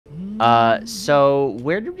So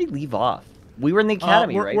where did we leave off? We were in the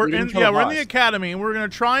academy, right? We're in the academy, and we're gonna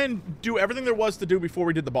try and do everything there was to do before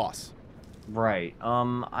we did the boss. Right.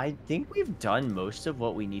 I think we've done most of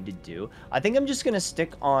what we need to do. I think I'm just gonna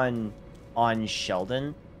stick on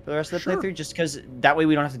Sheldon for the rest of the playthrough, just because that way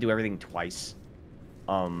we don't have to do everything twice.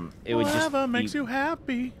 It would just whatever makes you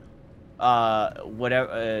happy.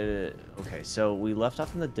 Whatever. Okay, so we left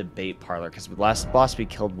off in the debate parlor because the last boss we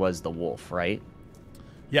killed was the wolf, right?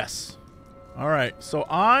 Yes. All right. So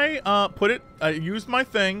I I used my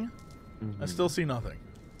thing. I still see nothing.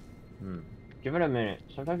 Give it a minute.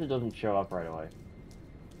 Sometimes it doesn't show up right away.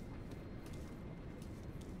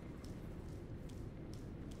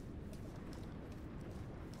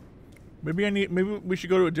 Maybe we should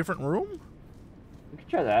go to a different room? We can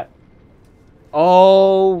try that.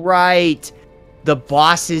 Oh, right. The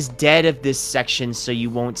boss is dead of this section, so you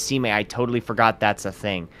won't see me. I totally forgot that's a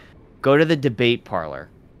thing. Go to the debate parlor.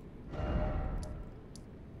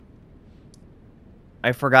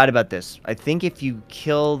 I forgot about this. I think if you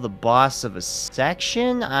kill the boss of a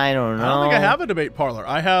section, I don't know. I don't think I have a debate parlor.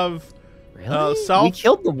 I have Really? We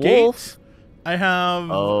killed the wolf. I have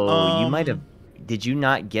you might have. Did you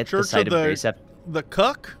not get the Sight of Grace after the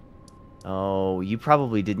cook? Oh, you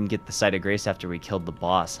probably didn't get the Sight of Grace after we killed the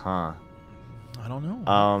boss, huh? I don't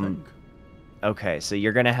know. Okay, so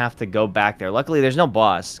you're gonna have to go back there. Luckily, there's no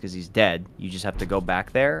boss because he's dead. You just have to go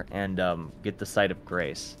back there and get the Sight of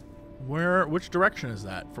Grace. Which direction is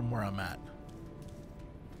that from where I'm at?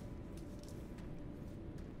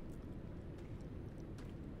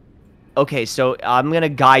 Okay, so I'm gonna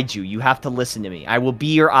guide you. You have to listen to me. I will be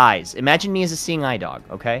your eyes. Imagine me as a seeing eye dog,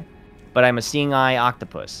 okay? But I'm a seeing eye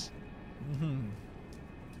octopus.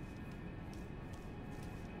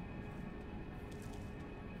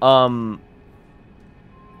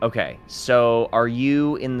 Okay, so are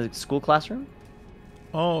you in the school classroom?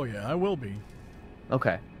 Oh yeah, I will be.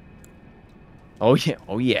 Okay. Oh yeah,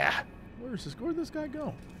 oh yeah. Where'd this guy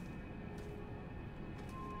go?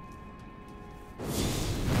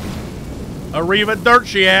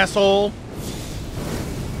 Arrivederci, asshole!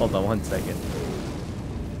 Hold on 1 second.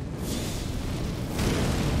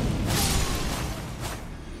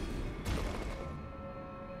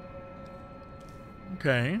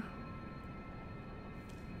 Okay.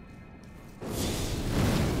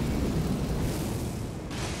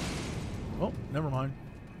 Oh, never mind.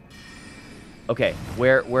 Okay,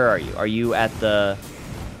 where are you? Are you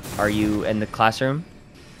in the classroom?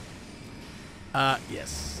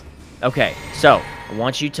 Yes. Okay, so I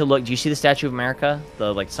want you to look. Do you see the Statue of America?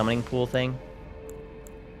 The like summoning pool thing?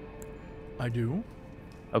 I do.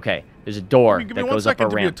 Okay, there's a door that goes up a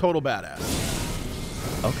ramp. To be a total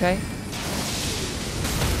badass. Okay.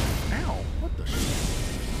 Ow! What the shit?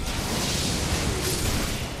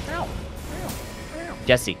 Ow! Ow! Ow!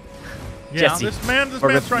 Jesse. Yeah, Jesse. this man's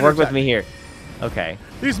trying work to attack with me here. Okay.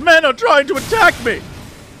 These men are trying to attack me!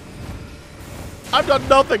 I've done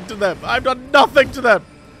nothing to them! I've done nothing to them!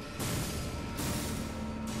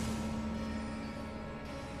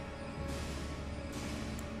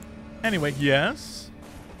 Anyway, yes?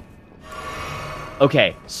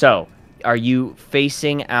 Okay, so, are you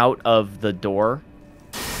facing out of the door?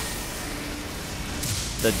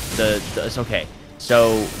 It's okay.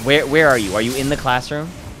 So, where are you? Are you in the classroom?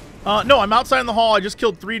 No, I'm outside in the hall. I just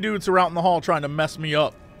killed 3 dudes who are out in the hall trying to mess me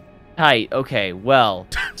up. Tight. Okay. Well,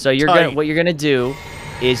 so what you're gonna do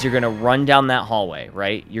is you're gonna run down that hallway,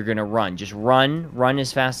 right? You're gonna run. Just run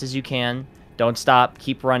as fast as you can. Don't stop.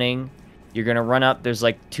 Keep running. You're gonna run up. There's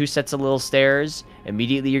like 2 sets of little stairs.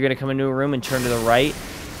 Immediately, you're gonna come into a room and turn to the right.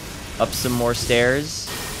 Up some more stairs,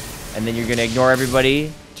 and then you're gonna ignore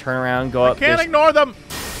everybody. Turn around. Go up. I can't ignore them.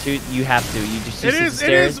 You have to. You just. It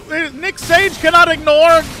is. Nick Sage cannot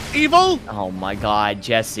ignore evil. Oh my God,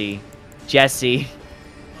 Jesse.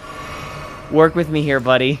 Work with me here,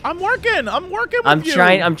 buddy. I'm working with you.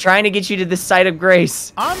 I'm trying to get you to the Sight of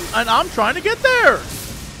Grace. I'm trying to get there.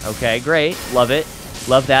 Okay, great. Love it.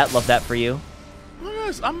 Love that for you.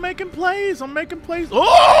 Yes, I'm making plays.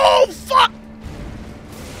 Oh, fuck!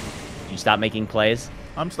 You stop making plays?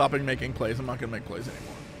 I'm stopping making plays. I'm not going to make plays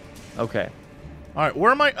anymore. Okay. All right,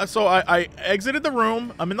 where am I? So I exited the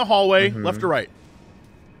room. I'm in the hallway, left or right?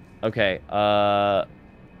 Okay.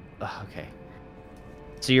 Okay.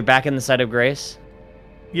 So you're back in the Sight of Grace?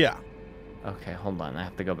 Yeah. Okay, hold on. I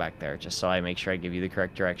have to go back there just so I make sure I give you the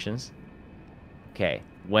correct directions. Okay.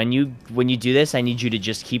 When you do this, I need you to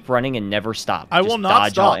just keep running and never stop. I will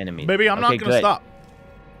not stop. All enemies. Maybe I'm not going to stop.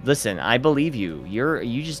 Listen, I believe you.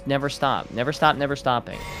 You just never stop. Never stop, never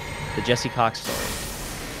stopping. The Jesse Cox story.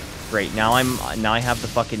 Great. Now I have the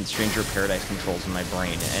fucking Stranger Paradise controls in my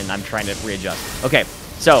brain, and I'm trying to readjust. Okay,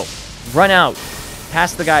 so Run out.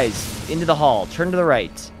 Past the guys. Into the hall. Turn to the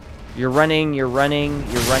right. You're running. You're running.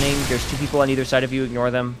 You're running. There's 2 people on either side of you.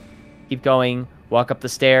 Ignore them. Keep going. Walk up the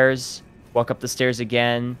stairs. Walk up the stairs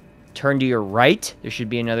again. Turn to your right. There should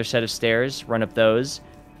be another set of stairs. Run up those.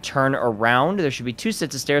 Turn around. There should be 2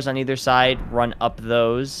 sets of stairs on either side. Run up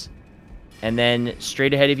those. And then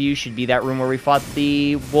straight ahead of you should be that room where we fought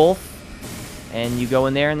the wolf. And you go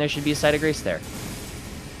in there, and there should be a site of grace there.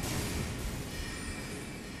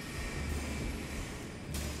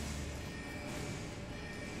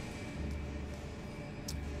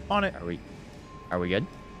 On it. Are we good?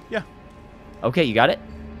 Yeah. Okay, you got it?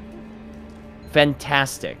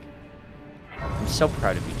 Fantastic. I'm so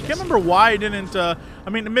proud of you, Jesse. Can't remember why I didn't, I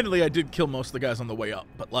mean, admittedly, I did kill most of the guys on the way up,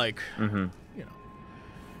 but, like, you know.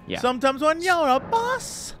 Yeah. Sometimes when you're a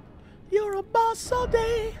boss all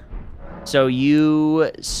day. So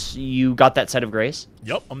you got that set of grace?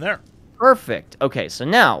 Yep, I'm there. Perfect. Okay, so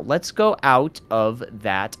now let's go out of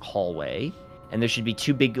that hallway, and there should be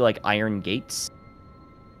 2 big, like, iron gates.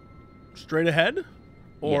 Straight ahead?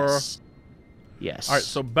 Or... Yes. All right,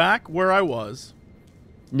 so back where I was.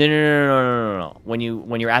 No. When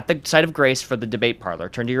you're at the site of grace for the debate parlor,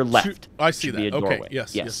 turn to your left. I see that. Okay. Doorway.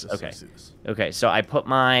 Yes. Okay. I see this. Okay. So I put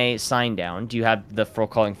my sign down. Do you have the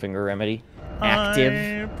calling finger remedy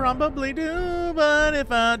active? I probably do, but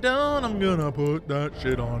if I don't, I'm gonna put that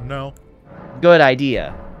shit on now. Good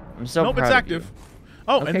idea. I'm so proud it's of active. you.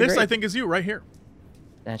 Oh, Okay, and this great. I think is you right here.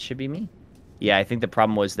 That should be me. Yeah, I think the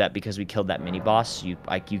problem was that because we killed that mini boss, you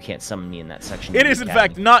can't summon me in that section. It is in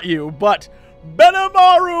fact not you, but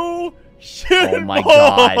Benamaru. Oh my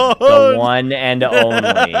god, the one and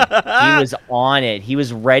only. He was on it. He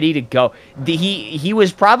was ready to go. He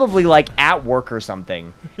was probably like at work or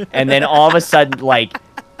something, and then all of a sudden, like,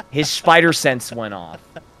 his spider sense went off,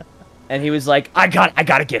 and he was like, I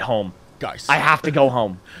gotta get home, guys. I have to go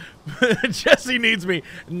home. Jesse needs me.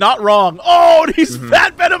 Not wrong. Oh, he's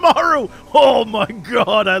fat Benamaru. Oh my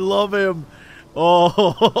god, I love him.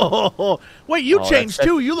 Oh, wait, you changed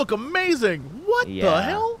too. You look amazing. What the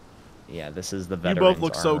hell? Yeah, this is the You veteran's both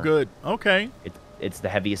look armor. so good. Okay. It's the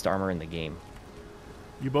heaviest armor in the game.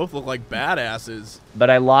 You both look like badasses.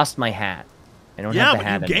 But I lost my hat. I don't have the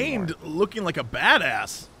hat but you gained anymore. looking like a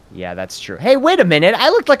badass. Yeah, that's true. Hey, wait a minute. I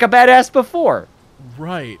looked like a badass before.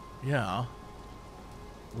 Right. Yeah.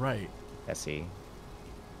 Right. Jesse.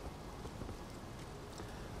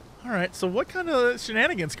 All right. So what kind of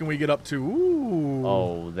shenanigans can we get up to? Ooh.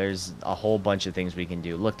 Oh, there's a whole bunch of things we can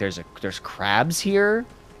do. Look, there's crabs here.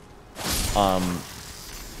 I'm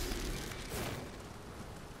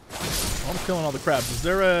killing all the crabs. Is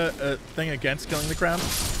there a thing against killing the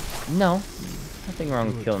crabs? No. Nothing wrong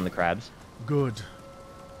with killing the crabs. Good.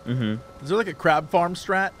 Mm-hmm. Is there like a crab farm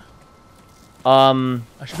strat I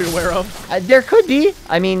I should be aware of? there could be.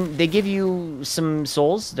 I mean, they give you some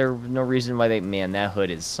souls. There's no reason why they... Man, that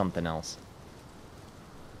hood is something else.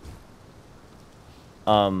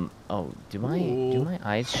 Oh, do my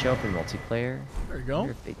eyes show up in multiplayer? There you I go.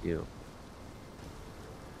 wonder if they do.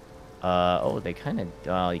 Oh, they kind of...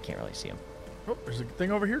 Well, you can't really see them. Oh, there's a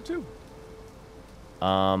thing over here too.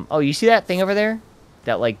 Oh, you see that thing over there?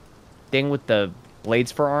 That, like, thing with the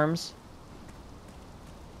blades for arms?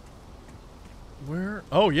 Where?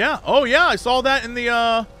 Oh yeah. Oh yeah. I saw that in the.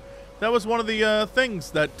 That was one of the things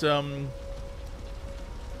that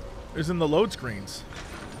is in the load screens.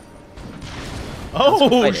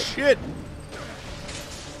 Oh shit!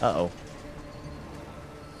 Uh-oh.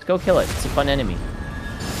 Let's go kill it. It's a fun enemy.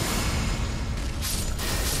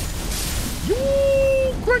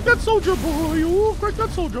 You crank that soldier boy! You crank that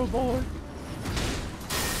soldier boy!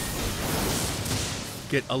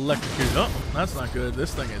 Get electrocuted. Oh, that's not good.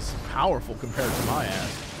 This thing is powerful compared to my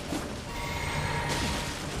ass.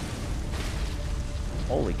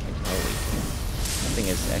 Holy cannoli. That thing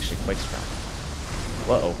is actually quite strong.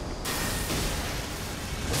 Whoa.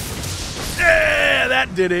 Yeah,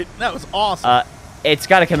 that did it. That was awesome. It's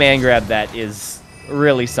got a command grab that is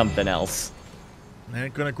really something else. It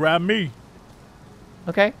ain't gonna grab me.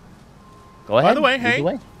 Okay. Go ahead. By the way, Lead hey. the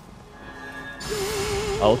way.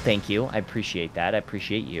 Oh, thank you. I appreciate that. I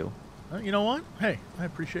appreciate you. You know what? Hey, I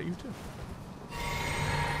appreciate you too.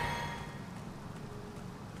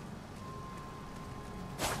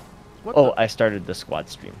 What Oh, I started the squad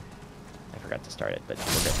stream. I forgot to start it, but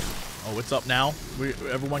we're good. Oh, it's up now?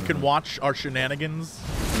 Everyone can watch our shenanigans?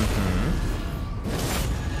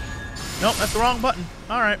 Nope, that's the wrong button.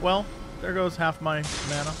 Alright, well, there goes half my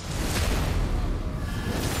mana.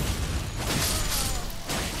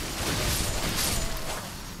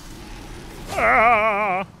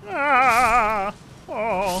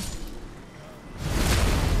 Oh.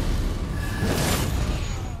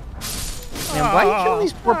 Man, why are you killing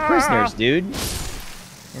these poor prisoners, dude?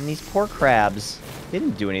 And these poor crabs. They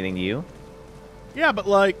didn't do anything to you. Yeah, but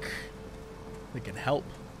like, they can help.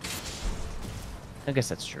 I guess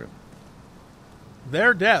that's true.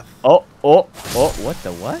 Their death. Oh, what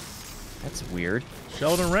the what? That's weird.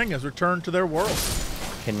 Elden Ring has returned to their world.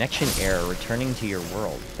 Connection error, returning to your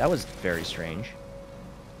world. That was very strange.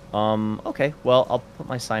 Okay, well, I'll put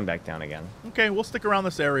my sign back down again. Okay, we'll stick around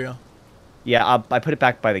this area. Yeah, I put it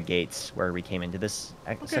back by the gates where we came into this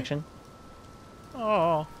section.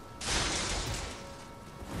 Oh.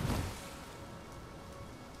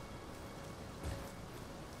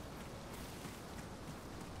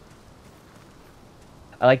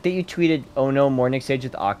 I like that you tweeted, "Oh no, morning stage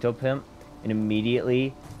with Octopimp," and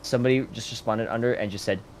immediately somebody just responded under and just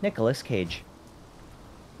said, "Nicolas Cage."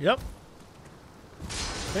 Yep.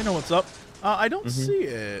 They know what's up. I don't see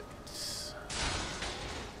it.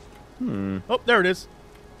 Oh, there it is.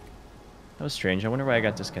 That was strange. I wonder why I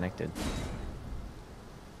got disconnected.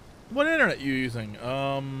 What internet you using?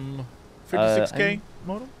 56K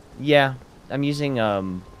modem? Yeah, I'm using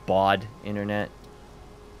BOD internet.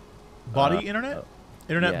 Body internet?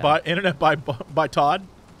 Internet yeah. by Todd?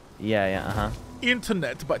 Yeah,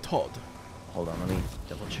 Internet by Todd. Hold on, let me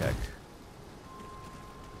double check.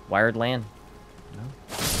 Wired LAN. No.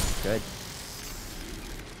 Good.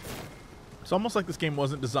 It's almost like this game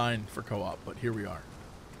wasn't designed for co-op, but here we are.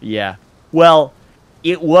 Yeah. Well,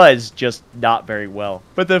 it was just not very well.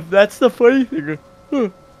 But that's the funny thing.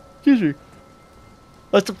 Excuse me.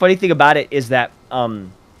 That's the funny thing about it is that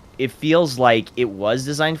it feels like it was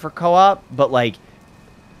designed for co-op, but like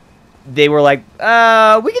they were like,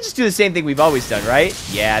 we can just do the same thing we've always done, right?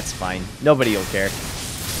 Yeah, it's fine. Nobody will care.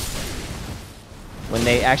 When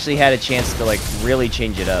they actually had a chance to like really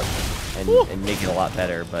change it up and make it a lot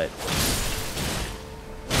better, but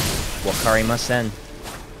Wakari must end.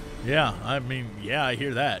 Yeah, I mean, yeah, I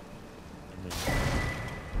hear that.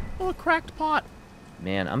 Oh, a cracked pot.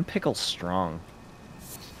 Man, I'm pickle strong.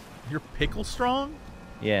 You're pickle strong?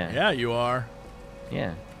 Yeah. Yeah, you are.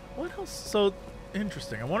 Yeah. What else? So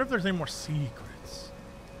interesting. I wonder if there's any more secrets.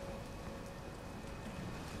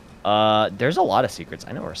 There's a lot of secrets.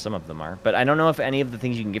 I know where some of them are, but I don't know if any of the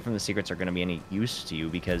things you can get from the secrets are going to be any use to you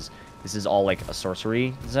because this is all like a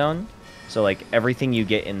sorcery zone. So like everything you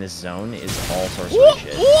get in this zone is all sorcery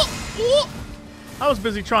shit. I was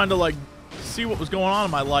busy trying to like see what was going on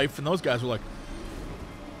in my life, and those guys were like,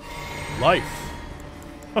 life.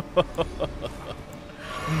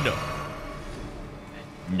 No.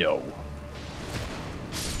 No.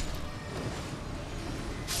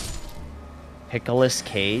 Nicolas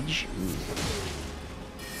Cage? Ooh.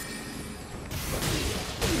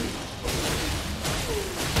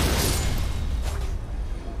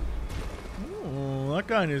 Ooh, that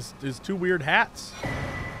guy is two weird hats.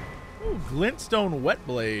 Ooh, glintstone wet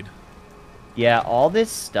blade. Yeah, all this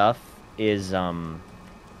stuff is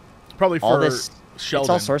probably for all this. Sheldon. It's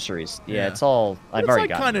all sorceries. Yeah, it's all. I've already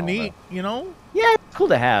got. It's like kind of neat, you know. Yeah, it's cool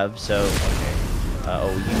to have. So okay.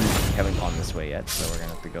 Oh, you haven't gone this way yet, so we're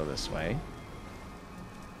gonna have to go this way.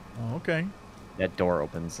 Oh, okay. That door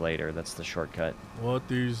opens later. That's the shortcut. What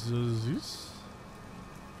is this?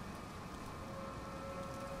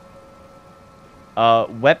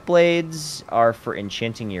 Wet blades are for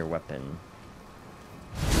enchanting your weapon.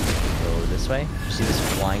 Go this way. You see this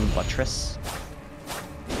flying buttress?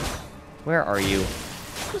 Where are you?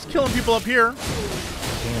 Just killing people up here.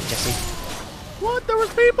 Damn it, Jesse. What? There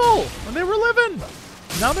was people and they were living.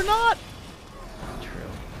 Now they're not.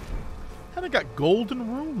 True. And they got golden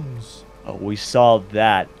runes. Oh, we saw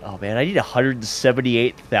that. Oh man, I need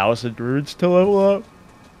 178,000 runes to level up.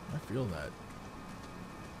 I feel that.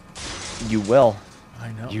 You will.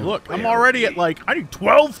 I know. You Look, will. I'm already at like, I need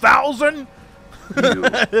 12,000.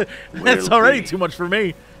 That's already too much for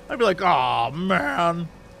me. I'd be like, oh man.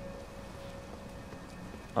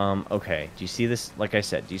 Okay. Do you see this? Like I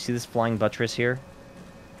said, do you see this flying buttress here?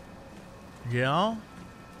 Yeah.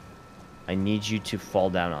 I need you to fall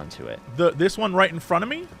down onto it. This one right in front of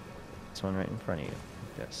me? This one right in front of you.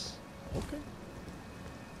 Like this. Okay.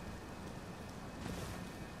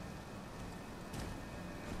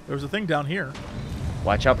 There's a thing down here.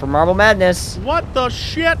 Watch out for Marble Madness. What the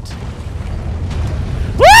shit?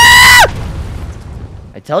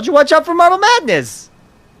 I told you watch out for Marble Madness.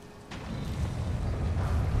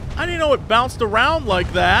 I didn't know it bounced around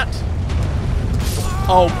like that.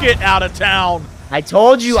 Oh, get out of town. I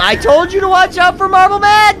told you to watch out for Marble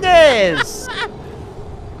Madness.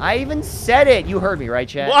 I even said it. You heard me, right,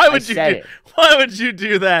 Chad? Why would you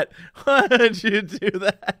do that? Why would you do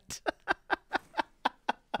that?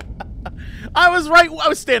 I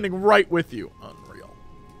was standing right with you. Unreal.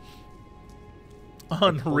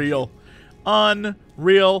 Unreal.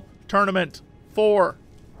 Unreal Tournament 4.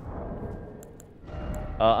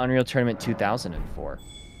 Unreal Tournament 2004.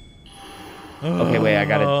 Okay, wait, I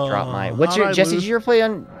gotta drop my. What's your Jesse? Did you ever play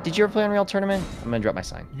Unreal Tournament? I'm gonna drop my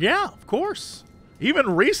sign. Yeah, of course.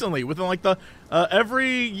 Even recently, within like the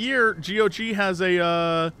every year, GOG has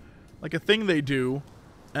a like a thing they do,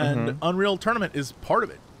 and Unreal Tournament is part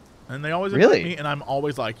of it. And they always invite me, and I'm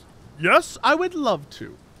always like, yes, I would love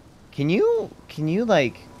to. Can you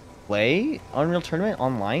like play Unreal Tournament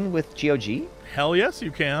online with GOG? Hell yes,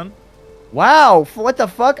 you can. Wow, what the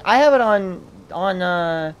fuck? I have it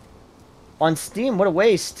on Steam. What a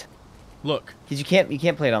waste. Look, because you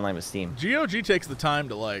can't play it online with Steam. GOG takes the time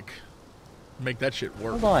to like make that shit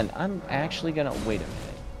work. Hold on, I'm actually gonna wait a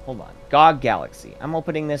minute. Hold on, GOG Galaxy. I'm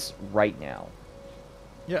opening this right now.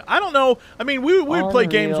 Yeah, I don't know. I mean, we would play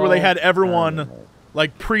games where they had everyone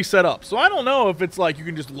like pre-set up. So I don't know if it's like you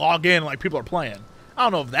can just log in like people are playing. I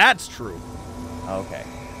don't know if that's true. Okay.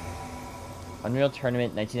 Unreal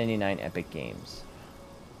Tournament 1999 Epic Games.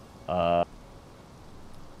 All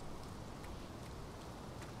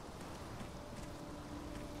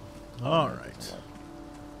right. Is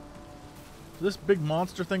this big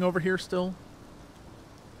monster thing over here still?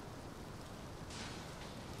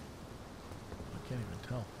 I can't even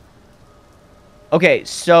tell. Okay,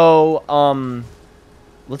 so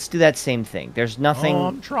let's do that same thing. There's nothing. Oh,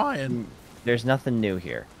 I'm trying. There's nothing new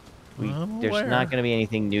here. There's not going to be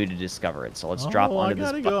anything new to discover it. So let's drop onto this.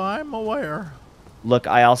 I gotta go. I'm aware. Look,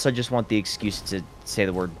 I also just want the excuse to say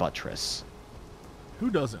the word buttress. Who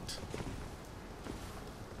doesn't?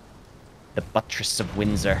 The Buttress of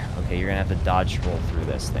Windsor. Okay, you're gonna have to dodge roll through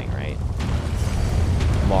this thing, right?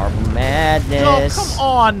 Marble Madness. Oh, come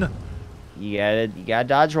on! You gotta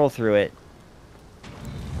dodge roll through it.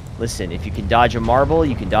 Listen, if you can dodge a marble,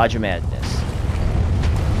 you can dodge a madness.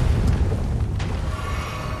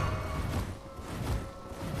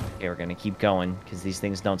 Okay, we're gonna keep going because these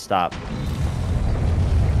things don't stop.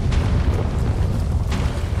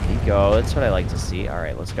 There you go. That's what I like to see. All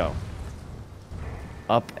right, let's go.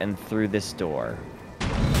 Up and through this door. Ow.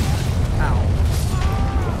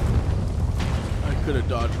 I could have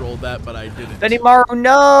dodge rolled that, but I didn't. Benimaru,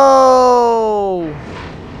 no!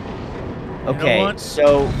 Okay, you know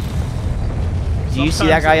so... Do you see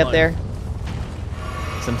that guy up there?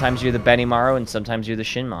 Sometimes you're the Benimaru and sometimes you're the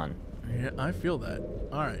Shinmon. Yeah, I feel that.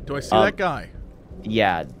 Alright, do I see that guy?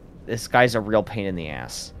 Yeah, this guy's a real pain in the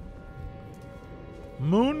ass.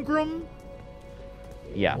 Moongrum?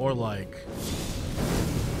 Yeah. More like...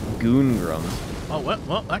 Goongrum. Oh,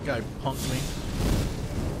 well, that guy punked me.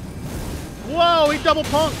 Whoa, he double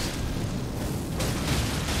punked!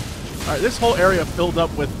 Alright, this whole area filled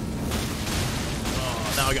up with...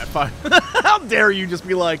 Oh, now I got 5. How dare you just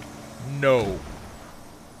be like, no.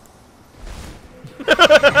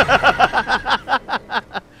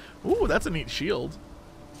 Ooh, that's a neat shield.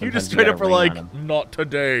 You just straight up were like, not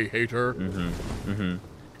today, hater.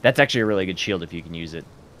 That's actually a really good shield if you can use it.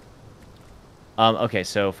 Okay,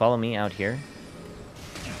 so follow me out here.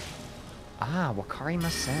 Ah,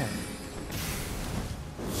 Wakarimasen.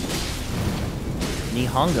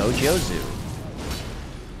 Nihongo Jozu.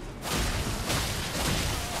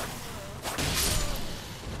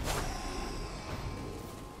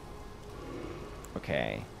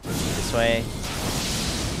 Okay, this way.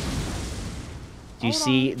 Do you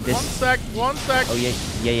see this? One sec. Oh yeah.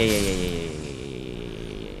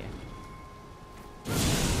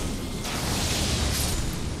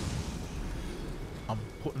 I'm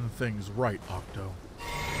putting things right, Octo.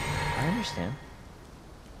 I understand.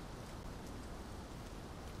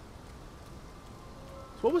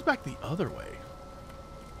 So what was back the other way?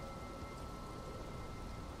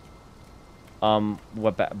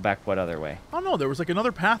 What other way? I don't know. There was like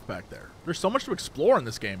another path back there. There's so much to explore in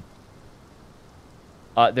this game.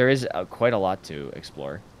 There is quite a lot to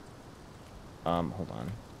explore. Hold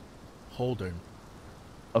on. Holding.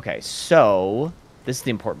 Okay, so this is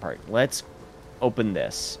the important part. Let's open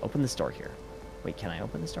this. Open this door here. Wait, can I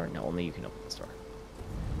open this door? No, only you can open this door.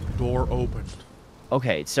 Door opened.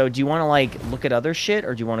 Okay, so do you want to like look at other shit,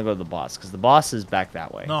 or do you want to go to the boss? Because the boss is back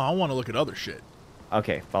that way. No, I want to look at other shit.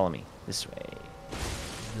 Okay, follow me this way.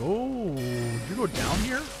 Yo, did you go down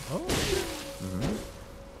here? Oh.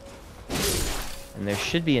 And there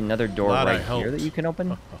should be another door right here that you can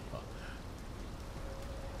open.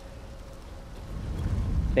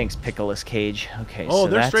 Thanks, Pickleous Cage. Okay, oh, so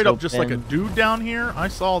they're that's straight up open. just like a dude down here. I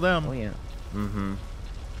saw them. Oh yeah.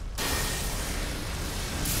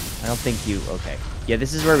 I don't think you. Okay. Yeah,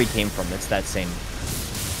 this is where we came from. It's that same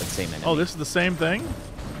enemy. Oh, this is the same thing?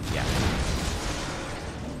 Yeah.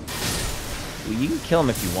 Well, you can kill him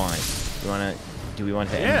if you want. You want to Do we want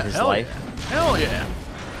to end his life? Yeah. Hell yeah.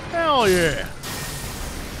 Hell yeah.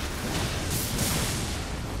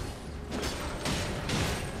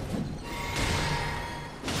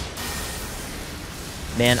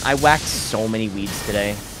 Man, I whacked so many weeds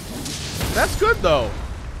today. That's good though.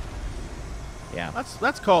 Yeah.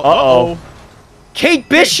 That's called. Uh-oh. Kate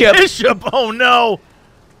Bishop. Kate Bishop. Oh no.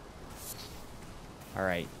 All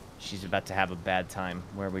right. She's about to have a bad time.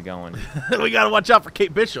 Where are we going? We gotta watch out for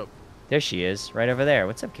Kate Bishop. There she is, right over there.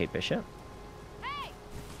 What's up, Kate Bishop? Hey.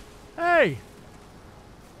 Hey.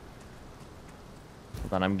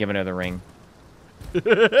 Hold on, I'm giving her the ring.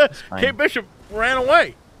 Kate Bishop ran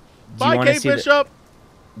away. Bye, Kate Bishop.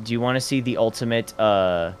 Do you want to see the ultimate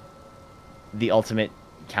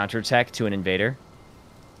counterattack to an invader?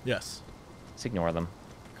 Yes. Let's ignore them.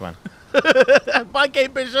 Come on. Bye,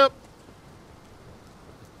 Kate Bishop.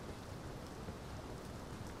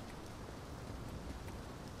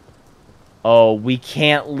 Oh, we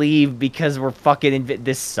can't leave because we're fucking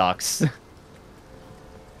this sucks.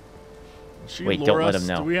 Wait, don't let him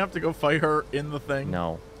know. Do we have to go fight her in the thing?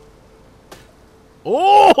 No.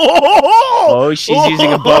 Oh! Oh, she's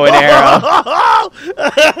using a bow and arrow.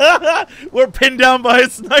 We're pinned down by a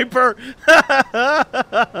sniper.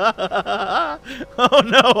 Oh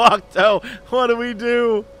no, Octo. What do we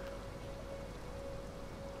do?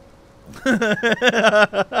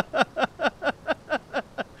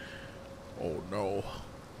 Oh no.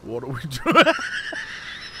 What do we do?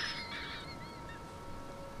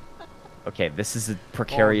 Okay, this is a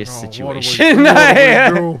precarious situation.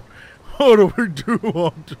 What do we do,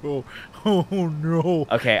 Octo? Oh no.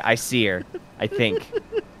 Okay, I see her. I think.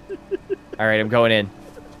 Alright, I'm going in.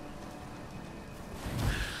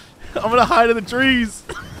 I'm gonna hide in the trees.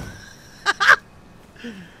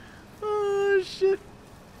 Oh shit.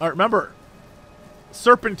 Alright, remember.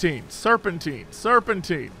 Serpentine, serpentine,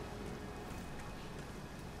 serpentine.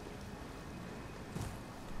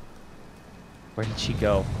 Where did she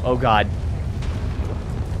go? Oh god.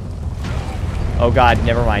 Oh god,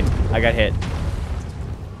 never mind. I got hit.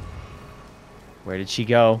 Where did she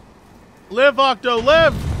go? Live, Octo,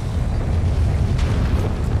 live!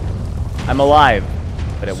 I'm alive.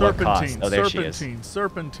 But at what cost? Serpentine, Oh, there she is. serpentine,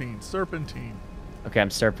 serpentine, serpentine. Okay, I'm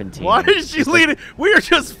serpentine. Why is she leading? We are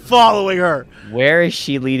just following her. Where is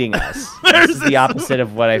she leading us? This is the opposite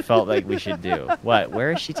of what I felt like we should do. What?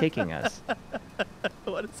 Where is she taking us?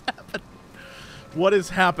 What is happening? What is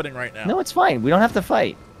happening right now? No, it's fine. We don't have to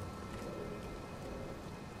fight.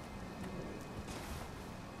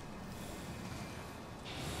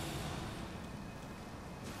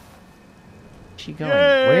 Where's she going?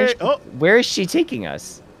 Where is she taking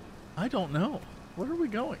us? I don't know. Where are we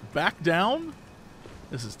going? Back down?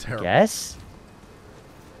 This is terrible. Yes?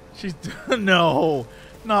 She's... No.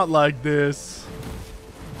 Not like this.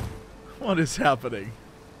 What is happening?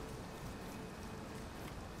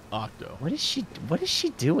 Octo. What is she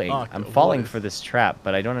doing? Octo, I'm falling for this trap,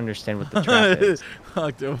 but I don't understand what the trap is.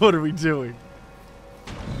 Octo, what are we doing?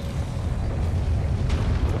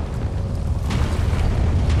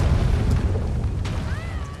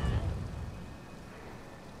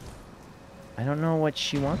 I don't know what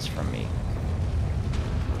she wants from me.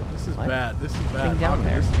 This is bad. This is bad. Down Octo,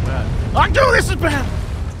 there. this is bad. Octo, this is bad!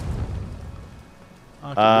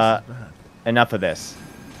 Octo, this is bad. Enough of this.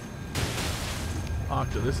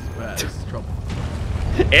 Octo, this is bad. This is trouble.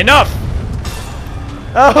 Enough!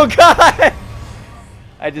 Oh god!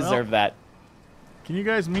 I deserve that. Can you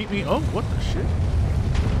guys meet me? Oh, what the shit?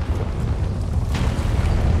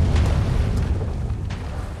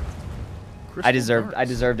 I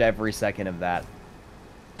deserved every second of that.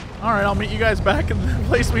 All right, I'll meet you guys back in the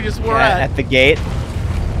place we just were at. At the gate.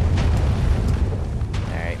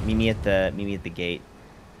 All right, meet me at the gate.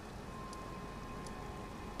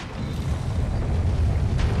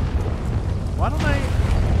 Why don't I?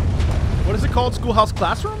 What is it called? Schoolhouse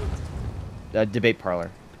Classroom? Debate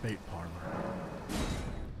parlor. Debate parlor.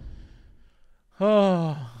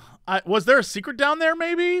 Oh, was there a secret down there?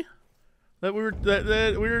 Maybe that we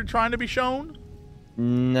were trying to be shown.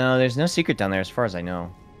 No, there's no secret down there, as far as I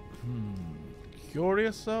know.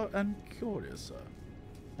 Curiouser and curiouser.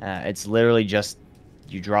 It's literally just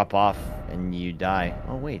you drop off and you die.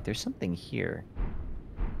 Oh wait, there's something here.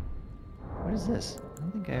 What is this? I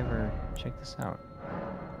don't think I ever checked this out.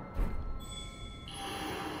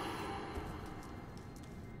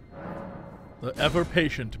 The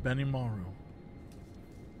ever-patient Benimaru,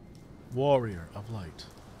 warrior of light,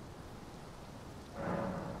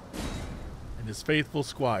 and his faithful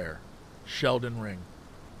squire, Elden Ring.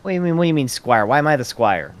 What do you mean, squire? Why am I the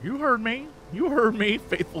squire? You heard me. You heard me,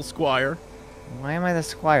 faithful squire. Why am I the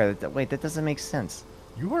squire? Wait, that doesn't make sense.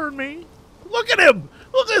 You heard me. Look at him!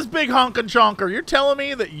 Look at this big honkin' chonker. You're telling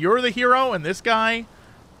me that you're the hero and this guy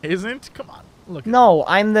isn't? Come on. Look. No,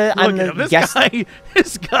 I'm the this guest.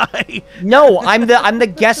 This guy. No, I'm the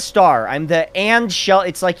guest star. I'm the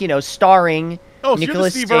It's like, you know, starring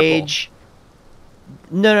Nicolas Cage.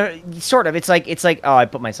 No, sort of. It's like. Oh, I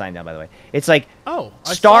put my sign down, by the way. It's like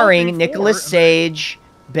starring Nicolas Cage,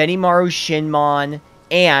 Benimaru Shinmon,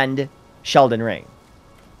 and Sheldon Ring.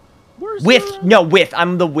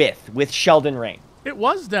 I'm the with Sheldon Ring. It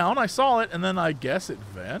was down. I saw it, and then I guess it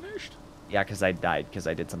vanished. Yeah, because I died because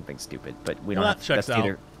I did something stupid. But we don't. That checks out.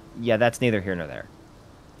 Neither, yeah, that's neither here nor there.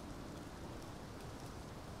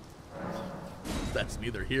 That's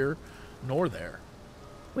neither here nor there.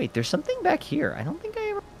 Wait, there's something back here. I don't think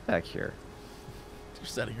I ever back here. You're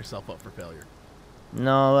setting yourself up for failure.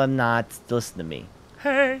 No, I'm not. Listen to me.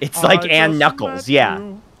 Hey, it's like and Knuckles,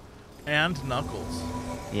 yeah. And Knuckles.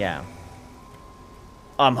 Yeah.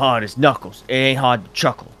 I'm hard as Knuckles. It ain't hard to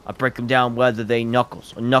chuckle. I break them down whether they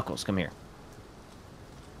Knuckles or Knuckles. Come here.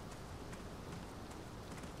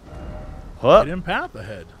 Huh? Hidden path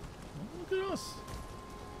ahead. Look at us.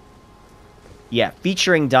 Yeah,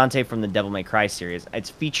 featuring Dante from the Devil May Cry series. It's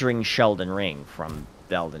featuring Sheldon Ring from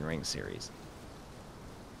the Elden Ring series.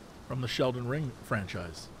 From the Sheldon Ring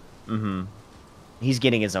franchise. Mm-hmm. He's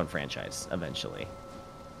getting his own franchise eventually.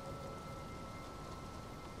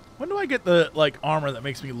 When do I get the armor that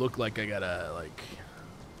makes me look like I got a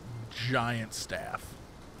giant staff?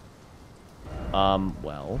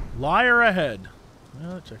 Well. Liar ahead. Yeah,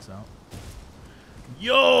 that checks out.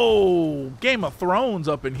 Yo! Game of Thrones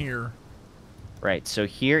up in here. Right, so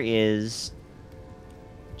here is...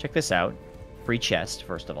 Check this out. Free chest,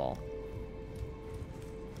 first of all.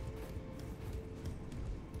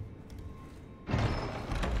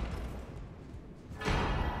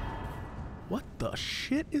 What the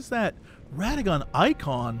shit is that Radagon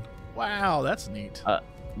icon? Wow, that's neat.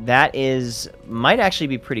 That might actually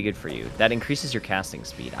be pretty good for you. That increases your casting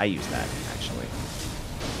speed. I use that, actually.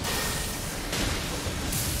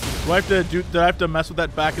 Do I have to mess with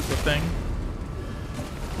that back at the thing?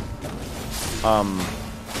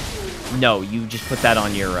 No, you just put that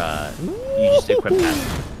on your, you just equip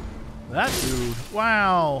that. That dude,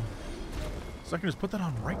 wow. So I can just put that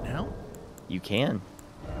on right now? You can.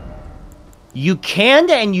 You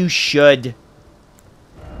can and you should.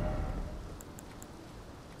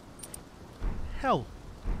 Hell,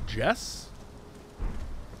 Jess?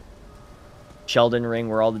 Sheldon Ring,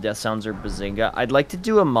 where all the death sounds are Bazinga. I'd like to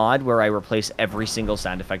do a mod where I replace every single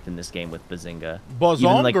sound effect in this game with Bazinga.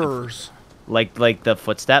 Bazongers. Like the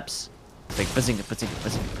footsteps. It's like Bazinga, Bazinga,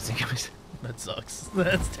 Bazinga, Bazinga, Bazinga. That sucks.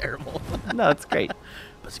 That's terrible. No, it's great.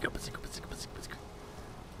 Bazinga, Bazinga, Bazinga, Bazinga, Bazinga.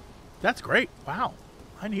 That's great. Wow.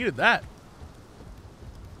 I needed that.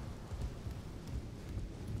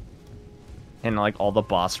 And like all the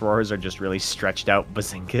boss roars are just really stretched out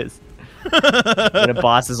Bazingas. When a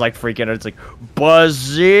boss is like freaking out, it's like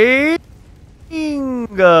Bazinga.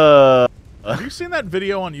 Have you seen that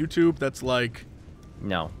video on YouTube that's like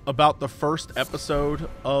no about the first episode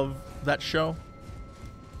of that show?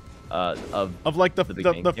 Of like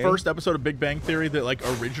the first episode of Big Bang Theory, the like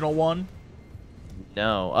original one?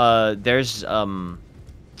 No. Is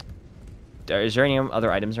there any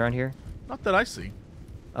other items around here? Not that I see.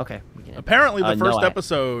 Okay. Apparently, the first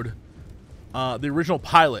episode, the original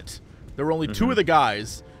pilot, there were only two of the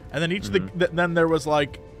guys, and then then there was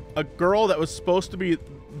like a girl that was supposed to be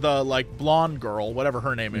the like blonde girl, whatever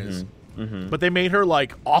her name is, but they made her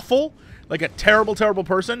like awful, like a terrible, terrible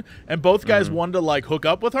person, and both guys wanted to like hook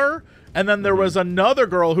up with her, and then there was another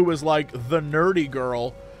girl who was like the nerdy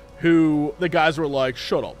girl, who the guys were like,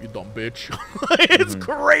 "Shut up, you dumb bitch." It's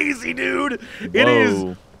crazy, dude. Whoa. It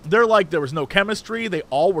is. They're like, there was no chemistry. They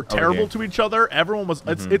all were terrible to each other. Everyone was,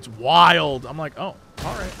 it's wild. I'm like, oh,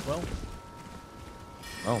 all right, well.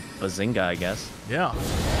 Oh, Bazinga, I guess. Yeah.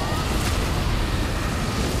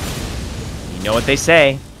 You know what they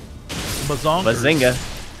say. Bazinga.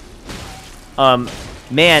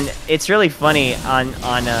 Man, it's really funny on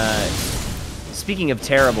speaking of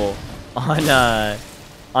terrible,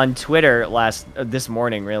 on Twitter this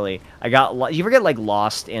morning, really. You ever get like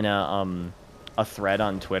lost in a thread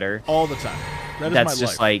on Twitter all the time? That's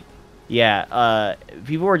just life. Like, yeah.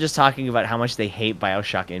 People were just talking about how much they hate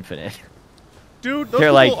BioShock Infinite. Dude, those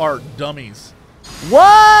people are dummies.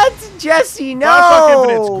 What, Jesse? No. BioShock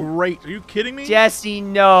Infinite's great. Are you kidding me? Jesse,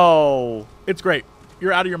 no. It's great.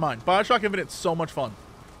 You're out of your mind. BioShock Infinite's so much fun.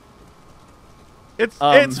 It's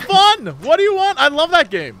fun. What do you want? I love that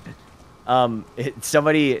game.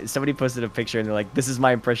 Somebody posted a picture and they're like, "This is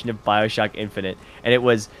my impression of BioShock Infinite," and it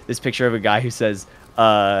was this picture of a guy who says,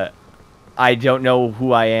 "I I don't know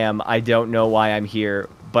who I am. I don't know why I'm here.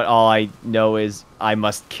 But all I know is I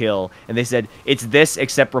must kill. And they said, it's this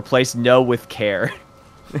except replace no with care.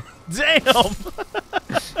 Damn!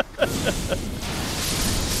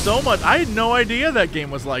 So much. I had no idea that game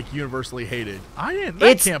was, like, universally hated.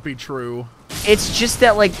 That can't be true. It's just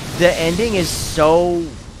that, like, the ending is so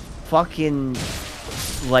fucking,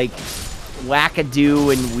 like,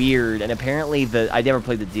 wackadoo and weird. And apparently I never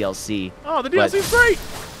played the DLC. Oh, the DLC's great!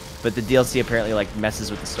 But the DLC apparently, like,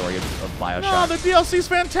 messes with the story of Bioshock. No, the DLC's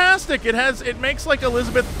fantastic. It makes, like,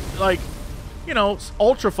 Elizabeth, like, you know,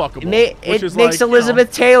 ultra fuckable. It makes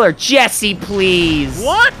Elizabeth Taylor. Jesse, please.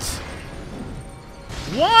 What?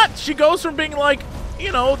 What? She goes from being, like,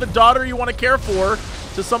 you know, the daughter you want to care for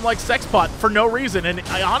to some, like, sex pot for no reason. And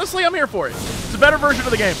honestly, I'm here for it. It's a better version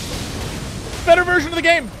of the game. Better version of the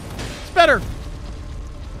game. It's better.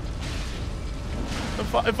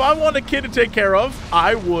 If I want a kid to take care of,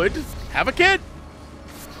 I would have a kid.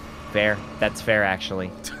 Fair. That's fair,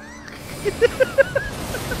 actually.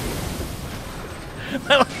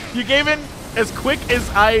 You gave in as quick as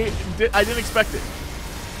I didn't expect it.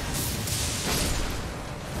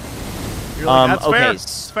 You're like, that's okay, fair.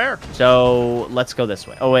 It's fair. So let's go this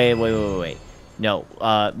way. Oh, wait. No.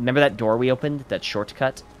 Remember that door we opened? That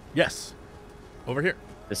shortcut? Yes. Over here.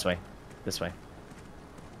 This way. This way.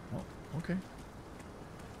 Oh, okay.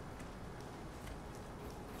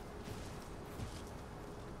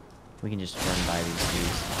 We can just run by these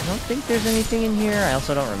dudes. I don't think there's anything in here. I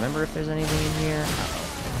also don't remember if there's anything in here.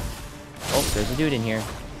 Uh-oh. Oh, there's a dude in here.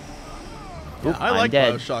 Yeah, I like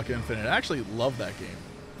Bioshock Infinite. I actually love that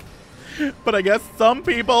game. But I guess some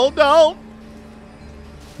people don't.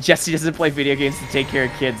 Jesse doesn't play video games to take care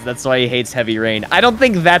of kids. That's why he hates Heavy Rain. I don't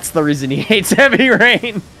think that's the reason he hates Heavy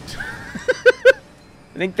Rain.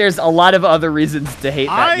 I think there's a lot of other reasons to hate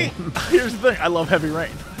that game. Here's the thing. I love Heavy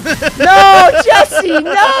Rain. No, Jesse,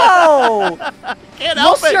 no! Can't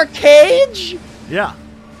help it. Your cage? Yeah.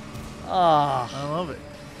 Oh. I love it.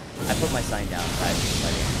 I put my sign down.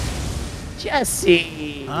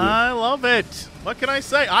 Jesse. I love it. What can I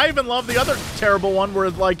say? I even love the other terrible one where,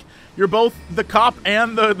 like, you're both the cop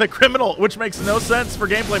and the criminal, which makes no sense for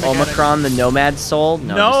gameplay mechanics. Omicron, the Nomad Soul?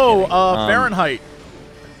 No, Fahrenheit.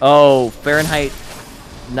 Oh, Fahrenheit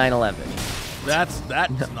 9/11. That's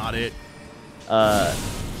not it.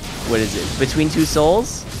 What is it? Between Two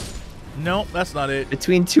Souls? No, that's not it.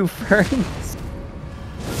 Between Two Ferns?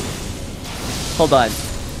 Hold on.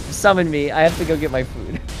 Summon me. I have to go get my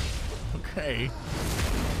food. Okay.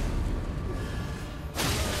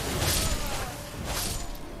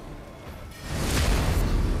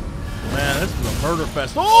 Man, this is a murder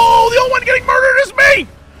fest. Oh, the only one getting murdered is me!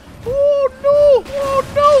 Oh, no! Oh,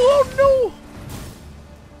 no! Oh, no!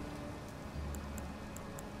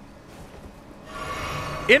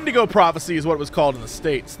 Indigo Prophecy is what it was called in the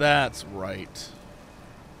States. That's right.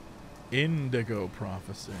 Indigo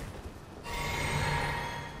Prophecy.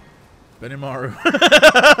 Benimaru.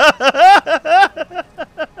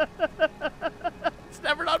 It's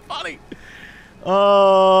never not funny.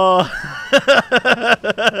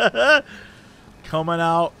 Coming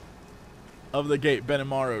out of the gate,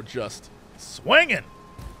 Benimaru just swinging.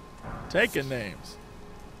 Taking names.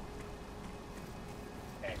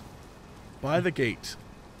 By the gate.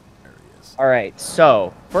 All right,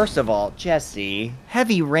 so first of all, Jesse,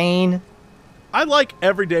 Heavy Rain. I like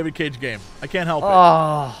every David Cage game. I can't help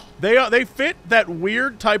it. They fit that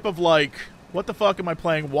weird type of, like, what the fuck am I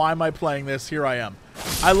playing? Why am I playing this? Here I am.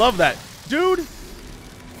 I love that. Dude,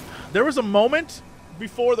 there was a moment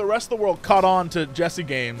before the rest of the world caught on to Jesse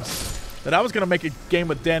games that I was going to make a game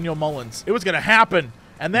with Daniel Mullins. It was going to happen.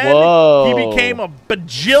 And then he became a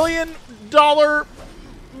bajillion-dollar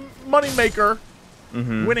moneymaker.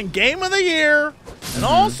 Winning Game of the Year and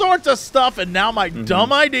all sorts of stuff, and now my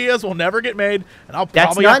dumb ideas will never get made, and I'll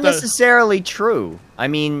probably That's not necessarily true. I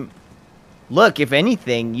mean, look, if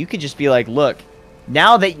anything, you could just be like, look,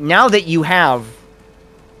 now that you have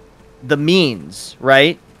the means,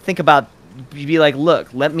 right? Think about, be like,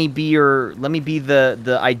 look, let me be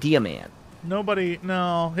the idea man.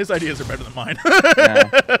 No, his ideas are better than mine.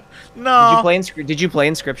 No. Did you play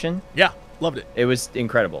Inscription? Yeah. Loved it. It was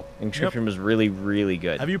incredible. Inscription was really, really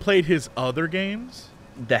good. Have you played his other games?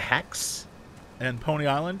 The Hex? And Pony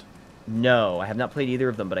Island? No, I have not played either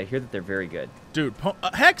of them, but I hear that they're very good. Dude,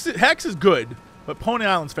 Hex is good, but Pony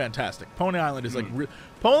Island's fantastic. Pony Island is like...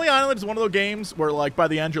 Pony Island is one of those games where, like, by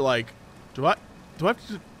the end you're like, do I have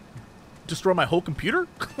to destroy my whole computer?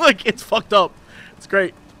 Like, it's fucked up. It's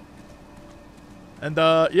great. And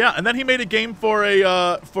yeah, and then he made a game for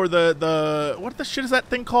the what the shit is that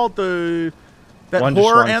thing called, that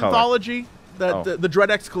horror anthology, the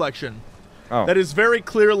Dread X collection. Oh. That is very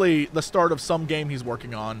clearly the start of some game he's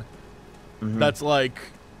working on. That's like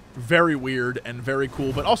very weird and very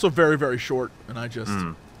cool, but also very, very short. And I just...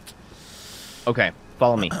 Okay,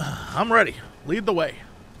 follow me. I'm ready. Lead the way.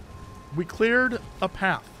 We cleared a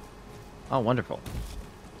path. Oh, wonderful.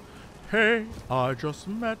 Hey, I just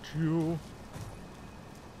met you.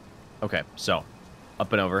 Okay, so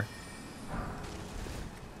up and over.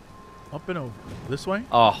 Up and over. This way?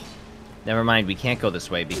 Oh, never mind. We can't go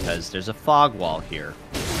this way because there's a fog wall here.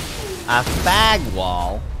 A fog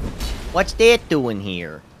wall? What's that doing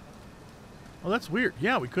here? Oh, that's weird.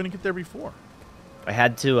 Yeah, we couldn't get there before. I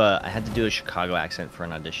had to do a Chicago accent for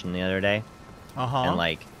an audition the other day. And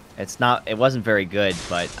like, it wasn't very good,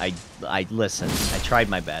 but I listened. I tried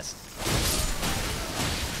my best.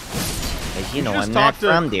 As you know, I'm not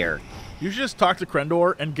from there. You should just talk to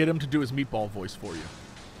Crendor and get him to do his meatball voice for you.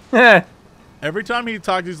 Every time he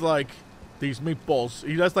talks, he's like, these meatballs.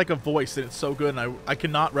 He does like a voice, and it's so good, and I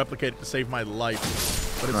cannot replicate it to save my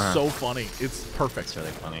life. But it's so funny. It's perfect. It's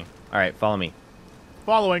really funny. All right, follow me.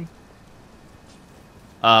 Following.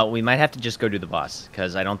 We might have to just go do the boss,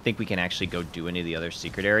 because I don't think we can actually go do any of the other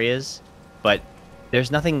secret areas. But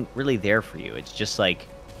there's nothing really there for you. It's just like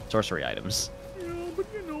sorcery items. Yeah, but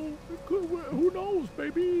you know, who knows,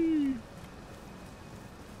 baby?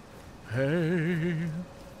 Hey.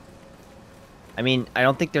 I mean, I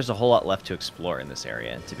don't think there's a whole lot left to explore in this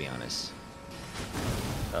area, to be honest.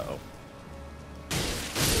 Uh-oh.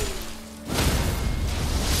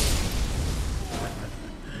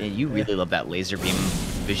 Man, you really love that laser beam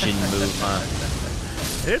vision move, huh?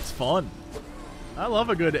 It's fun. I love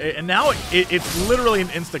a good... And now it's literally an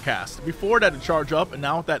instacast. Before it had to charge up, and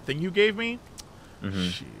now with that thing you gave me...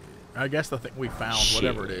 Shit. I guess the thing we found,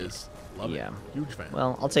 whatever it is. Love it. Huge fan.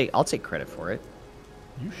 Well, I'll take credit for it.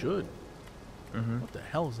 You should. What the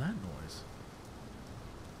hell is that noise?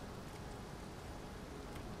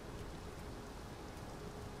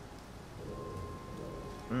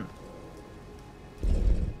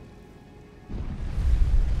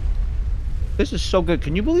 This is so good.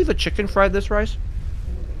 Can you believe a chicken fried this rice?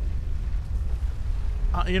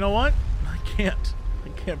 You know what? I can't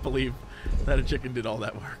believe that a chicken did all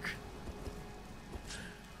that work.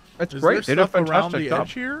 That's Is great. there They did a stuff around fantastic the job.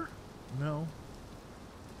 edge here? No.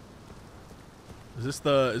 Is this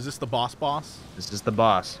the boss? This is the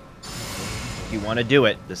boss. If you want to do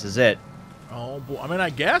it, this is it. Oh boy. I mean,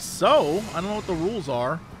 I guess so. I don't know what the rules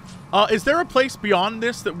are. Is there a place beyond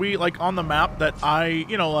this that we like on the map that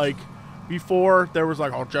you know, like before there was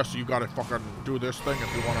like, oh Jesse, you gotta fucking do this thing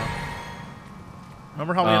if you wanna.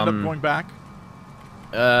 Remember how we ended up going back?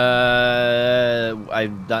 I'm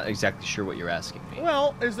not exactly sure what you're asking me.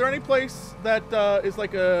 Well, is there any place that is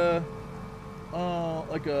like a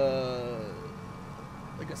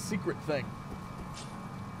secret thing?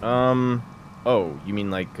 Oh, you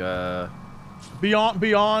mean like Beyond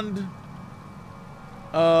there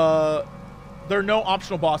are no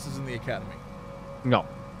optional bosses in the academy. No.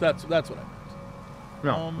 That's what I meant.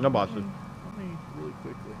 No, no bosses. Let me really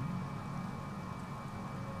quickly.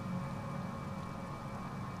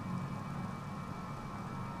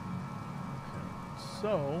 Okay.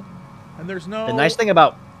 So, and there's no. The nice thing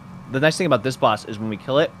about this boss is when we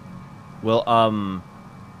kill it, we'll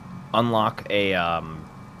unlock a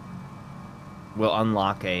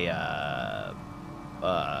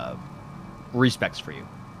respecs for you.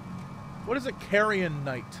 What is a Carrion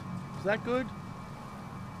Knight? Is that good?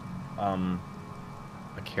 A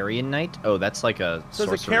Carrion Knight? Oh, that's like a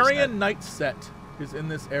sorcery a Carrion Knight set is in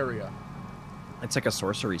this area. It's like a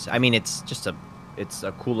sorcery set. I mean, it's a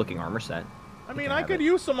cool looking armor set. I mean, I could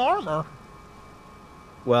use some armor.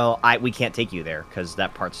 Well, we can't take you there because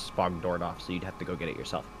that part's fog doored off, so you'd have to go get it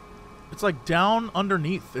yourself. It's like down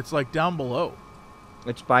underneath. It's like down below.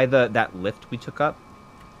 It's by that lift we took up.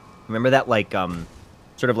 Remember that like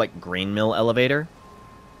sort of like grain mill elevator?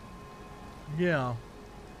 Yeah.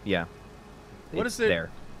 Yeah. What is it? There.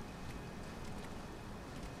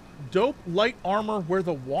 Dope light armor where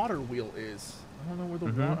the water wheel is. I don't know where the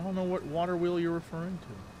I don't know what water wheel you're referring to.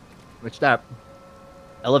 Which that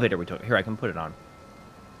elevator we took. Here, I can put it on.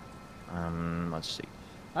 Let's see.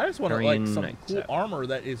 I just want like some cool armor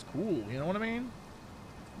that is cool. You know what I mean?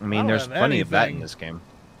 I mean, there's plenty of that in this game.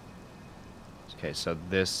 Okay, so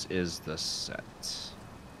this is the set.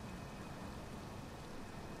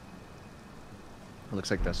 It looks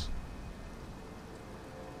like this.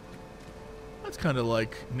 That's kind of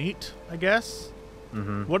like neat, I guess.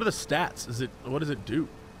 What are the stats? What does it do?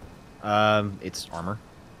 It's armor.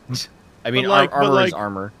 I mean, armor is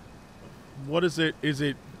armor. What is it? Is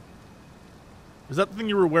that the thing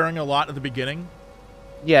you were wearing a lot at the beginning?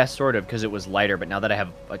 Yeah, sort of, because it was lighter, but now that I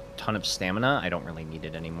have a ton of stamina, I don't really need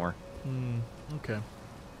it anymore. Okay.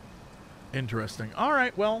 Interesting. All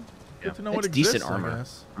right, well, good to know what exists, decent armor. I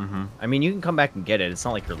guess. I mean, you can come back and get it. It's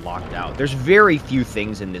not like you're locked out. There's very few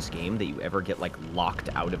things in this game that you ever get, like, locked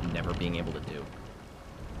out of never being able to do.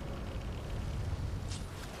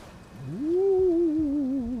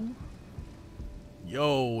 Ooh.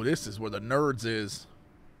 Yo, this is where the nerds is.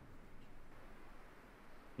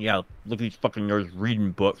 Yeah, look at these fucking nerds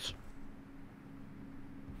reading books.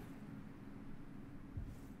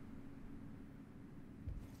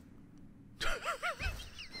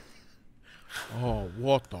 Oh,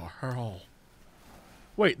 what the hell?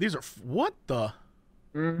 Wait, these are... What the...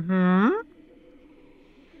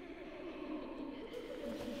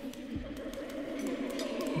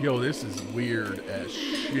 Yo, this is weird as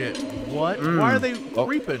shit. What? Why are they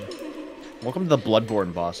creeping? Welcome to the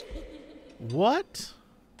Bloodborne boss. What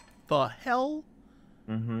the hell?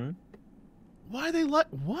 Why are they what?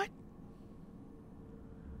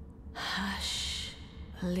 Hush,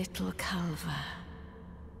 little Calva.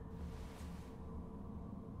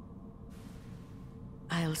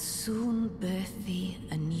 I'll soon birth thee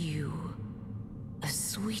anew, a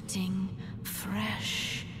sweeting,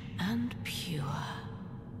 fresh and pure.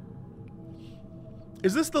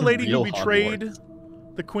 Is this the lady who betrayed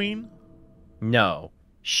the queen? No.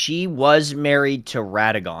 She was married to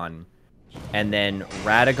Radagon, and then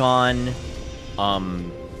Radagon,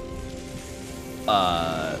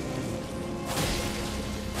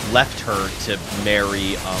 left her to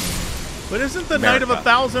marry, But isn't the Night of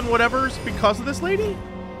 1,000 whatevers because of this lady?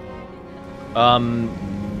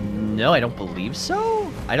 No, I don't believe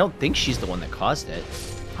so. I don't think she's the one that caused it.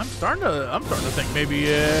 I'm starting to think maybe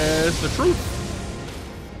it's the truth.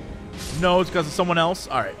 No, it's because of someone else.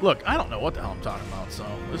 All right, look, I don't know what the hell I'm talking about, so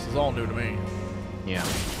this is all new to me. Yeah.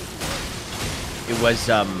 It was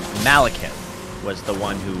Malekith was the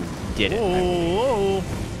one who did it. Oh.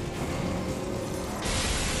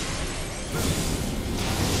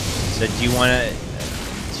 So do you want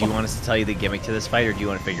us to tell you the gimmick to this fight, or do you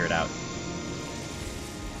want to figure it out?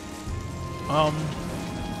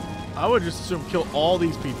 I would just assume kill all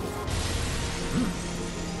these people.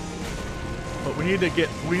 But we need to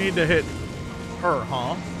hit her,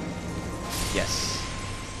 huh? Yes.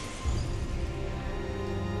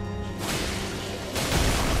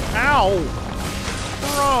 Ow!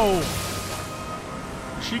 Bro!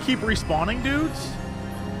 Does she keep respawning dudes?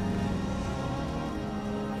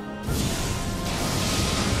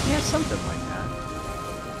 Yeah, something like that.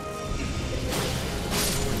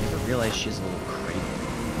 I never realized she's a little crazy.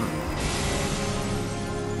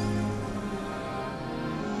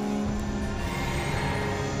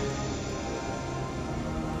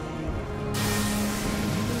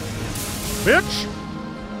 Bitch!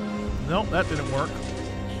 Nope, that didn't work.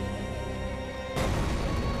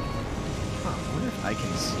 Huh, I wonder if I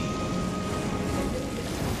can see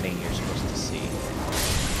the thing you're supposed to see.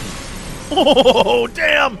 Oh,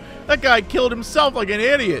 damn! That guy killed himself like an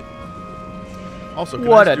idiot. Also, can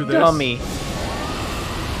what I a do this? dummy!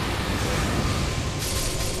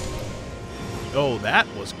 Oh, that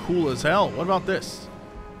was cool as hell. What about this?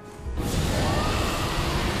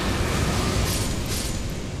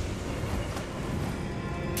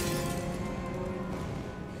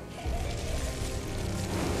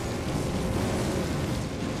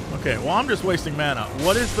 Okay, well, I'm just wasting mana.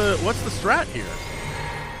 What's the strat here?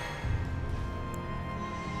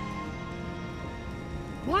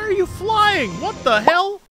 Why are you flying? What the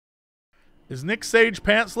hell? Is Nick Sage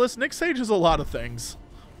pantsless? Nick Sage has a lot of things.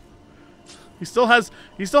 He still has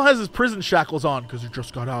his prison shackles on because he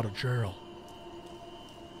just got out of jail.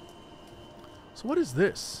 So what is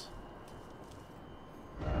this?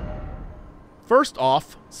 First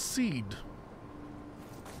off, seed.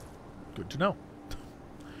 Good to know.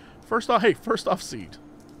 First off, seed.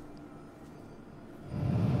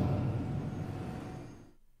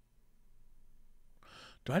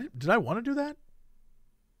 Did I want to do that?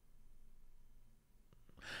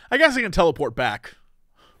 I guess I can teleport back.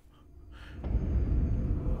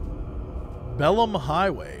 Bellum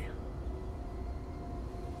Highway.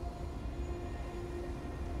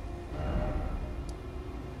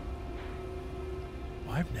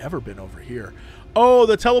 Oh, I've never been over here. Oh,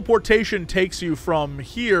 the teleportation takes you from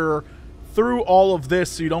here through all of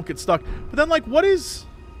this so you don't get stuck. But then, like, what is...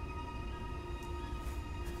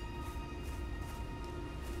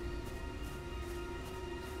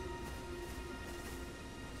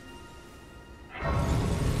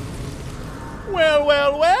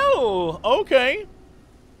 Well, okay.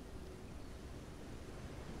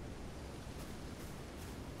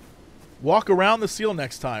 Walk around the seal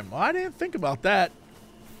next time. Well, I didn't think about that.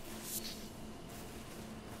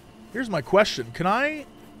 Here's my question. Can I,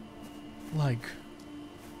 like...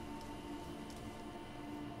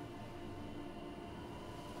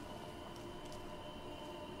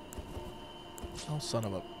 Oh, son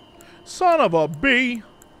of a bee!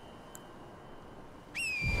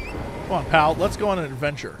 Come on, pal. Let's go on an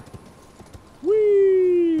adventure.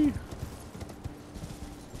 Whee!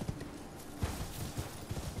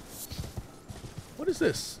 What is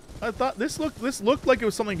this? I thought this looked like it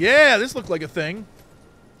was something. Yeah, this looked like a thing.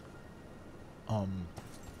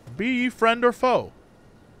 Be ye friend or foe?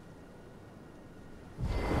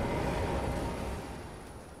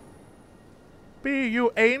 Be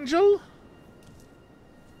you angel?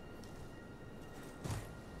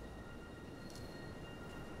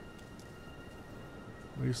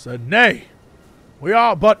 We said, nay, we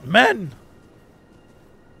are but men.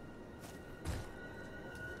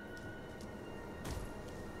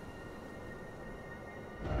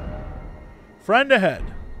 Friend ahead.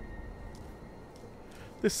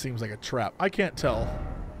 This seems like a trap. I can't tell.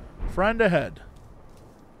 Friend ahead.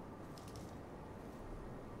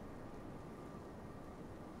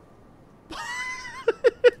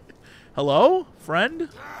 Hello? Friend?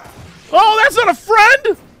 Oh, that's not a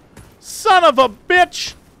friend! Son of a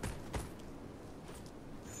bitch!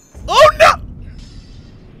 Oh, no!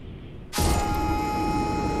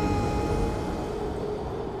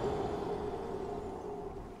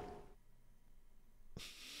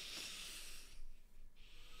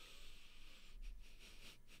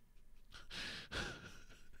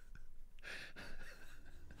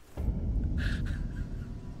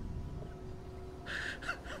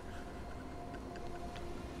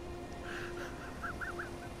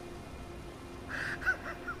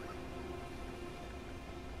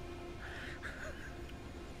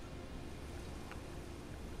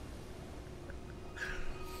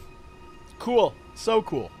 Cool. So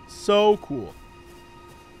cool. So cool.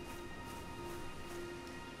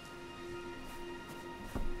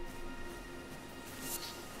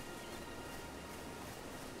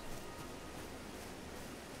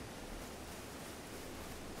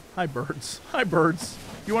 Hi, birds. Hi, birds.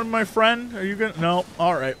 You want to be my friend? Are you gonna... No.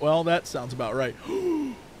 All right. Well, that sounds about right.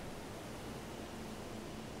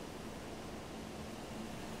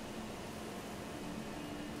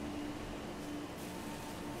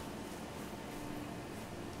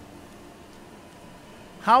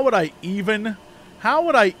 How would I even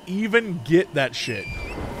get that shit?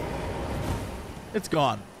 It's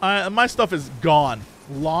gone. My stuff is gone.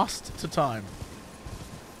 Lost to time.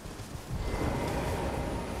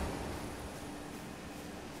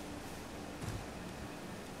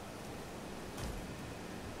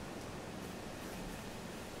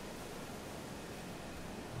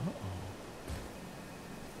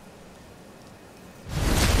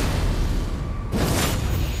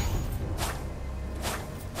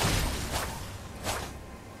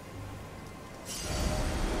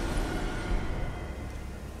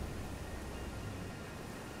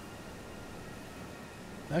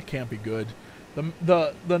 That can't be good.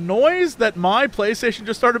 The noise that my PlayStation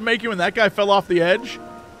just started making when that guy fell off the edge.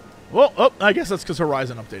 Well, oh, I guess that's because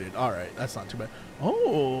Horizon updated. All right, that's not too bad.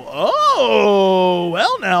 Oh,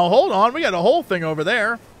 well now, hold on. We got a whole thing over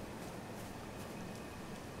there.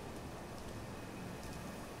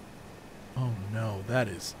 Oh no, that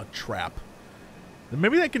is a trap. Then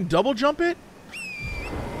maybe they can double jump it?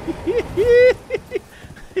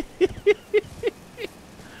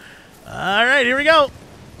 All right, here we go.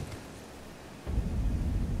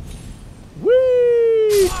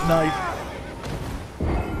 Whee! Nice.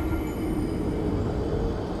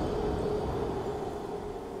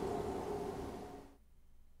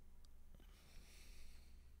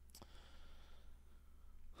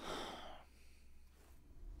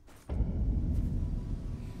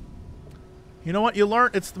 You know what you learn?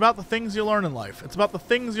 It's about the things you learn in life. It's about the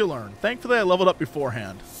things you learn. Thankfully, I leveled up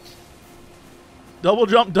beforehand. Double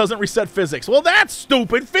jump doesn't reset physics. Well, that's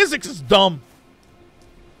stupid. Physics is dumb.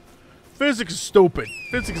 Physics is stupid.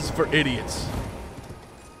 Physics is for idiots.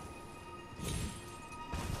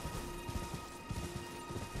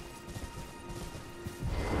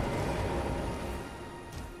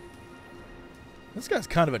 This guy's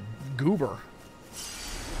kind of a goober.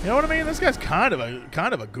 You know what I mean? This guy's kind of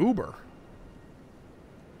a goober.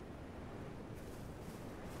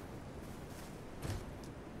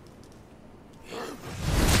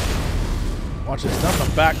 Watch this,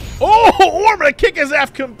 nothing back. Oh, I'm gonna kick his ass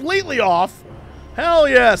completely off. Hell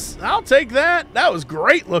yes, I'll take that. That was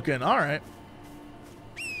great looking. All right.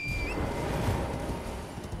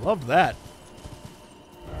 Loved that.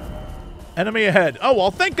 Enemy ahead. Oh,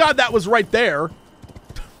 well, thank God that was right there.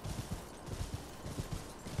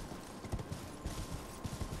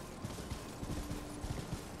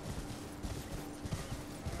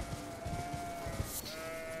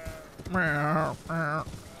 Woo!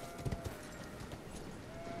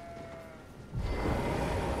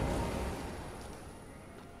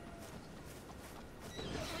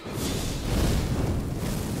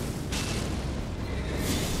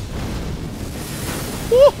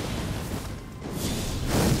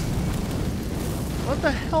 What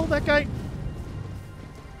the hell, that guy?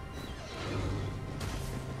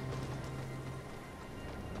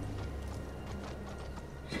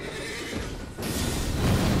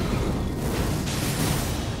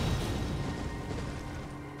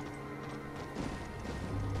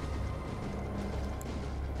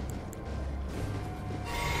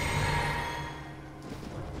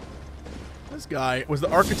 This guy was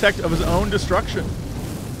the architect of his own destruction.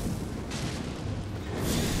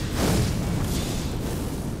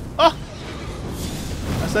 Oh!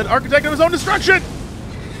 I said architect of his own destruction!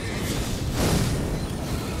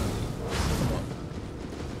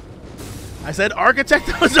 I said architect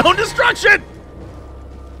of his own destruction!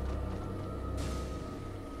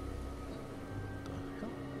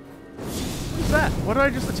 What is that? What did I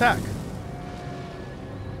just attack?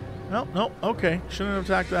 No, no, okay. Shouldn't have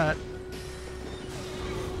attacked that.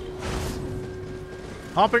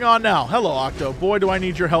 Hopping on now. Hello, Octo. Boy, do I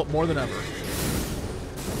need your help more than ever.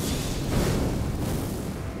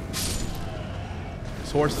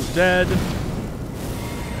 This horse is dead.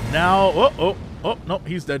 And now... Oh, no,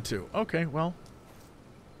 he's dead too. Okay, well.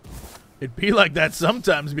 It'd be like that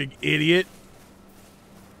sometimes, big idiot.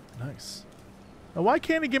 Nice. Now, why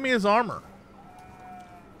can't he give me his armor?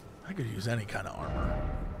 I could use any kind of armor.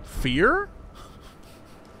 Fear?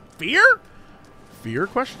 Fear? Fear,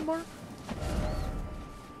 question mark?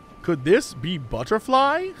 Could this be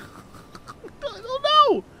Butterfly? I don't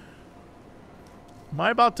know. Am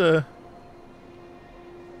I about to...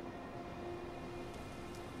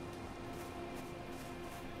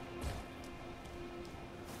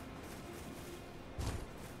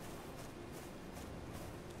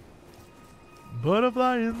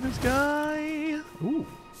 Butterfly in the sky. Ooh.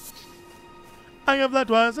 I have that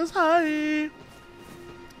twice as high.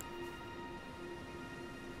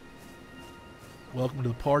 Welcome to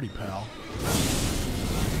the party, pal.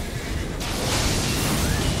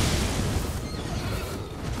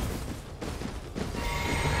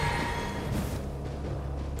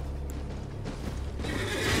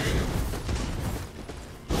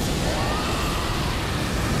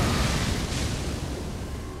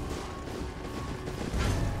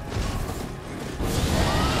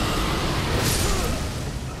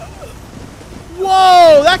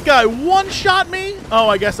 Whoa, that guy one-shot me? Oh,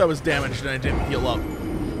 I guess I was damaged and I didn't heal up.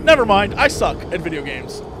 Never mind, I suck at video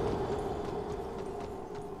games.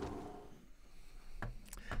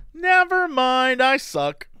 Never mind, I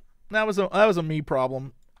suck. That was a me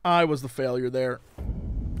problem. I was the failure there.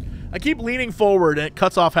 I keep leaning forward and it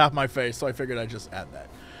cuts off half my face, so I figured I'd just add that.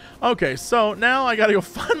 Okay, so now I gotta go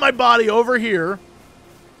find my body over here.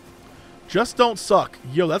 Just don't suck.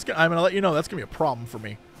 Yo, I'm gonna let you know that's gonna be a problem for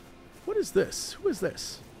me. What is this? Who is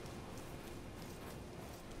this?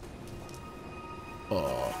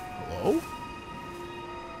 Hello?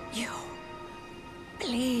 You.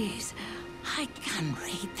 Please. I can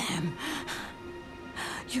read them.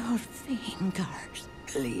 Your fingers.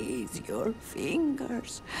 Please, your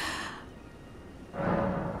fingers.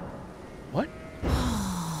 What?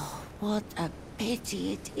 Oh, what a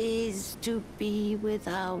pity it is to be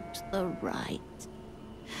without the right.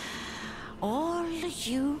 All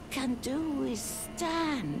you can do is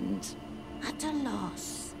stand at a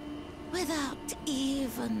loss, without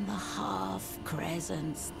even the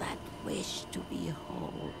half-crescents that wish to be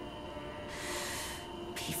whole.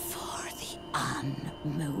 Before the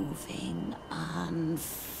unmoving,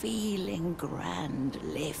 unfeeling grand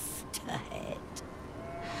lift ahead.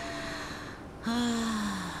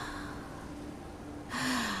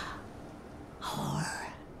 Or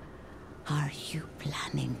are you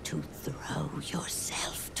planning to throw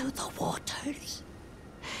yourself to the waters?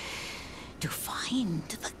 To find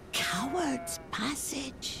the coward's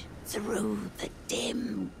passage through the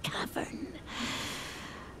dim cavern?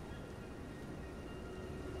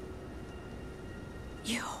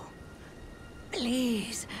 You,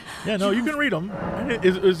 please. Yeah, no, you can read them.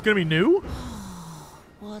 Is it going to be new?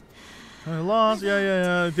 What? I lost.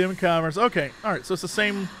 Yeah. Dim caverns. Okay. All right. So it's the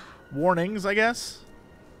same warnings, I guess.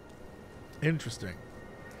 Interesting.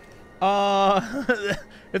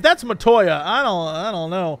 If that's Matoya, I don't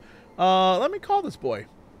know. Let me call this boy.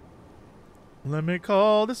 Let me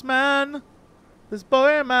call this man, this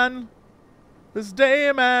boy man, this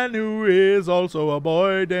day man who is also a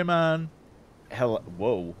boy day man. Hello.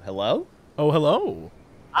 Whoa. Hello? Oh, hello.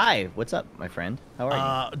 Hi. What's up, my friend? How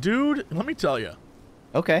are you? Dude, let me tell you.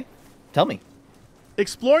 Okay. Tell me.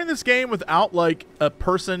 Exploring this game without, like, a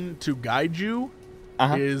person to guide you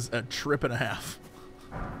is a trip and a half.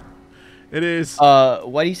 It is.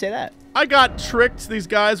 Why do you say that? I got tricked. These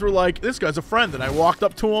guys were like, this guy's a friend. And I walked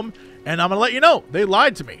up to him, and I'm going to let you know, they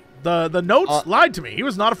lied to me. The notes lied to me. He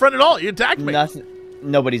was not a friend at all. He attacked me.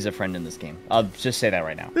 Nobody's a friend in this game. I'll just say that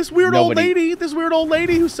right now. This weird old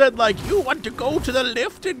lady who said, like, you want to go to the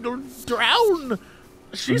lift and drown.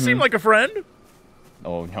 She seemed like a friend.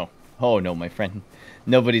 Oh, no. Oh, no, my friend.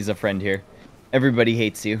 Nobody's a friend here. Everybody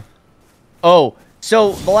hates you. Oh,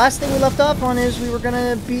 so the last thing we left off on is we were going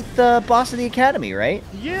to beat the boss of the academy, right?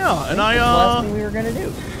 Yeah, and that's the last thing we were going to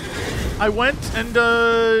do. I went and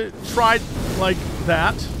tried like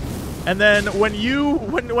that. And then when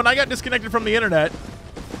I got disconnected from the internet,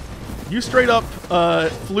 you straight up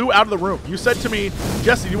flew out of the room. You said to me,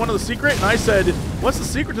 Jesse, do you want to know the secret? And I said, what's the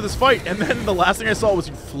secret to this fight? And then the last thing I saw was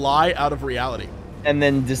you fly out of reality. And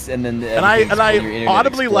then I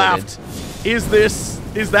audibly laughed. Is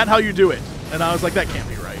that how you do it? And I was like, that can't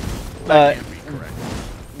be right. That can't be correct.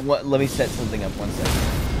 Let me set something up 1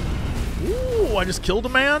 second. Ooh, I just killed a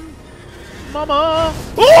man. Mama.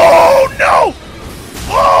 Oh no!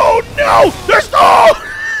 Oh no! There's no!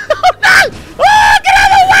 Oh no! Oh, get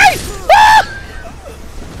out of the way! Ah!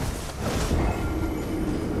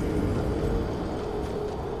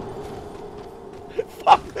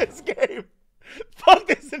 Fuck this game. Fuck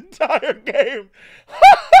this entire game.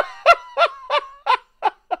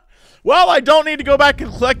 Well, I don't need to go back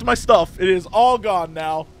and collect my stuff. It is all gone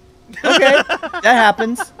now. Okay, that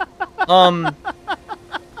happens.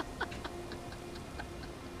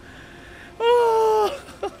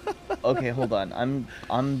 Okay, hold on.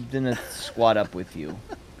 I'm gonna squat up with you.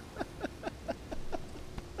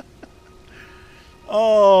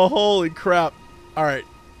 Oh, holy crap! All right,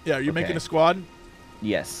 yeah, are you making a squad?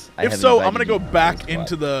 Yes. If so, I'm gonna go back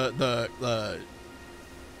into the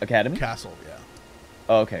academy castle. Yeah.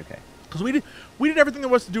 Oh, okay. Because we did everything there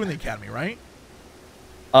was to do in the academy, right?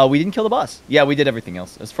 We didn't kill the boss. Yeah, we did everything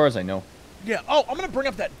else, as far as I know. Yeah. Oh, I'm gonna bring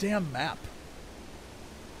up that damn map.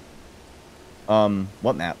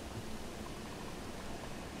 What map?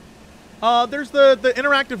 There's the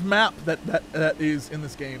interactive map that is in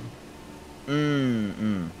this game.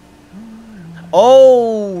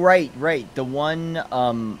 Oh, right. The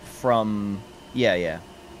one from yeah.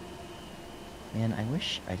 Man, I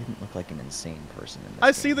wish I didn't look like an insane person in this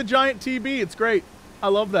game. See the giant TB. It's great. I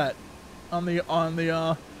love that. On the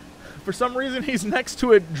for some reason he's next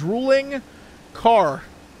to a drooling car,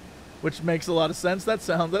 which makes a lot of sense. That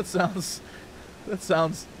sounds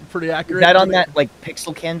pretty accurate. Is that on that like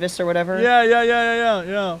pixel canvas or whatever? Yeah.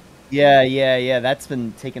 Yeah. That's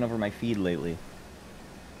been taking over my feed lately.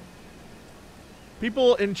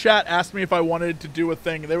 People in chat asked me if I wanted to do a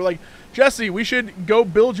thing. They were like, Jesse, we should go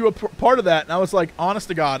build you a part of that. And I was like, honest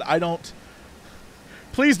to God, I don't.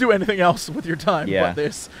 Please do anything else with your time but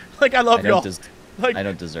this. Like, I love y'all. Like, I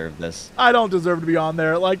don't deserve this. I don't deserve to be on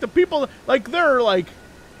there. Like, the people, like, there are, like,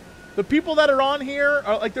 the people that are on here,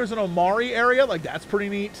 are, like, there's an Omari area. Like, that's pretty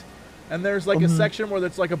neat. And there's, like, a section where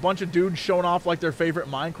it's, like, a bunch of dudes showing off, like, their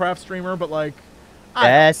favorite Minecraft streamer. But, like,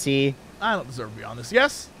 I don't deserve to be on this.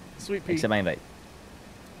 Yes? Sweet Pete. Accept my invite.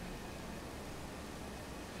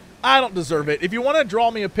 I don't deserve it. If you want to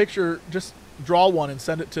draw me a picture, just draw one and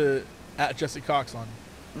send it to @JesseCox on.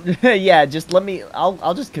 Yeah, just let me.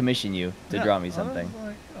 I'll just commission you to draw me something.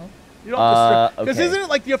 Like, you don't because isn't it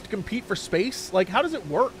like you have to compete for space? Like, how does it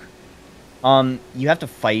work? You have to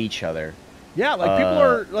fight each other. Yeah, like people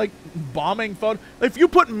are like bombing phone. If you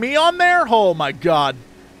put me on there, oh my God,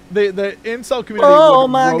 the incel community. Oh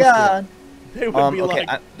my God, they would be like,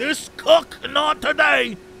 this cook not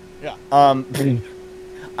today. Yeah.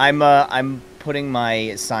 I'm putting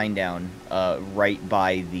my sign down right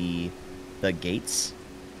by the gates.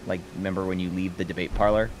 Like, remember when you leave the debate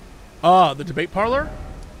parlor? The debate parlor?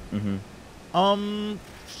 Mm-hmm.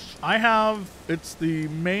 I have, it's the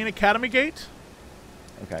main academy gate.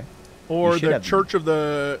 Okay. Or the church of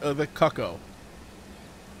the Cucko.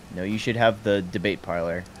 No, you should have the debate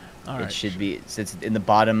parlor. All right. It should be, it's in the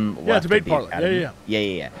bottom left debate of the parlor. academy.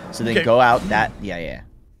 Yeah. So then Okay. go out that, yeah.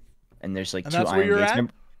 And there's like And two that's where iron you're gates. at?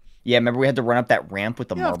 Remember we had to run up that ramp with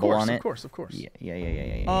the marble on it? Of course. Yeah.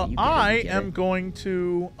 I am going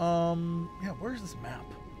to, where's this map?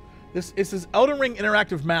 This is Elden Ring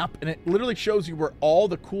interactive map, and it literally shows you where all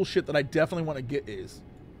the cool shit that I definitely want to get is.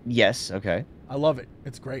 Yes, okay. I love it.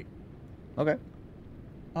 It's great. Okay.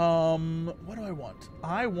 What do I want?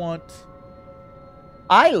 I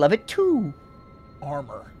love it too.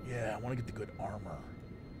 Armor. Yeah, I want to get the good armor.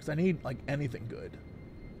 Because I need, like, anything good.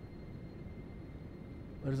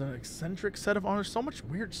 There's an eccentric set of honors. So much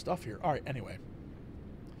weird stuff here. All right, anyway.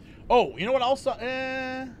 Oh, you know what else?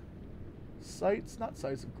 Sights, not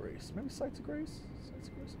Sights of Grace. Maybe Sights of Grace? Sights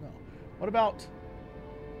of Grace? No. What about...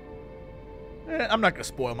 I'm not going to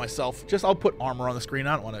spoil myself. Just I'll put armor on the screen.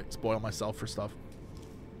 I don't want to spoil myself for stuff.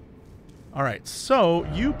 All right, so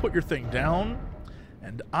you put your thing down,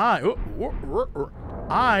 and I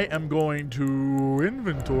am going to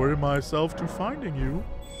inventory myself to finding you.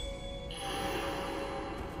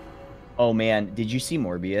 Oh, man. Did you see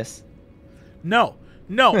Morbius? No.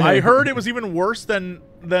 No, I heard it was even worse than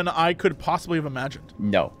I could possibly have imagined.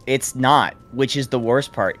 No, it's not, which is the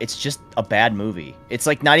worst part. It's just a bad movie. It's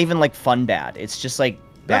like not even like fun bad. It's just like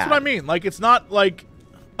bad. That's what I mean. Like it's not like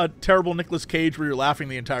a terrible Nicolas Cage where you're laughing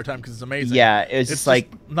the entire time because it's amazing. Yeah, it's just like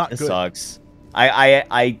not good. It sucks.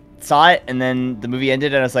 I saw it and then the movie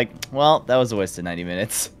ended and I was like, well, that was a waste of 90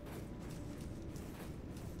 minutes.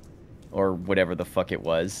 Or whatever the fuck it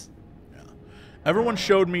was. Everyone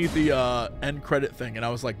showed me the end credit thing, and I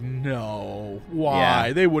was like, no, why?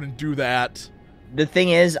 Yeah. They wouldn't do that. The thing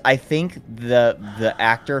is, I think the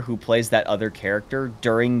actor who plays that other character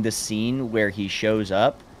during the scene where he shows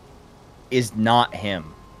up is not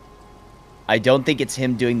him. I don't think it's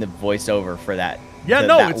him doing the voiceover for that.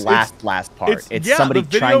 Yeah, it's last part. It's somebody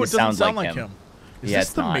trying to sound like him. Is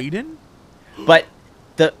this the maiden? But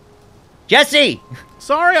Jesse!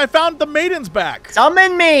 Sorry, I found the maiden's back.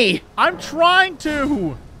 Summon me! I'm trying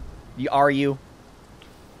to. Are you?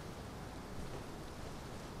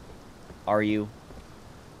 Are you?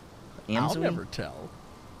 I'll never tell.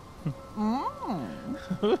 Do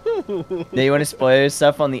you want to spoil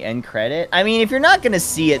stuff on the end credit? I mean, if you're not going to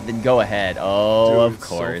see it, then go ahead. Oh, dude, of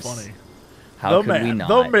course. So funny. How could we not?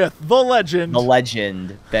 The myth, the legend. The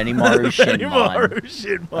legend. Benimaru Shinmon. Benimaru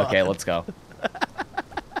Shinmon. Okay, let's go.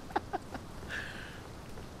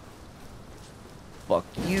 Fuck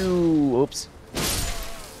you. Oops.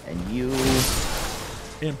 And you.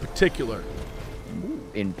 In particular.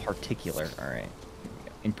 In particular. All right.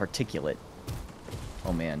 In particulate.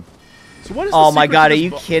 Oh, man. So what is oh, my God. Are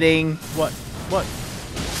you kidding? What? What?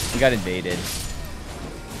 You got invaded.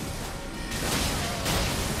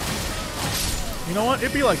 You know what?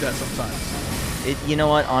 It'd be like that sometimes. You know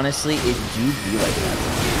what? Honestly, it do be like that.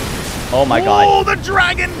 Oh, my God. Oh, the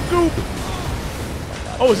dragon goop.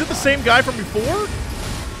 Oh, is it the same guy from before?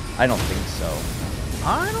 I don't think so.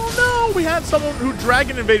 I don't know. We had someone who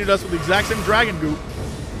dragon invaded us with the exact same dragon goop.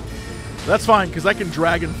 That's fine, because I can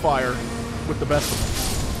dragon fire with the best of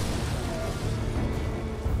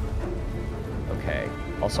them. Okay.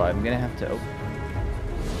 Also, I'm going to have to... Oh.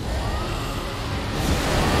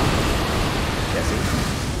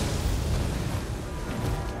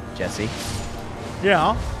 Jesse?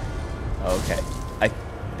 Yeah. Okay. I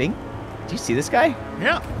think... Do you see this guy?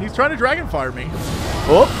 Yeah, he's trying to dragon fire me.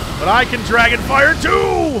 Oh! But I can dragon fire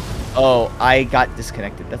too! Oh, I got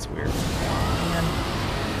disconnected. That's weird. Man.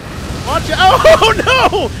 Watch out! Oh,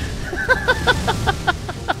 no!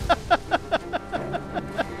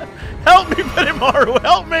 Help me, Benimaru!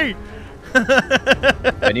 Help me!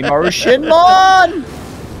 Benimaru Shinmon!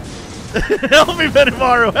 Help me,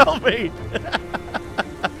 Benimaru! Help me!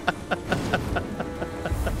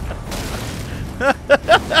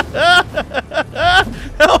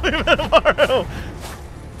 Help me, Benimaru!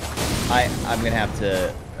 I'm gonna have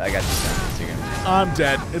to... I got disconnected. So I'm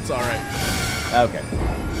dead. It's alright. Okay.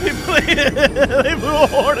 They blew a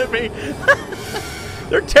horn at me.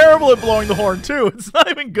 They're terrible at blowing the horn, too. It's not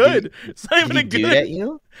even good. It's not even a good... Did he doot at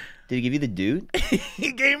you? Did he give you the doot?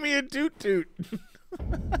 He gave me a toot-toot.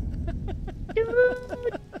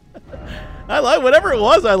 I like whatever it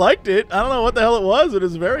was. I liked it. I don't know what the hell it was. It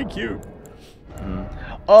was very cute.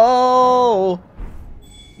 Oh!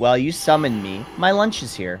 Well, you summoned me. My lunch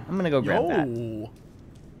is here. I'm gonna go grab that.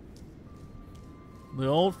 The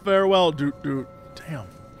old farewell doot-doot. Damn.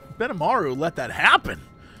 Benimaru let that happen.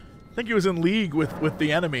 I think he was in league with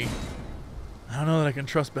the enemy. I don't know that I can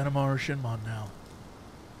trust Benimaru Shinmon now.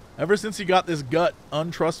 Ever since he got this gut,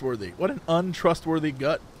 untrustworthy. What an untrustworthy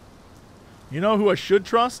gut. You know who I should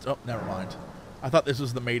trust? Oh, never mind. I thought this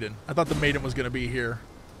was the maiden. I thought the maiden was going to be here.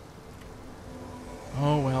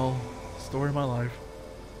 Oh, well. Story of my life.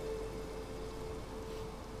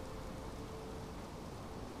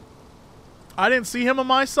 I didn't see him on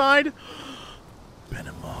my side.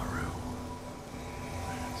 Benimaru.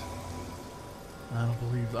 I don't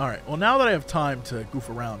believe... All right. Well, now that I have time to goof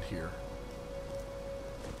around here,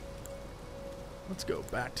 let's go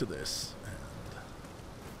back to this.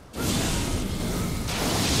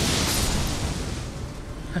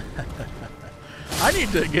 I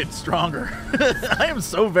need to get stronger. I am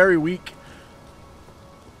so very weak.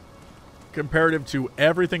 comparative to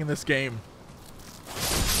everything in this game.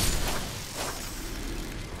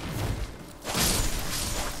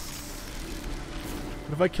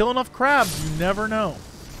 But if I kill enough crabs, you never know.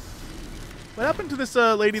 What happened to this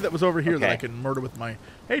lady that was over here that I can murder with my...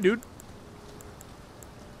 Hey, dude.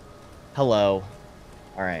 Hello.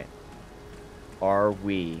 All right. Are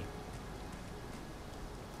we...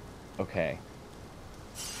 Okay.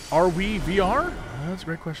 Are we VR? That's a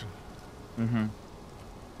great question. Mm-hmm.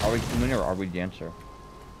 Are we human or are we dancer?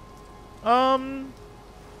 I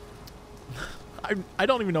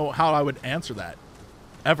don't even know how I would answer that.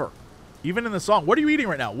 Ever. Even in the song. What are you eating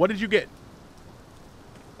right now? What did you get?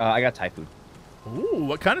 I got Thai food. Ooh,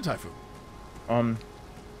 what kind of Thai food?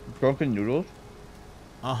 Broken noodles.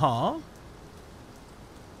 Uh-huh.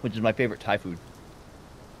 Which is my favorite Thai food.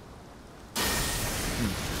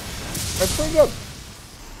 That's pretty good.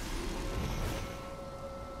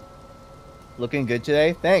 Looking good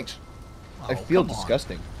today? Thanks. Oh, I feel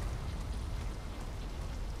disgusting.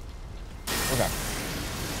 Okay.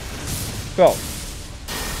 So,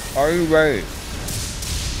 are you ready?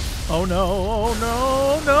 Oh no, oh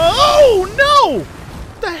no, no! Oh no!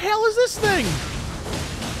 What the hell is this thing?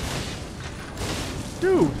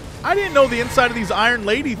 Dude, I didn't know the inside of these Iron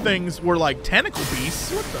Lady things were like tentacle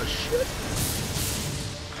beasts. What the shit?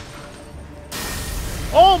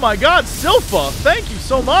 Oh my god, Silpha! Thank you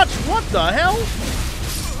so much! What the hell?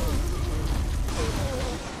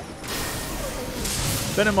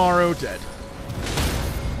 Benimaru dead.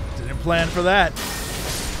 Didn't plan for that.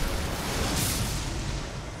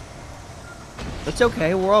 It's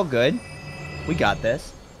okay, we're all good. We got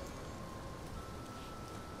this.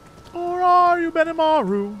 Or are you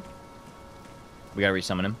Benimaru? We gotta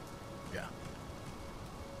resummon him. Yeah.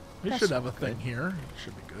 We should have a thing here. It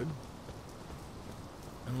should be good.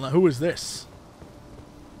 And who is this?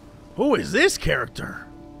 Who is this character?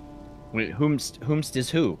 Wait, whomst is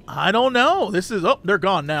who? I don't know. This is... Oh, they're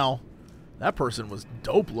gone now. That person was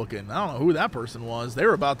dope looking. I don't know who that person was. They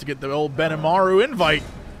were about to get the old Benimaru invite.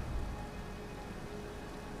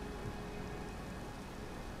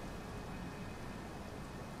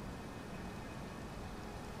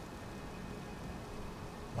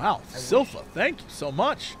 Wow, Silpha, thank you so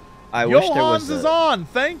much. I wish there was is on,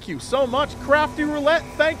 thank you so much. Crafty Roulette,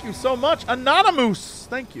 thank you so much. Anonymous,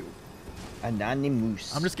 thank you.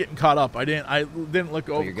 Anonymous. I'm just getting caught up. I didn't look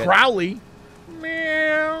over. Crowley.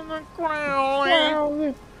 Man,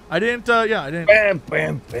 Crowley. I didn't, yeah, I didn't. Bam,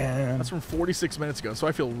 bam, bam. That's from 46 minutes ago, so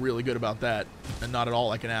I feel really good about that and not at all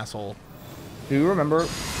like an asshole. Do you remember,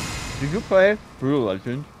 did you play Brutal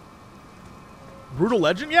Legend? Brutal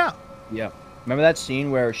Legend, yeah. Yeah. Remember that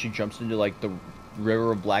scene where she jumps into, like, the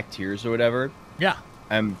River of Black Tears or whatever? Yeah.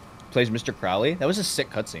 And plays Mr. Crowley? That was a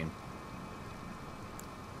sick cutscene.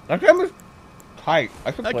 That game was tight.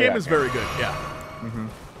 That game is very good, yeah. Mm-hmm.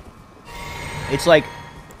 It's, like,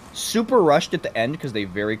 super rushed at the end because they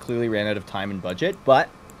very clearly ran out of time and budget, but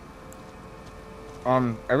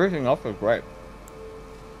everything else was great.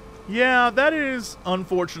 Yeah, that is,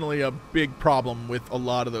 unfortunately, a big problem with a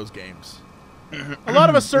lot of those games. A lot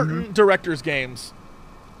of a certain director's games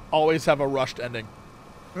always have a rushed ending.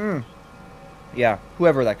 Yeah,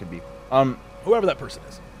 whoever that could be. Whoever that person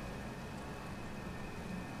is.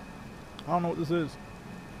 I don't know what this is.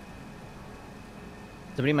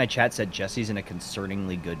 Somebody in my chat said Jesse's in a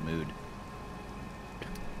concerningly good mood.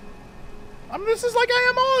 I mean, this is like I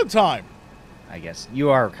am all the time. I guess. You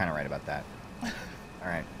are kind of right about that.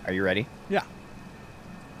 Alright, are you ready? Yeah.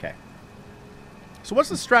 Okay. So what's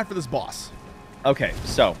the strat for this boss? Okay,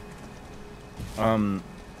 so, do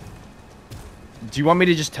you want me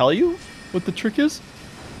to just tell you what the trick is?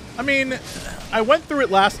 I mean, I went through it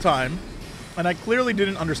last time, and I clearly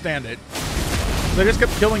didn't understand it. I just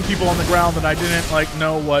kept killing people on the ground, and I didn't, like,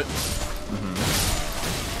 know what...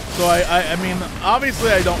 So, I mean, obviously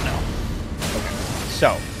I don't know. Okay,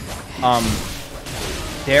 so,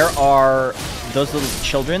 there are those little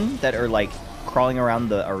children that are, like, crawling around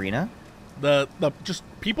the arena. The just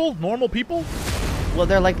people? Normal people? Well,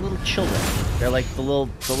 they're like little children. They're like the little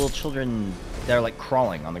children that are like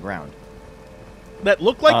crawling on the ground. That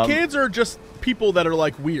look like kids, or just people that are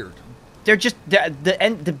like weird? They're just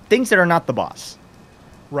the things that are not the boss.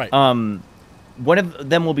 Right. One of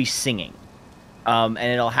them will be singing, and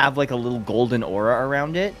it'll have like a little golden aura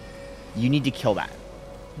around it. You need to kill that.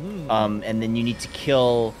 And then you need to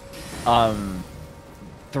kill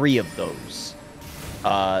 3 of those.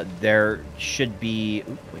 There should be...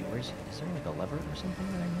 Ooh, wait, where is it? Is there like a lever or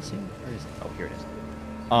something that I'm missing? Where is it? Oh, here it is.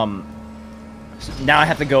 So now I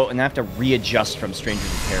have to go and I have to readjust from Strangers in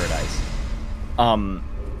Paradise.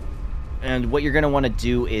 And what you're going to want to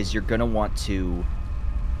do is you're going to want to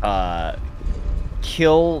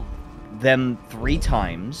kill them 3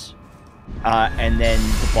 times, and then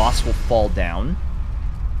the boss will fall down,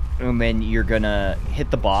 and then you're gonna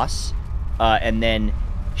hit the boss, and then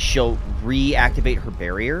she'll reactivate her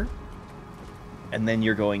barrier, and then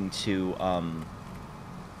you're going to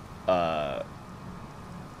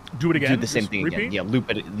do it again. Do the same thing again. Yeah, loop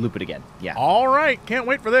it again. Yeah. All right, can't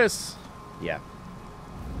wait for this. Yeah.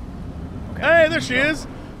 Okay. Hey, there she is,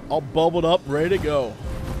 all bubbled up, ready to go.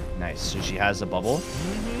 Nice. So she has a bubble.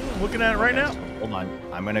 Mm-hmm. Looking at it right now. Hold on.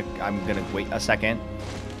 I'm gonna wait a second,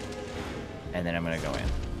 and then I'm gonna go in.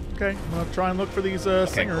 Okay, I'm gonna try and look for these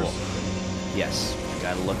singers. Cool. Yes, you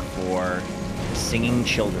gotta look for the singing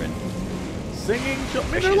children. Singing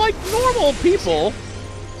children? I mean, they're like normal people.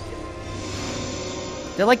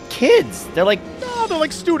 They're like kids. They're like... No, they're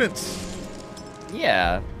like students.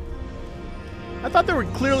 Yeah. I thought there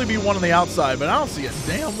would clearly be one on the outside, but I don't see a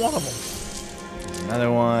damn one of them.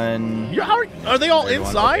 Another one. Are they all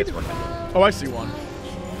inside? Oh, I see one.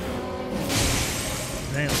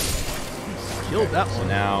 Damn. Killed that one. So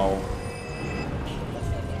now...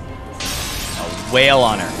 a whale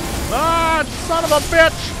on her. Ah, son of a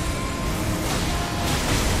bitch!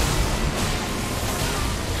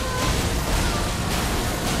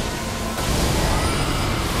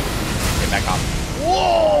 Get back off.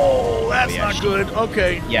 Whoa, that's not good.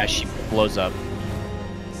 Okay. Yeah, she blows up.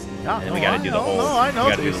 Yeah, and then we gotta do the whole. No, I know.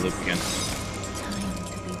 We gotta do the loop again.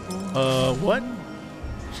 What?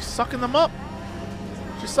 She's sucking them up.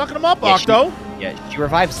 She's sucking them up, Octo. She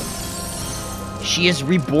revives them. She is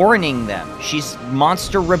reborning them. She's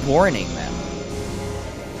monster reborning them.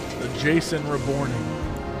 The Jason reborning.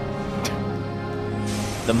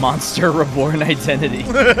 The monster reborn identity.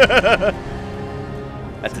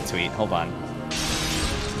 That's a tweet. Hold on.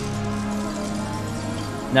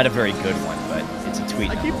 Not a very good one, but it's a tweet.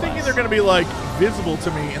 I keep thinking they're going to be, like, visible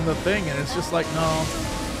to me in the thing, and it's just like, no.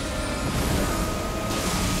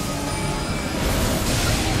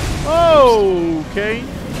 Okay.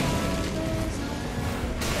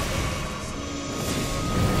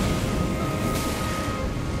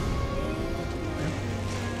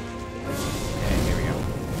 Okay, here we go.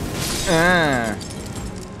 Okay,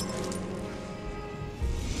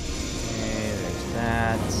 there's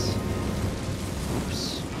that.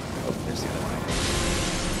 Oops. Oh, there's the other one.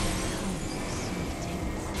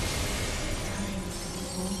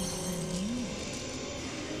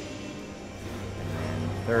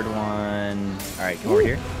 Third one. All right, come over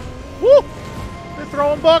here. Woo! They're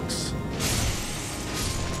throwing bucks. All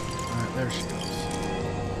right, there she goes.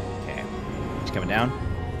 Okay, she's coming down.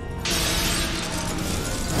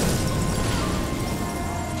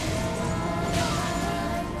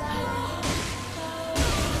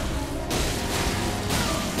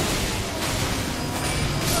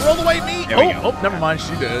 Roll away, me. Oh, never mind.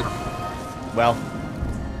 She did. Well.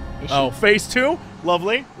 Oh, phase 2.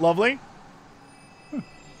 Lovely, lovely.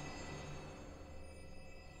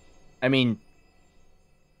 I mean,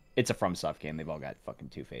 it's a FromSoft game. They've all got fucking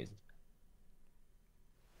 2 phases.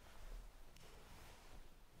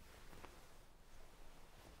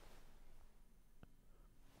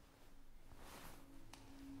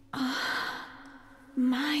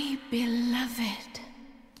 My beloved,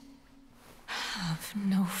 have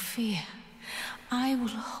no fear. I will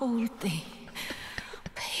hold thee.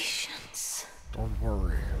 Patience. Don't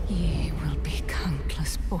worry. Ye will be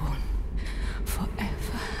countless born,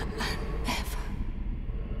 forever and ever.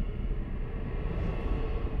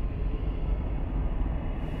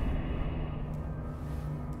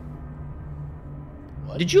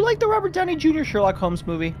 What? Did you like the Robert Downey Jr. Sherlock Holmes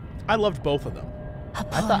movie? I loved both of them.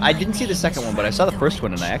 I didn't see the second one, but I saw the first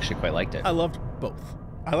one and I actually quite liked it. I loved both.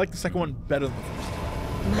 I like the second one better than the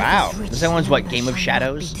first. Wow. The second one's what, Game of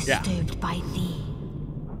Shadows? Yeah. By thee.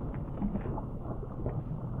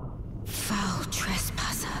 Foul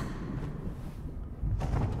trespasser.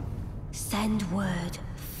 Send word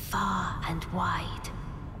far and wide.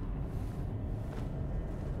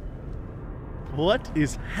 What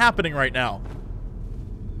is happening right now?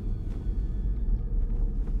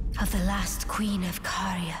 Of the last queen of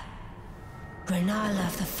Caria, Rendell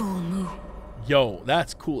of the full moon. Yo,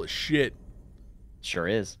 that's cool as shit. Sure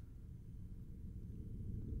is.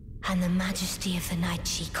 And the majesty of the night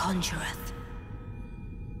she conjureth.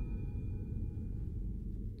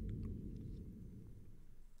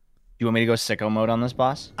 Do you want me to go sicko mode on this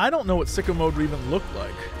boss? I don't know what sicko mode would even look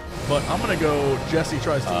like, but I'm gonna go Jesse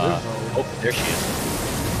tries to live mode. Oh, there she is.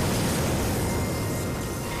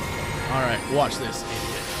 Alright, watch this, idiot.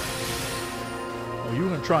 Oh, you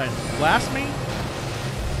gonna try and blast me?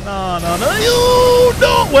 No. You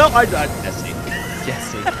no! Well, I died. Jesse.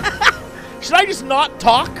 Should I just not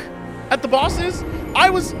talk at the bosses? I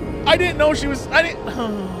didn't know she was. I didn't.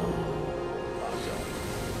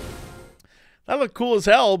 That looked cool as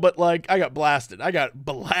hell, but like I got blasted. I got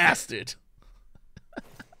blasted.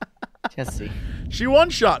 Jesse. She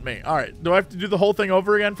one-shot me. All right. Do I have to do the whole thing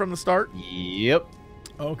over again from the start? Yep.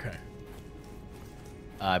 Okay.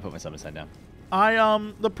 I put my summon sign down.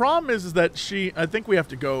 The problem is that I think we have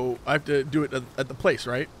to go. I have to do it at the place,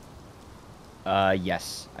 right?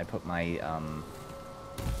 Yes. I put my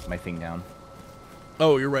my thing down.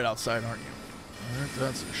 Oh, you're right outside, aren't you?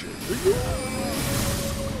 That's some shit.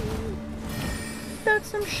 That's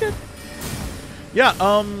some shit. Yeah.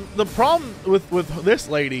 The problem with this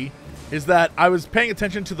lady is that I was paying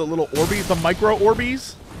attention to the little Orbeez, the micro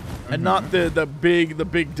Orbeez, and not the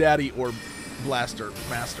big daddy orb blaster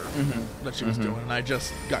master that she was doing, and I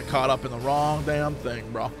just got caught up in the wrong damn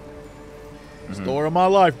thing, bro. Story of my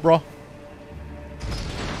life, bro.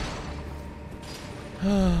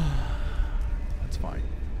 That's fine.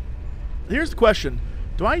 Here's the question: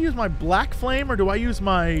 do I use my Black Flame or do I use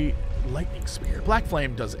my Lightning Spear? Black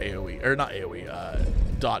Flame does AOE, or not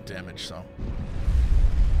AOE, dot damage, so.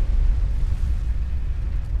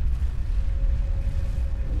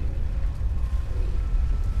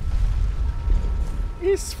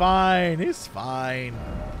 It's fine. It's fine.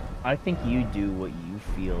 I think you do what you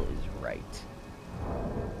feel is right.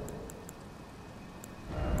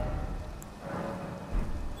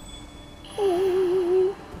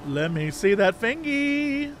 Ooh, let me see that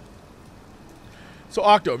fingy. So,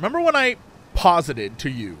 Octo, remember when I posited to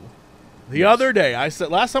you the other day? I said,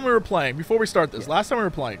 last time we were playing, before we start this, last time we were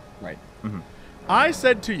playing. Right. I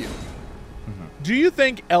said to you, do you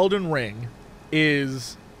think Elden Ring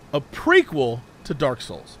is a prequel to Dark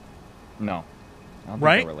Souls? No. I don't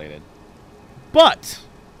think they're related. But,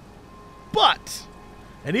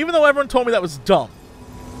 and even though everyone told me that was dumb,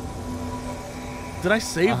 did I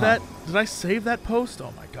save that? Did I save that post?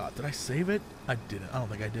 Oh my god, did I save it? I didn't. I don't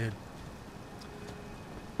think I did.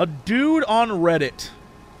 A dude on Reddit.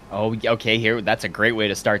 Oh, okay, here. That's a great way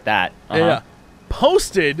to start that. Yeah.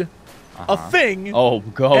 Posted a thing. Oh,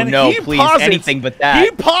 no, please, anything but that.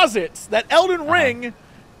 He posits that Elden Ring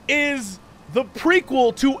is the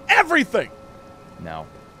prequel to everything. No.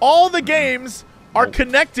 All the games are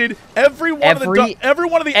connected. Every one of the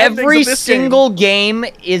endings of this single game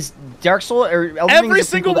is Dark Souls or Elden Ring. Every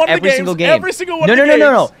single one of the games. Every single one of the games.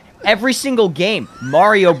 No. Every single game.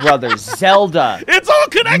 Mario Brothers, Zelda. It's all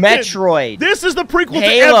connected. Metroid. This is the prequel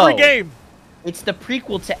Halo. to every game. It's the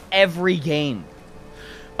prequel to every game.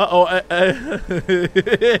 Uh-oh.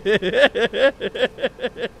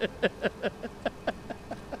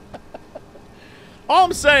 All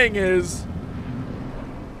I'm saying is,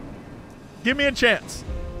 give me a chance.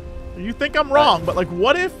 You think I'm wrong, but like,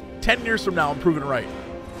 what if 10 years from now I'm proven right?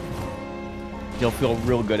 You'll feel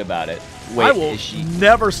real good about it. Wait, I will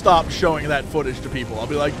never stop showing that footage to people. I'll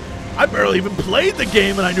be like, I barely even played the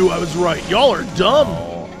game and I knew I was right. Y'all are dumb.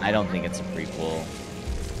 No, I don't think it's a prequel.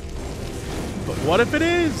 But what if it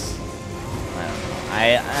is?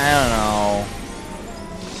 I don't know.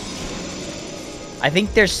 I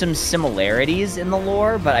think there's some similarities in the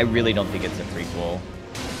lore, but I really don't think it's a prequel.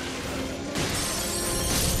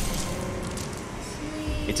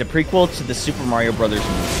 It's a prequel to the Super Mario Brothers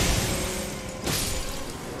movie.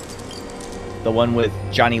 The one with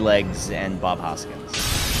Johnny Legs and Bob Hoskins.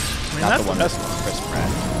 I mean, Not that's the one the with best Chris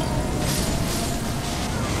Pratt.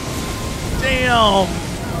 Damn!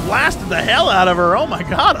 Blasted the hell out of her. Oh my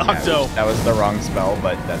god, Octo. Yeah, that was the wrong spell,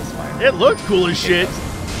 but that's fine. It looked cool as shit.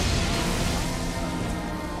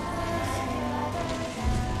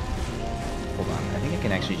 Hold on. I think I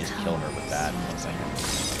can actually just kill her with that. 1 second.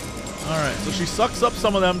 Alright, so she sucks up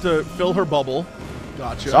some of them to fill her bubble.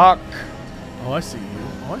 Gotcha. Suck! Oh, I see you.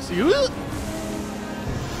 Oh, I see you.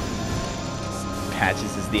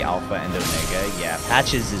 Patches is the alpha and omega. Yeah,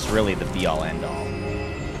 Patches is really the be-all, end-all.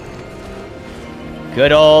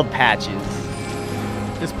 Good old Patches.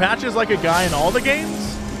 Is Patches like a guy in all the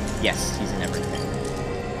games? Yes, he's in everything.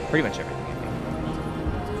 Pretty much everything, I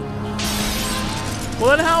think.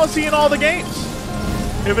 Well, then how is he in all the games?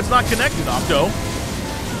 If it's not connected, Octo.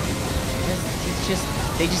 It's just,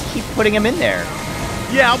 they just keep putting him in there.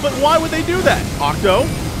 Yeah, but why would they do that, Octo?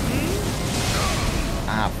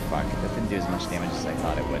 Ah, fuck. That didn't do as much damage as I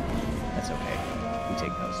thought it would. That's okay. We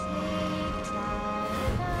take those.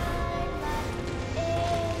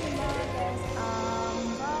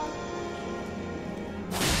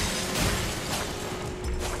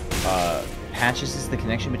 Patches is the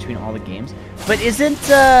connection between all the games. But isn't,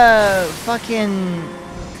 fucking...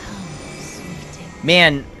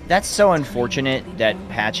 Man, that's so unfortunate that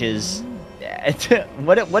Patches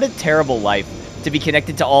what a terrible life to be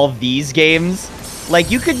connected to all of these games.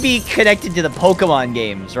 Like, you could be connected to the Pokemon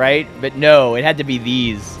games, right? But no, it had to be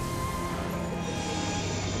these.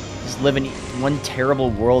 Just living one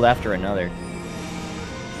terrible world after another.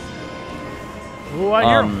 Oh, I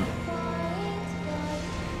hear him.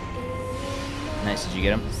 Nice, did you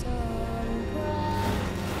get him?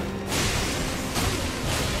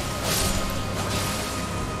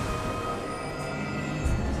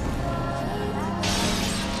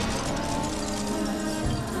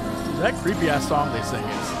 That creepy ass song they sing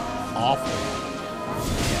is awful.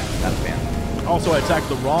 Yeah, not a fan. Also, I attacked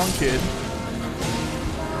the wrong kid.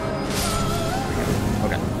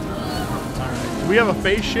 Okay. Alright. Do we have a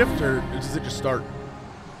phase shift or does it just start?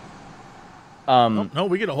 Oh, no,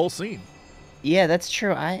 we get a whole scene. Yeah, that's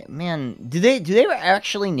true. Man, do they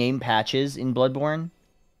actually name patches in Bloodborne?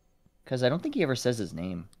 Because I don't think he ever says his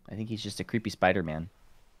name. I think he's just a creepy Spider-Man.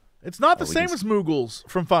 It's not the same as Moogles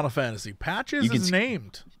from Final Fantasy. Patches is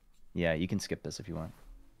named. Yeah, you can skip this if you want.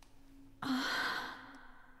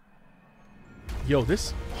 Yo,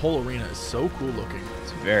 this whole arena is so cool looking.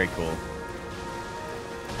 It's very cool.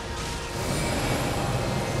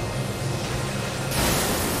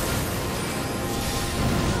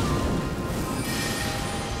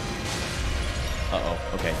 Uh-oh.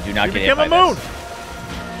 Okay, do not get hit by moon.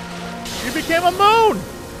 this. You became a moon!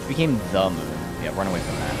 You became the moon. Yeah, run away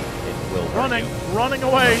from that. It will running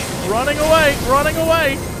away, running away, running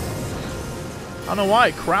away! I don't know why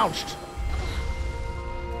I crouched.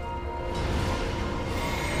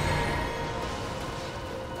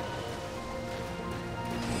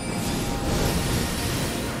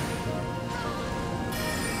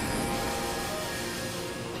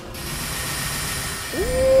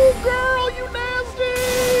 Ooh, girl, you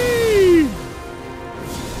nasty!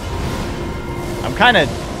 I'm kind of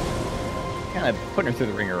putting her through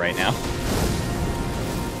the ringer right now.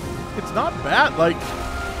 It's not bad. Like,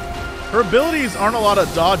 her abilities aren't a lot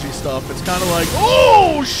of dodgy stuff. It's kind of like,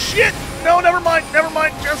 oh shit! No, never mind,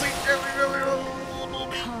 Jesse.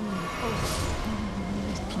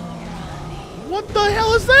 What the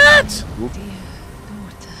hell is that?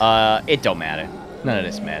 It don't matter. None of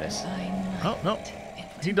this matters. Oh no,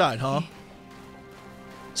 he died, huh?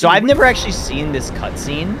 So I've never actually seen this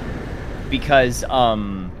cutscene because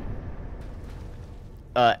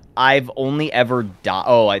I've only ever died.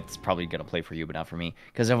 Oh, it's probably gonna play for you, but not for me,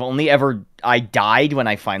 because I died when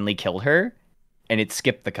I finally killed her, and it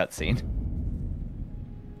skipped the cutscene.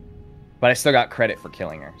 But I still got credit for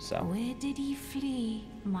killing her. So. Where did ye flee,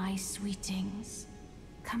 my sweetings?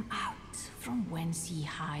 Come out from whence ye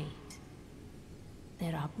hide.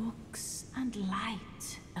 There are books and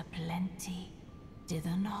light aplenty,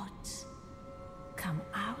 dither not. Come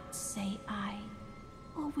out, say I.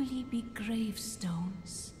 Or will ye be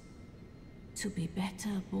gravestones, to be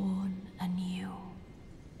better born anew?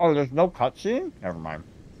 Oh, there's no cutscene? Never mind.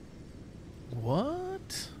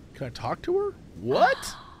 What? Can I talk to her?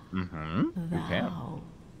 What? Mm-hmm. You can.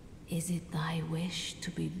 Is it thy wish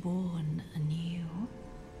to be born anew?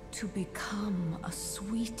 To become a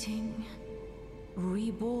sweeting,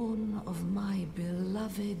 reborn of my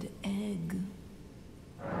beloved egg?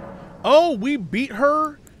 Oh, we beat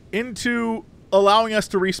her into allowing us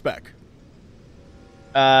to respec.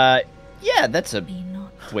 Yeah, that's a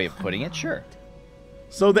way of putting it, sure.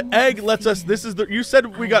 So the egg lets us, you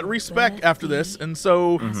said we got respec after this, and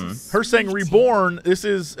so her saying reborn, this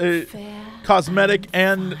is a cosmetic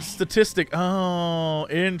and statistic. Oh,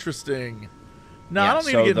 interesting. No, I don't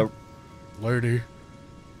need to get lady,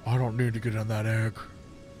 I don't need to get in that egg.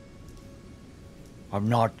 I'm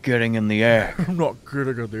not getting in the egg. I'm not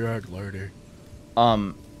getting in the egg, lady.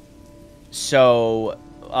 So,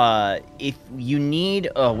 if you need,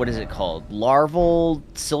 what is it called? Larval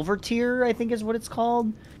silver tier, I think is what it's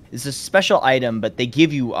called. It's a special item, but they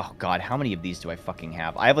give you, oh god, how many of these do I fucking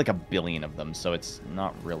have? I have like 1 billion of them, so it's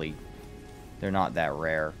not really, they're not that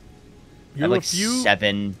rare. I have like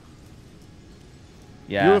 7.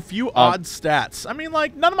 Yeah. You have a few odd stats. I mean,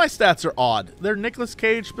 like, none of my stats are odd. They're Nicolas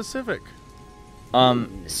Cage specific.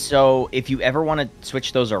 So if you ever want to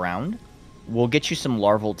switch those around, we'll get you some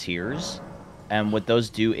larval tiers. And what those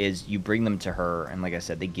do is you bring them to her, and like I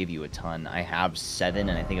said, they give you a ton. I have 7,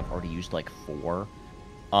 and I think I've already used like 4.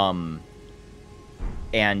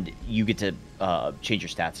 And you get to change your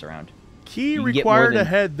stats around. Key required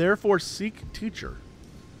ahead, therefore seek teacher.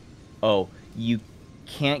 Oh, you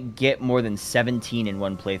can't get more than 17 in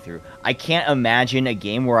one playthrough. I can't imagine a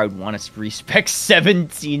game where I'd want to respec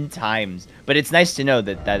 17 times. But it's nice to know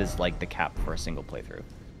that that is like the cap for a single playthrough.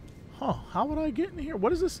 Huh, how would I get in here? What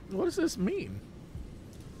does this mean?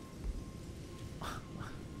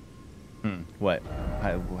 What?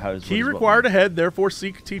 How does Key required ahead, therefore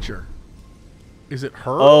seek teacher. Is it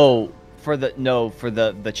her? Oh, for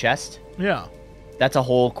the chest? Yeah. That's a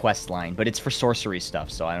whole quest line, but it's for sorcery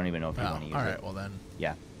stuff, so I don't even know if you want to use it. All right, well then.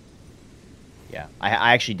 Yeah. Yeah.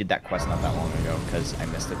 I actually did that quest not that long ago because I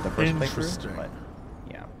missed it the first playthrough. But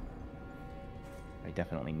yeah. I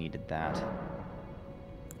definitely needed that.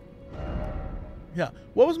 Yeah.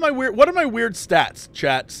 What are my weird stats,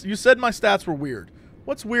 chat? You said my stats were weird.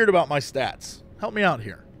 What's weird about my stats? Help me out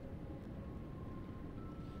here.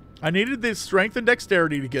 I needed the strength and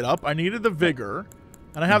dexterity to get up. I needed the vigor.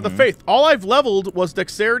 And I have the faith. All I've leveled was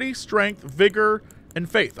dexterity, strength, vigor,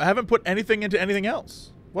 and faith. I haven't put anything into anything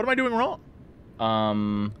else. What am I doing wrong?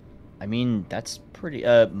 I mean, that's pretty...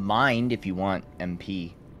 mind if you want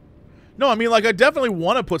MP. No, I mean, like, I definitely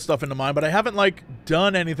want to put stuff into mine, but I haven't, like,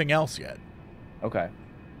 done anything else yet. Okay.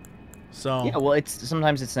 So... Yeah, well,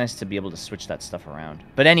 sometimes it's nice to be able to switch that stuff around.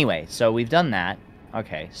 But anyway, so we've done that.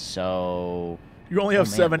 Okay, so... You only have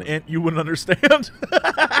 7 int, you wouldn't understand.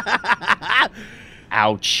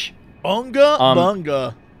 Ouch. Bunga,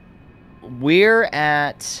 bunga. We're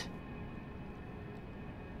at...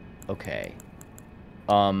 Okay.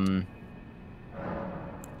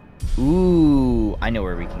 Ooh, I know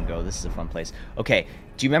where we can go. This is a fun place. Okay,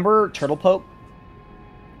 do you remember Turtle Pope?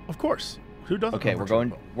 Of course. Who doesn't? Okay,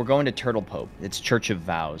 we're going to Turtle Pope. It's Church of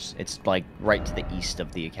Vows. It's like right to the east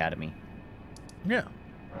of the academy. Yeah.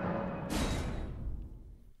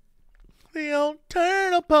 The old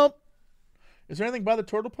Turtle Pope. Is there anything by the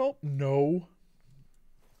Turtle Pope? No.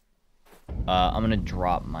 I'm gonna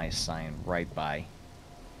drop my sign right by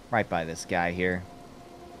this guy here.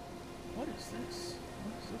 What is this?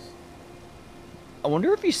 What is this? I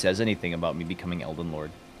wonder if he says anything about me becoming Elden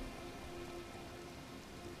Lord.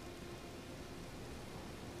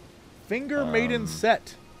 Finger Maiden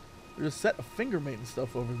set. There's a set of Finger Maiden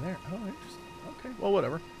stuff over there. Oh, interesting. Okay, well,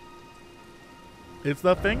 whatever. It's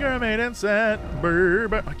the Finger Maiden set.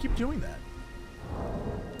 I keep doing that.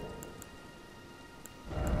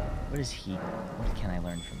 What can I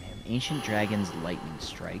learn from him? Ancient Dragon's Lightning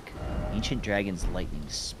Strike. Ancient Dragon's Lightning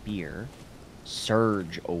Spear.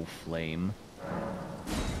 Surge, O Flame.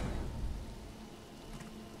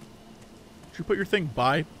 Did you put your thing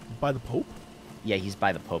by the Pope? Yeah, he's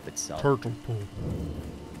by the Pope itself. Turtle Pope.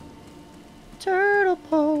 Turtle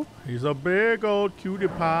Pope. He's a big old cutie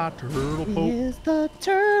pie turtle Pope. He is the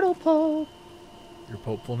Turtle Pope. Your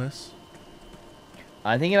popefulness?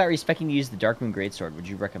 I'm thinking about respecting to use the Darkmoon Greatsword. Would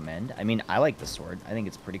you recommend? I mean, I like the sword. I think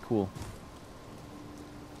it's pretty cool.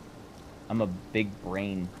 I'm a big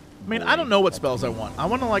brain. I mean, I don't know what spells I want. I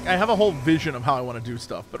want to, like, I have a whole vision of how I want to do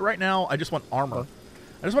stuff. But right now, I just want armor.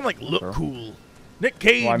 I just want to, like, look cool. Nick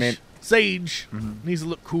Cage, Sage, needs to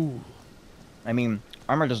look cool. I mean,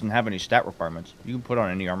 armor doesn't have any stat requirements. You can put on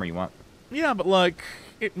any armor you want. Yeah, but, like,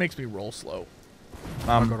 it makes me roll slow.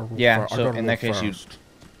 Yeah, so in that case,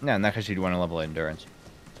 you'd want to level endurance.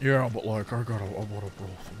 Yeah, but, like, I want to roll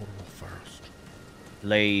fast.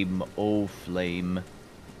 Flame, oh flame.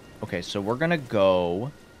 Okay, so we're gonna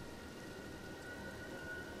go...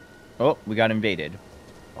 Oh, we got invaded.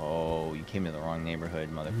 Oh, you came to the wrong neighborhood,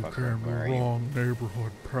 motherfucker. You came to the wrong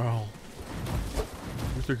neighborhood, pal.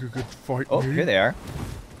 You think you could fight me? Oh, here they are.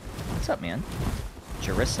 What's up, man?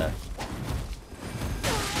 Jarissa.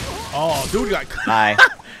 Oh, dude got... Hi.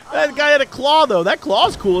 That guy had a claw, though. That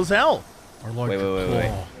claw's cool as hell. I like wait. Do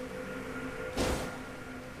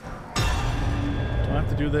I have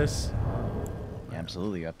to do this? Yeah,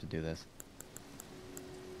 absolutely, you have to do this.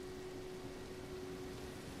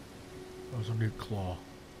 That was a neat claw.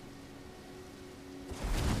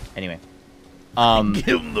 Anyway.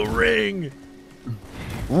 Give him the ring!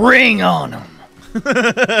 Ring on him!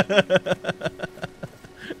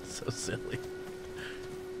 So silly.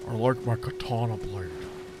 I like my katana blade.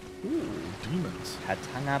 Ooh, demons.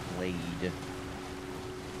 Katana blade.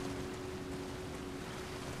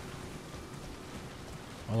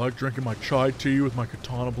 I like drinking my chai tea with my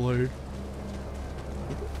katana blade.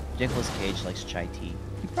 Nicolas Cage likes chai tea.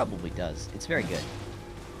 He probably does. It's very good.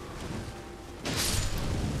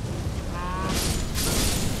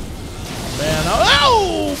 Man,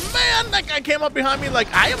 oh man, that guy came up behind me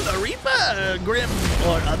like I am the Reaper, grim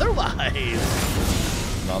or otherwise.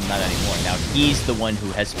 Well, not anymore. Now he's the one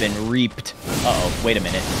who has been reaped. Uh-oh, wait a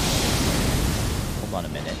minute. Hold on a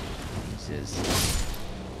minute. Jesus.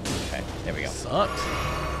 Okay, there we go. Sucks.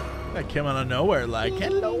 That came out of nowhere like,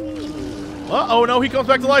 hello. Uh-oh, no, he comes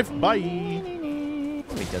back to life. Bye.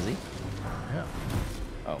 Wait, does he? Yeah.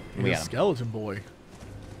 Oh, he's we a got him. skeleton boy.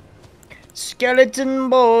 Skeleton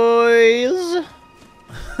boys.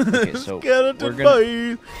 Okay, so skeleton we're gonna...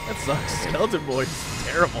 boys. That sucks. Skeleton boys.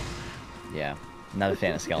 Terrible. Yeah, not a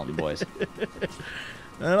fan of skeleton boys.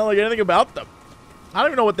 I don't like anything about them. I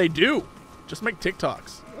don't even know what they do. Just make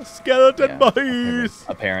TikToks. Skeleton boys.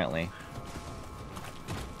 Apparently.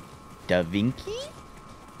 Da Vinci?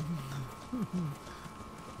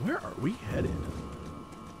 Where are we headed?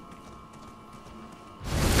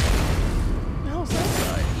 What the hell's that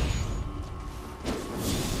guy?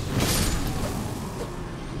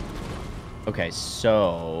 Okay,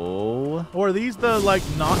 so... Or are these the, like,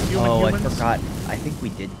 not human humans? I forgot. I think we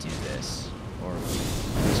did do this. Or at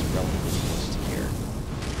least relatively close to here.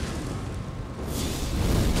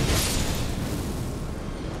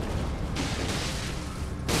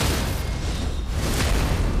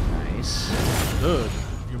 Nice. Good.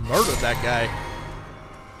 You murdered that guy.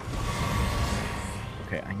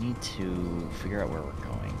 Okay, I need to figure out where we're going.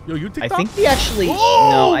 Yo, you TikTok? I think we actually...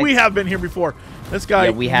 Oh, no, we have been here before. This guy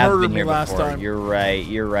we have murdered been here me last before. time. You're right.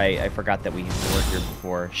 You're right. I forgot that we were here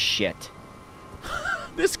before. Shit.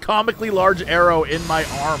 This comically large arrow in my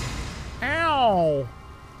arm. Ow.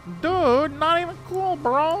 Dude, not even cool,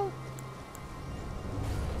 bro.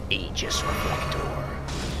 Aegis Reflector.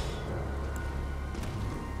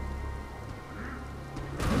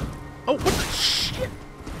 Oh, what the shit?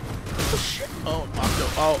 What the shit? Oh, Octo.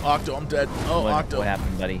 Oh, Octo, I'm dead. Oh, Octo. What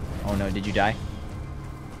happened, buddy? Oh, no. Did you die?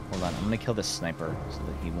 Hold on. I'm going to kill this sniper so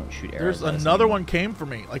that he won't shoot arrows. There's another one came for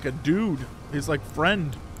me. Like a dude. His, like,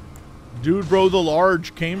 friend. Dude, bro, the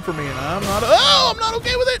large came for me, and I'm not... Oh, I'm not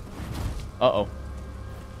okay with it! Uh-oh.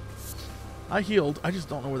 I healed. I just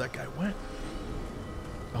don't know where that guy went.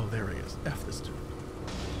 Oh, there he is. F this dude.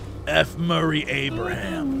 F. Murray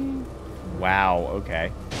Abraham. Wow,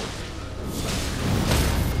 okay.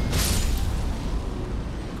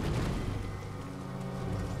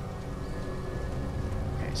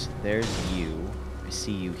 Okay, so there's you. I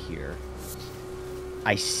see you here.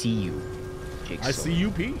 I see you, Jake. I see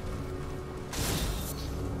UP.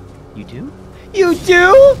 You do? You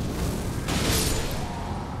do?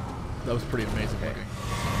 That was pretty amazing looking.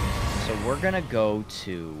 So we're gonna go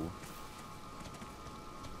to...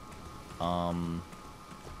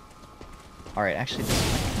 Alright, actually this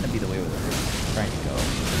might kind of be the way we're trying to go.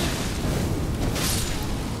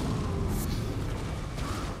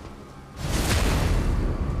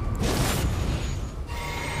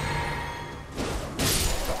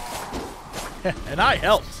 And I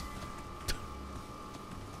helped.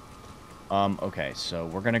 Okay, so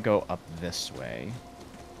we're gonna go up this way.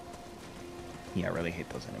 Yeah, I really hate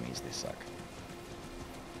those enemies. They suck.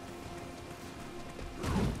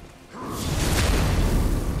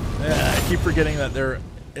 Yeah, I keep forgetting that they're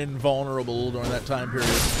invulnerable during that time period.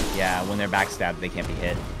 Yeah, when they're backstabbed, they can't be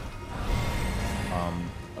hit.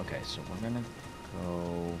 Okay, so we're gonna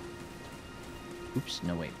go... Oops,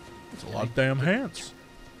 no, wait. It's a lot of damn hands.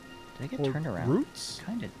 Did I get turned around? Roots?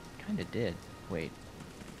 Kinda did. Wait.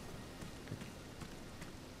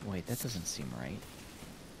 Wait, that doesn't seem right.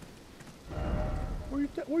 Where are you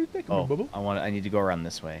taking me, boo-boo? I need to go around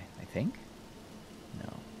this way, I think?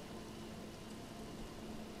 No.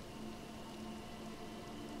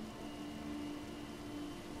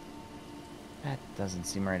 That doesn't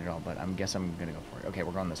seem right at all, but I guess I'm gonna go for it. Okay,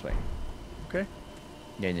 we're going this way. Okay.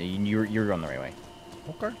 Yeah, no, you're going the right way.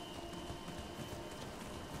 Okay.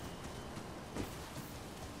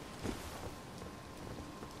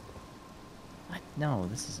 What? No,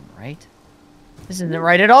 this isn't right. This isn't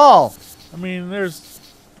right at all. I mean, there's...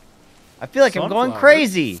 I feel like I'm going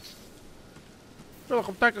crazy. I feel like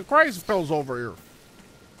I'm taking crazy pills over here. I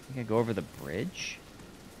think I go over the bridge?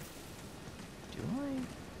 Do I?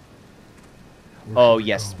 Oh,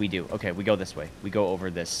 yes, we do. Okay, we go this way. We go over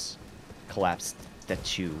this collapsed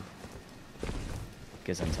statue.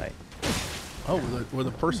 Gesundheit. Oh, where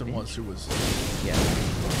the person was who was... Yeah.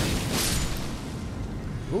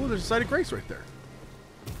 Oh, there's a site of grace right there.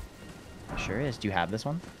 Sure is. Do you have this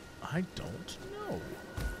one? I don't know.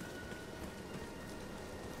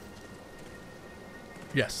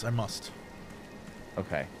 Yes, I must.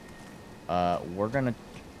 Okay. We're gonna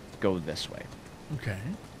go this way. Okay.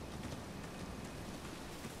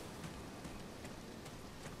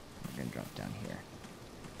 We're gonna drop down here.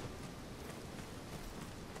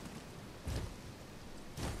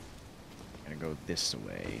 Gonna go this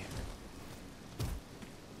way.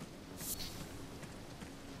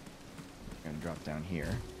 Gonna drop down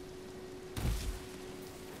here.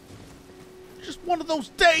 Just one of those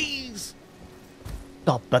days.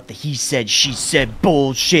 Stop but the he said, she said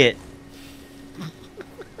bullshit.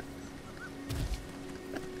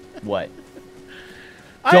 What?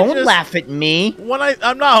 Don't laugh at me. When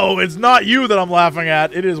no, it's not you that I'm laughing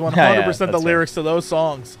at. It is 100% the lyrics to those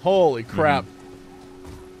songs. Holy crap.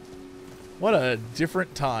 What a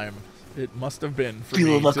different time. It must have been for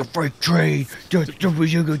Feeling me like a freight train. Just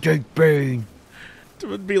you could take pain.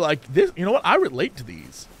 To be like this. You know what? I relate to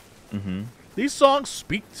these. Mm-hmm. These songs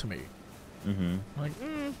speak to me. Mm-hmm. Like,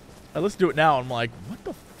 I listen to it now. And I'm like, what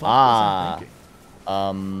the fuck was I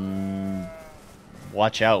thinking?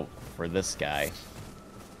 Watch out for this guy.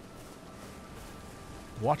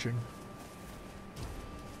 Watching.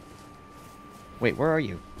 Wait, where are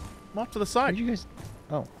you? I'm off to the side. Where'd you guys?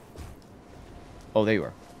 Oh. Oh, there you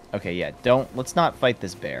are. Okay, yeah. Let's not fight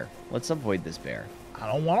this bear. Let's avoid this bear.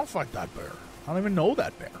 I don't want to fight that bear. I don't even know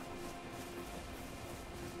that bear.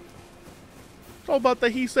 It's all about the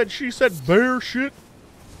he said, she said bear shit.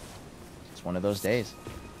 It's one of those days.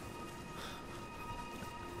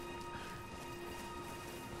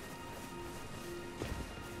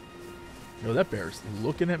 Yo, that bear's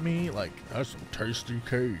looking at me like that's some tasty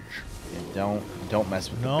cage. Yeah, don't mess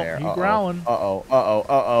with the bear. He growling. Uh-oh.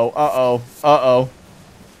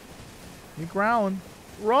 He growling.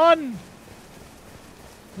 Run!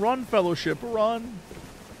 Run, fellowship, run.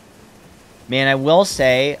 Man, I will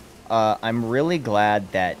say, I'm really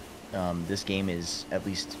glad that this game is at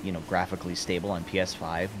least, graphically stable on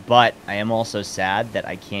PS5, but I am also sad that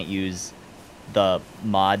I can't use the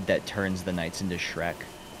mod that turns the knights into Shrek.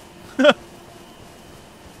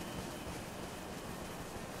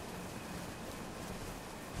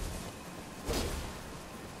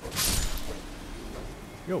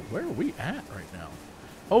 Yo, where are we at right now?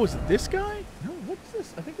 Oh, is it this guy? No, what's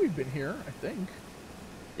this? I think we've been here, I think.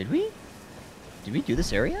 Did we? Did we do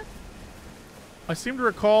this area? I seem to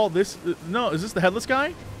recall this. No, is this the headless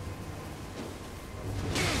guy?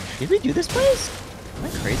 Did we do this place? Am I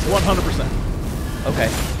crazy? 100%. Okay.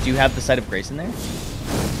 Do you have the Site of Grace in there?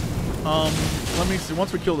 Let me see.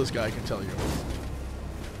 Once we kill this guy, I can tell you.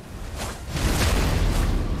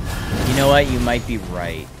 You know what? You might be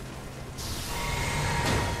right.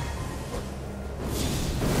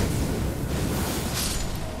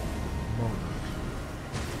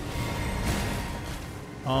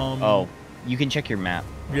 Oh, you can check your map.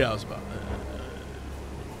 Yeah, I was about.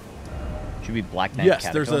 Should be Black Knight. Yes,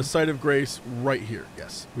 Catacomb? there's a Site of Grace right here.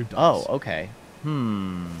 Yes, we've done. Oh, this. okay.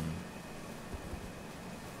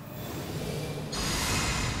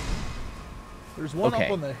 There's one Okay.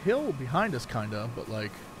 up on the hill behind us, kinda, but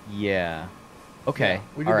like. Yeah. Okay. Yeah,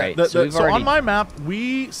 we did all that. right. So, we've already... on my map,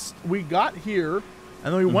 we got here,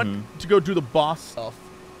 and then we went to go do the boss stuff,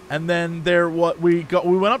 and then we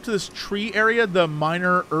went up to this tree area, the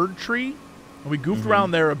minor Erd tree, and we goofed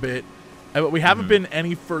around there a bit, but we haven't been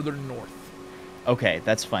any further north. Okay,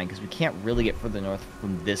 that's fine, because we can't really get further north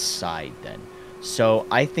from this side then. So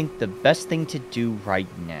I think the best thing to do right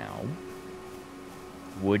now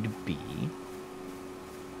would be...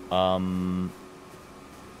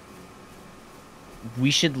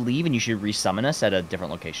 we should leave and you should resummon us at a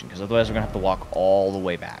different location, because otherwise we're going to have to walk all the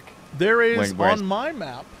way back. There is, on my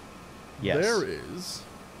map, yes. There is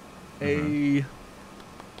a...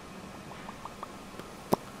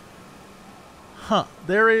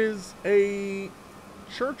 There is a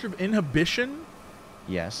Church of Inhibition.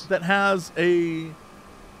 Yes. That has a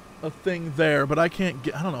thing there, but I can't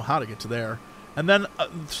get. I don't know how to get to there. And then,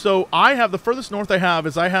 so I have the furthest north I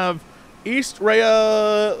have East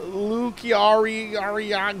Rhea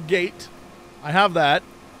Luciari Gate. I have that.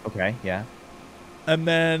 Okay. Yeah. And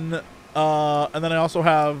then I also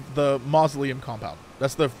have the Mausoleum compound.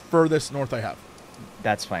 That's the furthest north I have.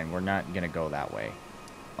 That's fine. We're not gonna go that way.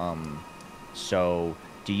 So,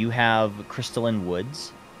 do you have Crystalline Woods,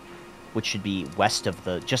 which should be west of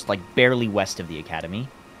just like barely west of the Academy?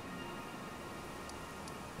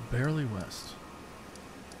 Barely west.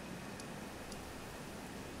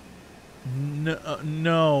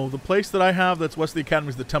 No, the place that I have that's west of the Academy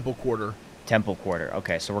is the Temple Quarter. Temple Quarter.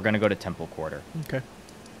 Okay, so we're gonna go to Temple Quarter. Okay.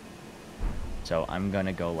 So I'm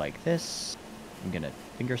gonna go like this. I'm gonna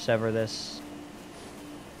finger sever this.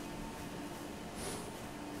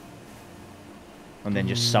 And then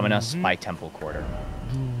just summon us by Temple Quarter.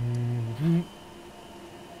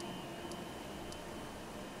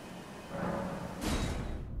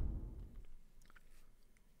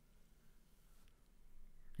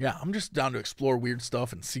 Yeah, I'm just down to explore weird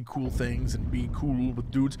stuff and see cool things and be cool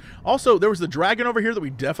with dudes. Also, there was the dragon over here that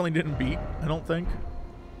we definitely didn't beat, I don't think.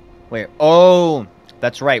 Wait, oh,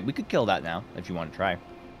 that's right. We could kill that now if you want to try.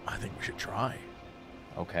 I think we should try.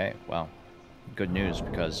 Okay, well, good news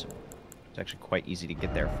because it's actually quite easy to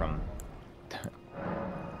get there from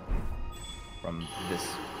this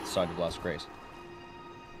side of Lost Grace.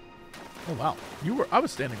 Oh wow, I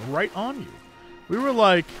was standing right on you. We were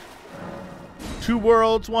like 2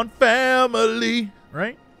 worlds, 1 family,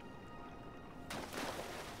 right?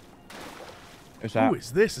 Is that? Who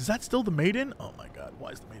is this? Is that still the maiden? Oh my god, why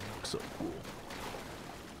does the maiden look so cool?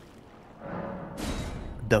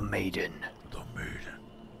 The maiden. The maiden.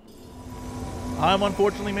 I'm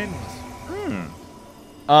unfortunately maidenless.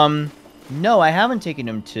 No, I haven't taken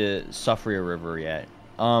him to Sufria River yet.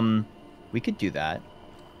 We could do that.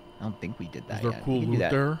 I don't think we did that yet. Is there cool loot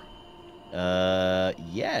there?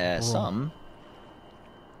 Yeah, some.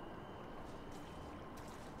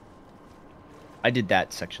 I did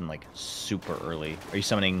that section, like, super early. Are you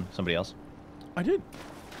summoning somebody else? I did.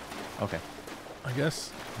 Okay. I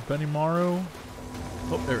guess. Benimaru.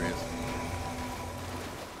 Oh, there he is.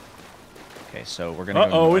 Okay, so we're gonna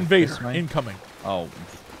Uh-oh, Invader. Incoming. Oh.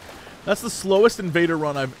 That's the slowest Invader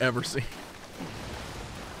run I've ever seen.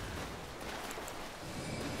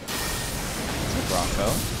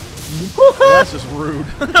 Rocco. That's just rude.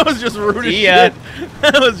 That was just rude as shit.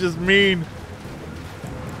 That was just mean.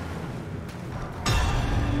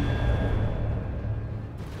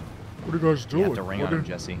 What are you guys doing? You have to ring on him,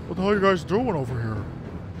 Jesse. What the hell are you guys doing over here?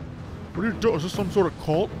 What are you doing? Is this some sort of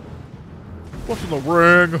cult? What's in the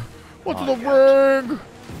ring? What's in the ring?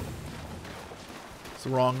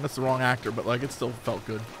 That's the wrong actor, but like it still felt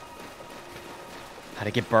good. How'd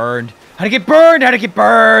it get burned? How'd it get burned? How'd it get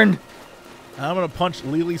burned? I'm gonna punch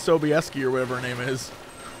Lily Sobieski or whatever her name is.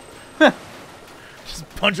 Just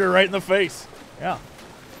punch her right in the face. Yeah.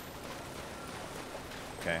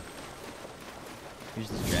 Okay. Here's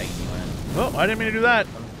this dragon you went. Oh, I didn't mean to do that.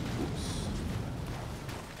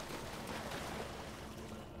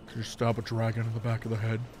 Can you stab a dragon in the back of the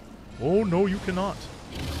head? Oh, no, you cannot.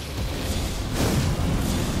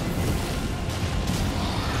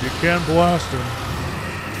 You can blast him.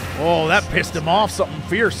 Oh, that pissed him off. Something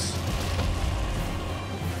fierce.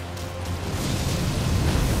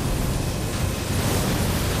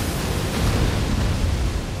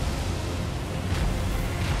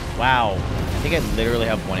 Wow. I think I literally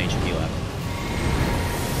have 1 HP left.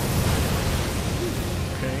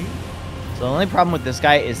 Okay. So the only problem with this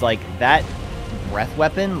guy is, like, that breath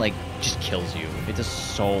weapon, like, just kills you. It does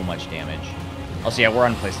so much damage. Also, yeah, we're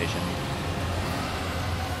on PlayStation.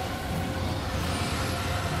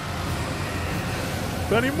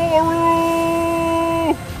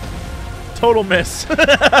 Benimaru! Total miss.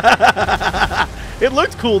 It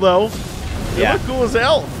looked cool, though. It looked cool as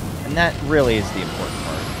hell. And that really is the important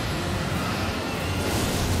part.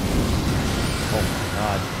 Oh, my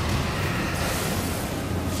God.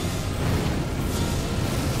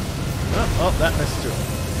 Oh, that missed too.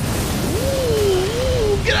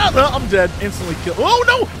 Ooh, get out! I'm dead. Instantly killed. Oh,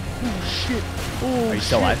 no! Oh, shit. Oh, Are you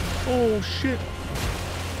still alive? Oh, shit.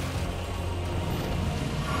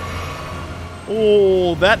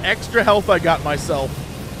 Oh, that extra health I got myself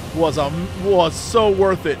was so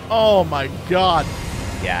worth it. Oh my god.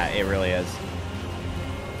 Yeah, it really is.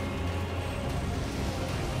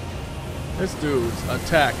 This dude's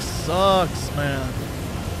attack sucks, man.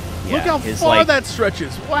 Yeah, look how far that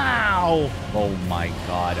stretches. Wow. Oh my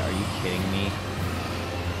god, are you kidding me?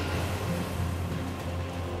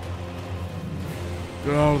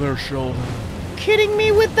 Get out of there, Sheldon. Kidding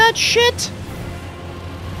me with that shit?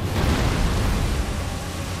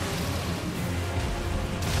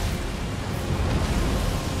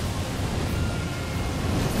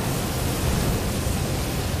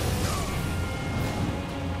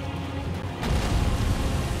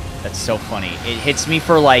 That's so funny. It hits me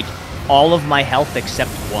for, like, all of my health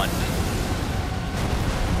except one.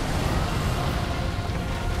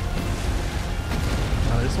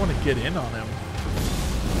 I just want to get in on him.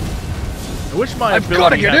 I wish my I've got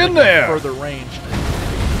to get in there! Further range.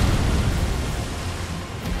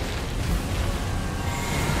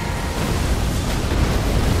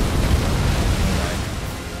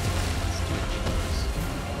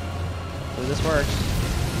 So this works.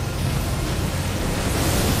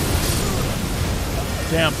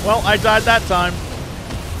 Damn. Well, I died that time.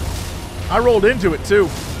 I rolled into it, too.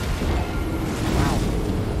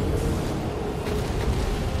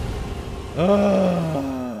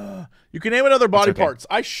 Wow. You can aim at other body parts.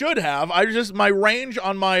 I should have. My range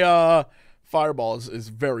on my fireball is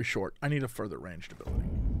very short. I need a further ranged ability.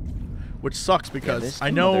 Which sucks because I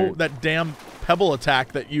know that damn pebble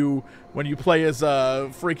attack that when you play as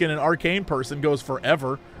freaking an arcane person, goes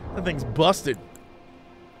forever. That thing's busted.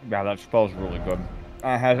 Yeah, that spell's really good.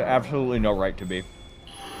 It has absolutely no right to be.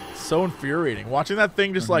 So infuriating. Watching that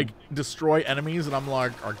thing just, like, destroy enemies, and I'm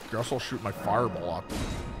like, I guess I'll shoot my fireball up.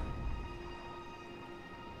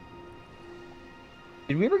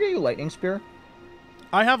 Did we ever get you Lightning Spear?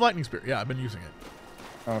 I have Lightning Spear. Yeah, I've been using it.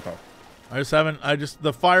 Okay. I just haven't,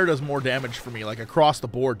 the fire does more damage for me. Like, across the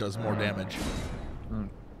board does more damage.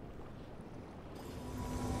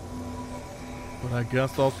 But I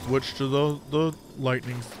guess I'll switch to the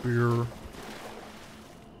lightning spear.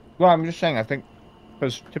 Well, I'm just saying, I think,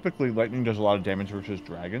 because typically lightning does a lot of damage versus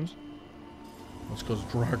dragons. That's because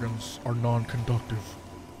dragons are non-conductive.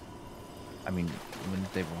 I mean,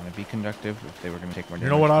 wouldn't they want to be conductive if they were going to take more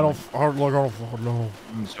damage? You know what? I don't know.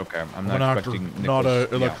 It's okay. I'm an not actor, expecting not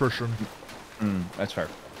Nicholas. an electrician. Yeah. That's fair.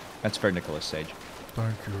 That's fair, Nicholas Sage.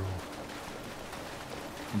 Thank you.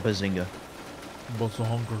 Bazinga.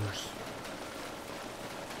 Bazongers.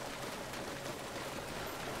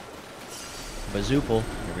 Bazoople.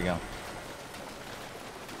 Here we go.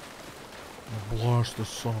 Blast the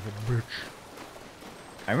son of a bitch.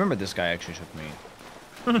 I remember this guy actually took me.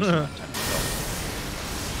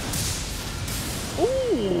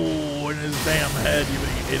 Ooh, in his damn head, you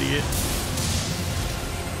idiot.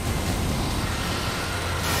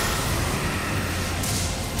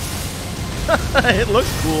 It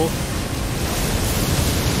looks cool.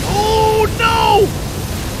 Oh, no!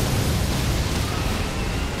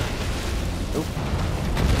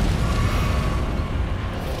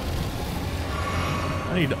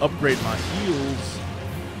 I need to upgrade my heals.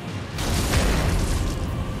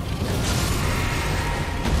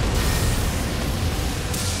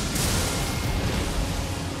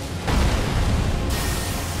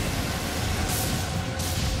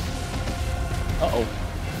 Uh-oh.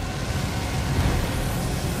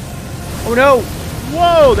 Oh, no!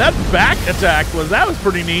 Whoa, that back attack was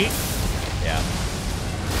pretty neat. Yeah.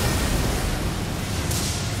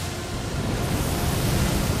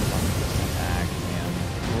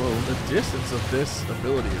 The distance of this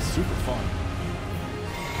ability is super fun.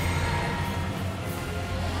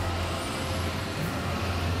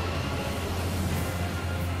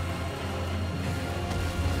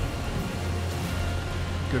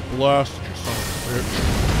 Get blasted, you son of a bitch.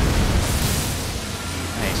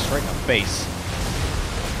 Nice, right in the face.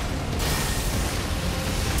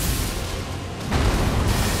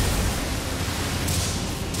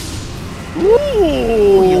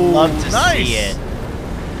 Ooh, You love to nice. see it.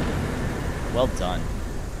 Well done.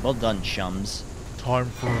 Well done, chums. Time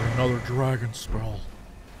for another dragon spell.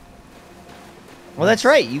 Well, that's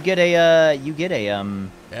right. You get a Yeah, a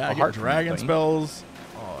I heart get dragon from it, don't you? spells.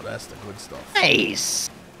 Oh, that's the good stuff. Nice.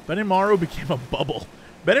 Benimaru became a bubble.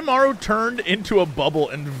 Benimaru turned into a bubble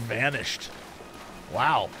and vanished.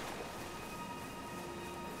 Wow.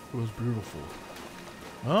 It was beautiful.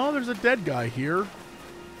 Oh, there's a dead guy here.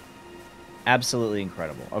 Absolutely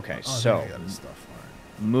incredible. Okay, Oh, so there you got his stuff. All right.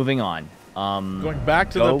 moving on. Going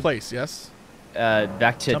back to the place, yes?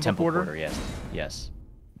 Back to Temple Quarter? Quarter. Yes. Yes.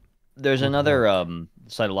 There's another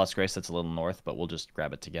site of Lost Grace that's a little north, but we'll just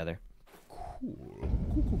grab it together.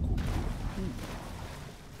 Cool.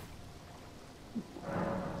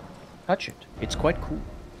 Touch it. It's quite cool.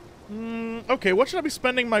 Okay, what should I be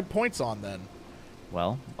spending my points on then?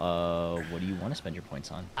 Well, what do you want to spend your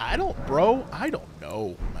points on? I don't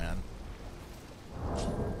know, man.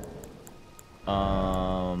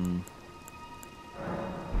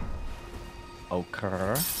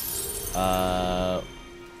 Okay.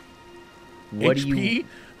 What do HP? you?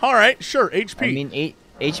 All right, sure, HP. I mean,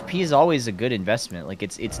 HP is always a good investment. Like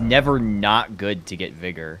it's never not good to get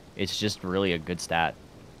vigor. It's just really a good stat.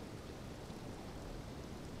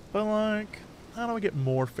 But like, how do I get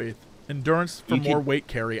more faith? Endurance for more weight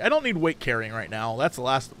carry. I don't need weight carrying right now. That's the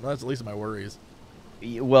least of my worries.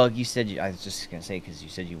 Well, you said I was just gonna say because you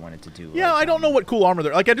said you wanted to do. Yeah, like, I don't know what cool armor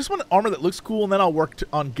there. Like, I just want armor that looks cool, and then I'll work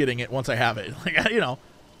on getting it once I have it. Like, you know,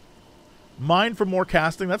 mind for more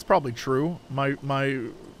casting. That's probably true. My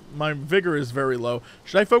vigor is very low.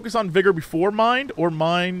 Should I focus on vigor before mind or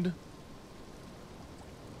mind?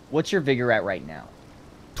 What's your vigor at right now?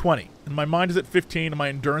 20, and my mind is at 15, and my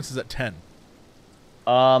endurance is at 10.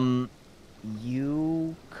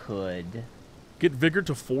 You could Get vigor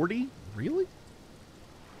to 40? Really?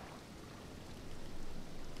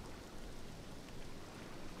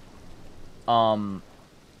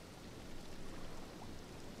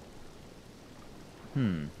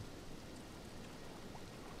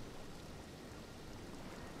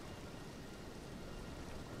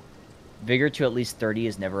 Vigor to at least 30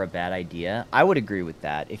 is never a bad idea. I would agree with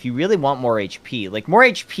that. If you really want more HP, like more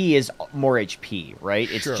HP is more HP, right?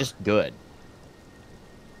 It's Sure. just good.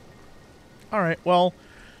 All right, well,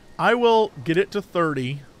 I will get it to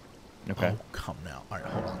 30. Okay. Oh, come now. All right,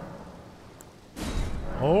 hold on.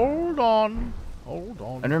 Hold on. Hold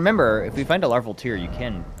on. And remember, if we find a larval tier, you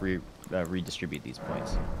can redistribute these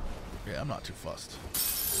points. Yeah, I'm not too fussed.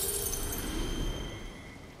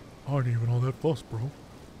 I ain't even all that fussed, bro.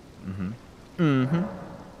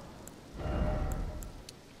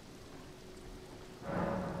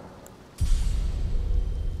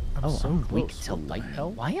 I I'm so I'm close. weak to What the lightning.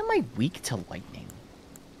 hell? Why am I weak to lightning?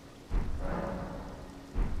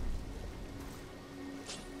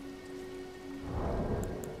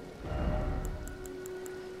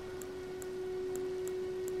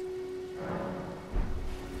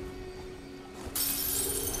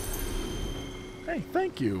 Hey,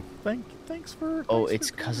 thank you. Thanks for. Oh, thanks it's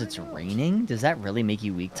for because it's coming out. raining? Does that really make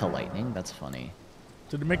you weak to lightning? That's funny.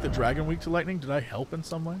 Did it make the dragon weak to lightning? Did I help in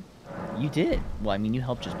some way? You did. Well, I mean, you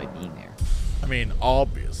helped just by being there. I mean,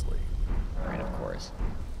 obviously. Right, of course.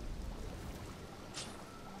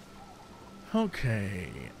 Okay.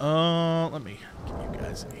 Let me get you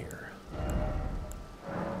guys in here.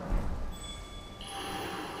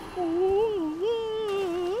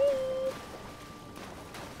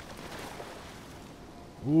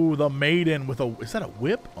 Ooh, the maiden with a... Is that a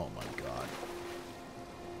whip? Oh, my God.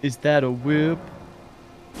 Is that a whip?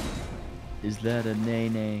 Is that a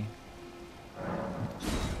nay-nay?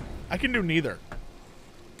 I can do neither.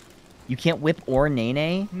 You can't whip or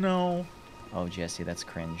nay-nay? No. Oh, Jesse, that's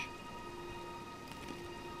cringe.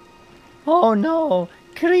 Oh, no.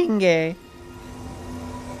 Cringe. I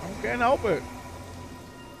can't help it.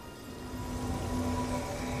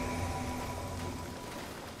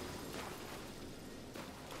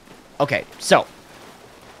 Okay, so.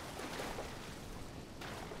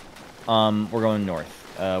 We're going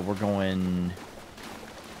north. We're going...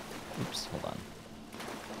 Oops, hold on.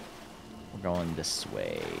 We're going this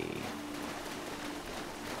way.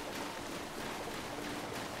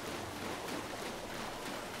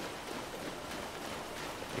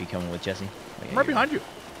 Are you coming with Jesse? Oh, yeah, I'm right you're- behind you.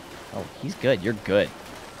 Oh, he's good. You're good.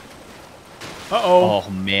 Uh-oh. Oh,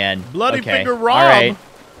 man. Bloody Okay. finger Rob. All right.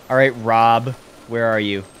 All right, Rob. Where are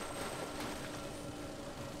you?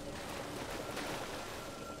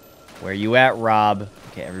 Where you at, Rob?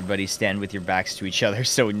 Okay, everybody stand with your backs to each other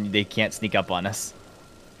so they can't sneak up on us.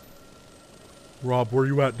 Rob, where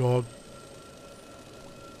you at, dog?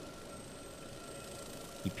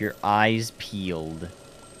 Keep your eyes peeled.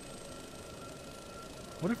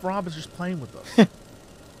 What if Rob is just playing with us?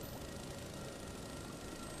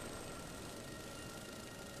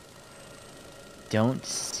 Don't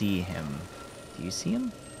see him. Do you see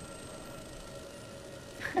him?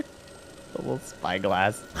 A little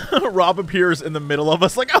spyglass. Rob appears in the middle of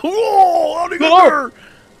us like, oh, how'd he get there?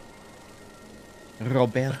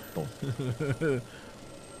 Roberto.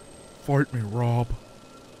 Fight me, Rob.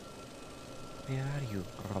 Where are you,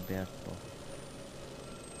 Roberto?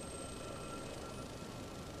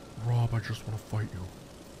 Rob, I just want to fight you.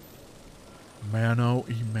 Mano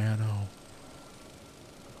y mano.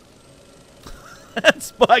 That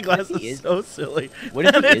spyglass What if he is is- so silly. what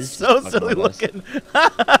if he That is so just silly Spyglass? looking.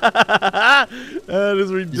 That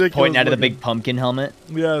is ridiculous. Just pointing out of the looking. big pumpkin helmet.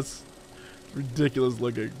 Yes. Ridiculous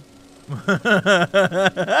looking.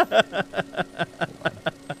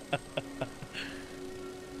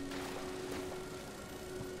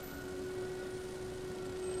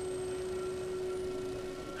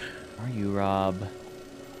 Are you, Rob?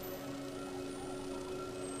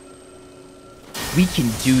 We can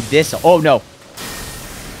do this. Oh, no.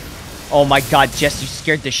 Oh, my God, Jess, you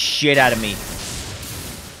scared the shit out of me.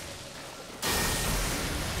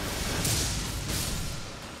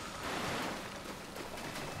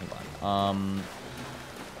 Hold on.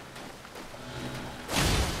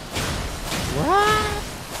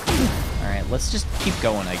 What? All right, let's just keep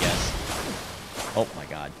going, I guess. Oh, my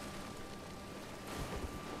God.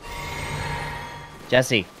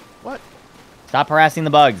 Jesse, What? stop harassing the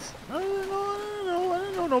bugs. I didn't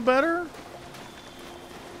know no better.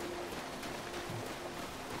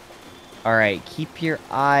 All right, keep your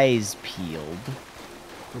eyes peeled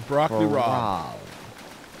For Broccoli for Rob. Rob.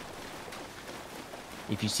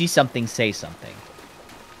 If you see something, say something.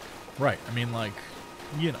 Right. I mean, like,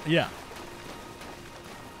 you know, yeah.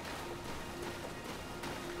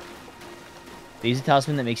 Use a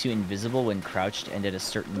talisman that makes you invisible when crouched and at a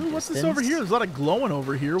certain Ooh, what's distance. this over here? There's a lot of glowing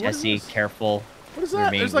over here. What is Jesse, this? careful. What is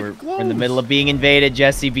that? There's like we're in the glows. middle of being invaded.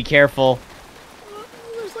 Jesse, be careful.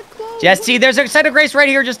 There's like glows. Jesse, there's a site of grace right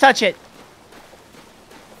here. Just touch it.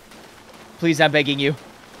 Please, I'm begging you.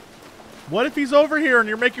 What if he's over here and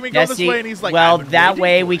you're making me go Jesse, this way and he's like, well, "I've been that waiting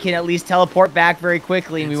way for we you." can at least teleport back very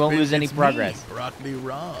quickly and we It's won't me- lose any it's me, progress. Broccoli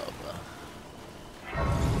Rob.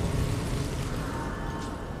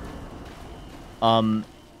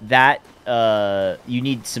 You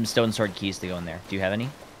need some stone sword keys to go in there. Do you have any?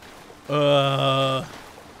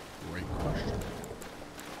 Great question.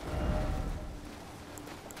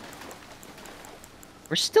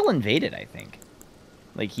 We're still invaded, I think.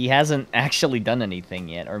 Like, he hasn't actually done anything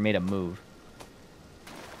yet or made a move.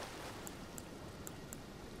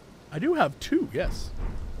 I do have two, yes.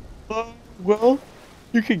 Well,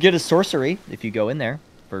 you could get a sorcery if you go in there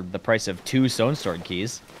for the price of 2 stone sword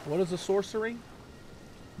keys. What is a sorcery?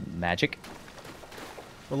 Magic.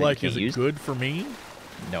 But like, is it good for me?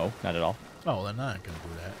 No, not at all. Oh, then I'm not gonna do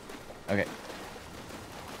that. Okay.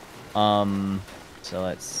 So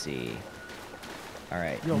let's see. All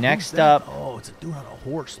right. Yo, next up. Oh, it's a dude on a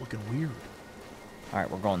horse looking weird. All right,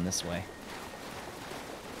 we're going this way.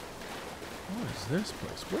 What is this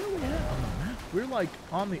place? Where are we at on the map? We're like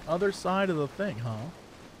on the other side of the thing, huh?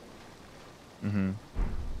 Mm-hmm.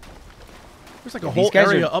 There's like a whole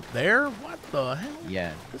area up there? What the hell?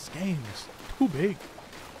 Yeah. This game is too big.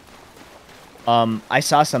 I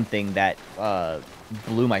saw something that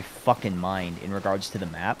blew my fucking mind in regards to the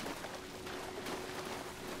map.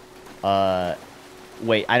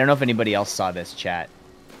 Wait, I don't know if anybody else saw this, chat.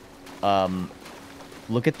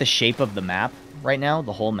 Look at the shape of the map right now,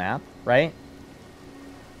 the whole map, right?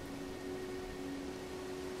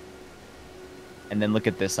 And then look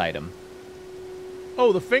at this item.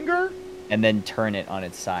 Oh, the finger? And then turn it on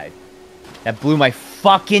its side. That blew my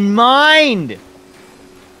fucking mind!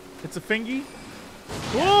 It's a fingy?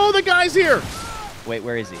 Oh, the guy's here! Wait,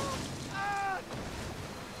 where is he?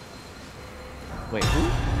 Wait, who?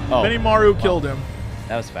 Oh. Benimaru killed him.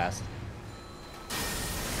 That was fast.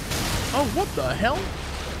 Oh, what the hell?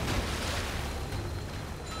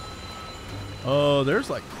 Oh, there's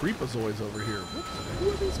like creepazoids over here. Who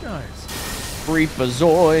are these guys?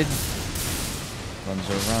 Creepazoid. Runs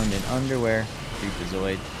around in underwear.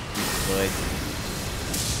 Creepazoid. Creepazoid.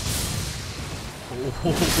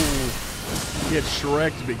 Oh, get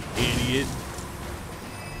Shrek's big idiot.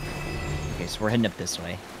 Okay, so we're heading up this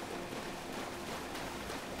way.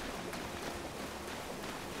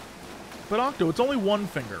 But Octo, it's only one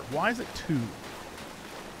finger. Why is it 2?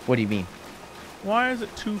 What do you mean? Why is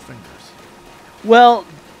it 2 fingers? Well,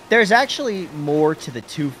 there's actually more to the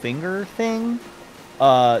 2-finger thing.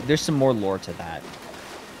 There's some more lore to that.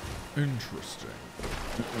 Interesting.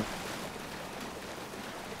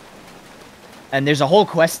 And there's a whole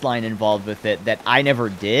quest line involved with it that I never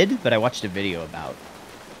did, but I watched a video about.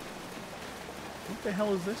 What the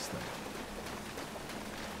hell is this thing?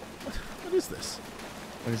 What is this?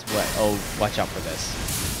 What is what? Oh, watch out for this.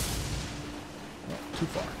 Oh, too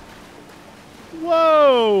far.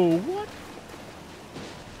 Whoa! What?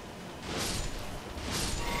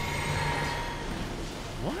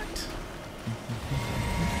 What?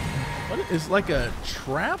 What is like a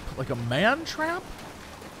trap? Like a man trap?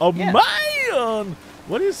 A man!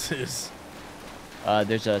 What is this?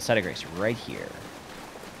 There's a side of grace right here.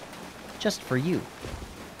 Just for you.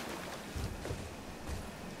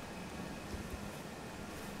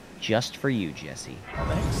 Just for you, Jesse.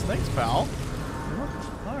 Thanks, pal.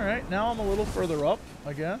 All right, now I'm a little further up,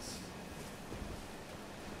 I guess.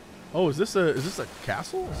 Oh, is this a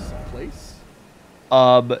castle? Is this a place?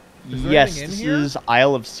 Yes, this is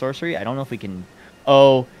Isle of Sorcery. I don't know if we can.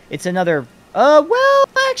 Oh, it's another. Well,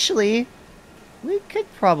 actually, we could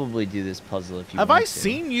probably do this puzzle if you. Have I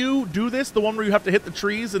seen you do this? The one where you have to hit the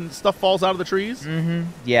trees and stuff falls out of the trees? Mm-hmm.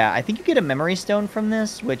 Yeah, I think you get a memory stone from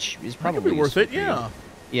this, which is probably that could be worth it. Yeah.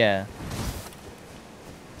 Yeah.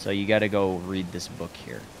 So you got to go read this book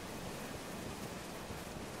here.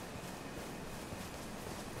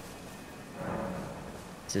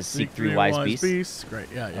 It says seek 3 wise beasts. Great.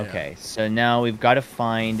 Yeah. Okay, so now we've got to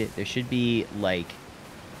find. There should be like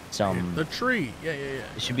some. The tree. Yeah. There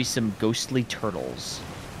should be some ghostly turtles.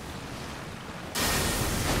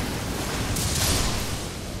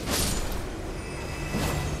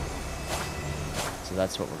 So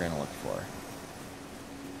that's what we're gonna look for.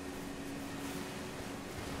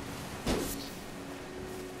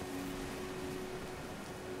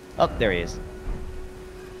 Oh, there he is.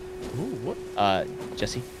 Ooh, what?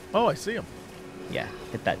 Jesse? Oh, I see him. Yeah,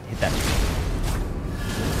 hit that.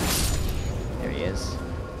 There he is.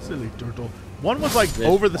 Silly turtle. One was like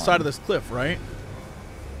over the side of this cliff, right?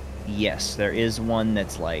 Yes, there is one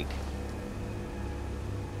that's like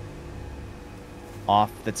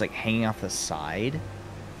off, that's like hanging off the side.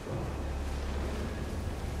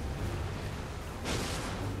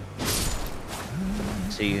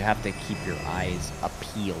 So you have to keep your eyes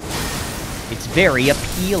appealed. It's very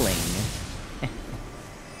appealing.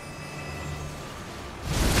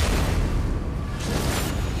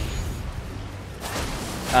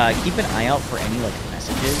 Keep an eye out for any like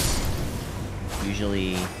messages.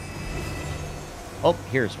 Usually. Oh,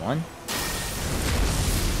 here's one.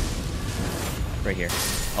 Right here.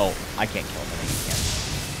 Oh, I can't kill him. I think you can.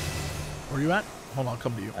 Where are you at? Hold on, I'll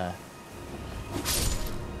come to you.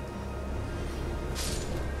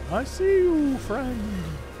 I see you, friend.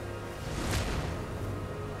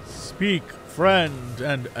 Speak friend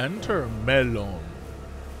and enter melon.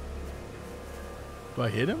 Do I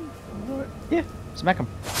hit him? What? Yeah, smack him.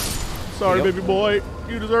 Sorry, There you baby boy.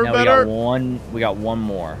 You deserve Now better. we got one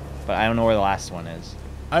more, but I don't know where the last one is.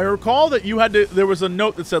 I recall that you had to. There was a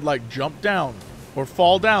note that said like jump down, or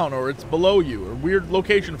fall down, or it's below you, or weird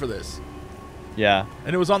location for this. Yeah.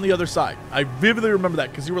 And it was on the other side. I vividly remember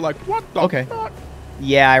that because you were like, "What the fuck?"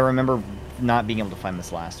 Yeah, I remember not being able to find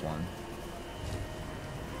this last one.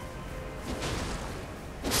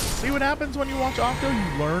 See what happens when you watch Octo?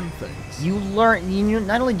 You learn things. You learn. You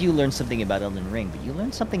not only do you learn something about Elden Ring, but you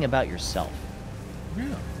learn something about yourself.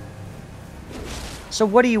 Yeah. So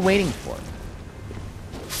what are you waiting for?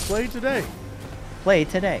 Play today. Play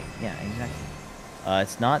today. Yeah, exactly.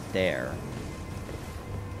 It's not there.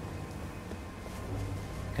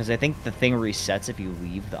 Because I think the thing resets if you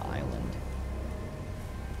leave the island.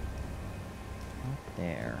 Not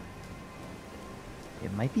there.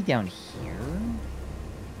 It might be down here.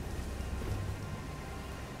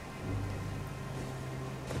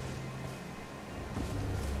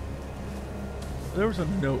 There was a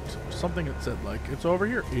note, something that said like, "It's over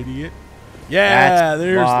here, idiot." Yeah,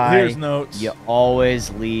 there's notes. You always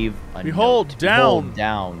leave a Behold, note. down. Behold,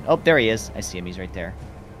 down. Oh, there he is. I see him. He's right there.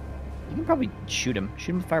 You can probably shoot him. Shoot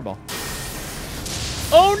him with a fireball.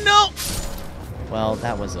 Oh no! Well,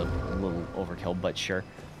 that was a little overkill, but sure.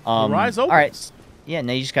 The rise opens. All right. Yeah,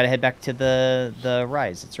 now you just gotta head back to the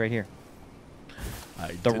rise. It's right here.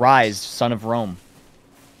 The rise, son of Rome.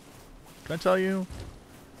 Can I tell you?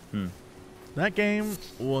 Hmm. That game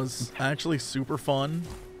was actually super fun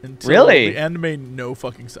until Really? the end made no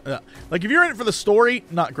fucking sense. Like, if you're in it for the story,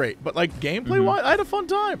 not great. But, like, gameplay-wise, I had a fun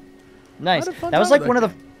time. Nice. I had a fun That was time like with one that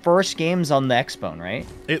of the first games on the Xbone, right?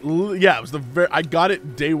 Yeah, it was I got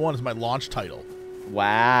it day one as my launch title.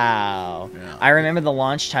 Wow. Yeah. I remember the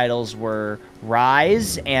launch titles were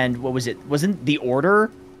Rise and what was it? Wasn't The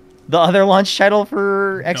Order the other launch title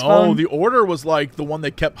for Xbone? No, The Order was, like, the one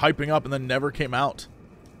they kept hyping up and then never came out.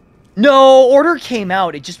 No, Order came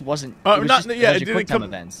out. It just wasn't. It was just yeah, a bunch it of didn't QuickTime come.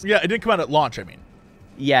 events. Yeah, it didn't come out at launch. I mean.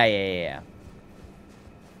 Yeah.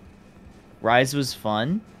 Rise was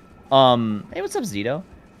fun. Hey, what's up, Zito?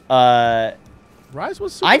 Rise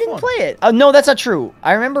was super I didn't fun. play it. Oh no, that's not true.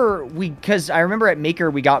 I remember I remember at Maker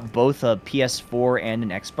we got both a PS4 and an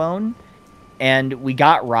Xbone, and we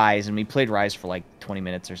got Rise and we played Rise for like 20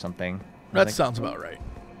 minutes or something. That sounds about right.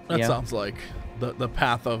 That Yeah. sounds like the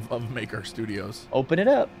path of Maker Studios. Open it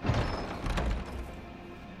up.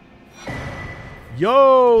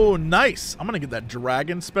 Yo, nice. I'm gonna get that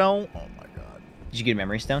dragon spell. Oh my god. Did you get a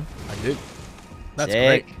memory stone? I did. That's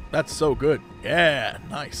Sick. great. That's so good. Yeah,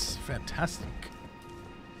 nice. Fantastic.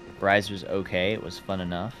 Rise was okay. It was fun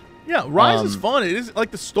enough. Yeah, Rise is fun. It is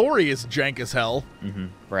like the story is jank as hell,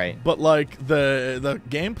 Right. but like the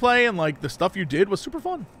gameplay and like the stuff you did was super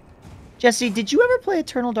fun. Jesse, did you ever play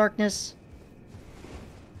Eternal Darkness?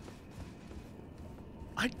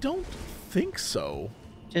 I don't think so.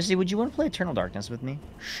 Jesse, would you want to play Eternal Darkness with me?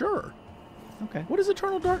 Sure. Okay. What is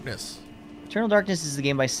Eternal Darkness? Eternal Darkness is the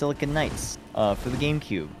game by Silicon Knights for the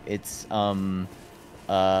GameCube. It's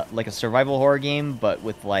like a survival horror game, but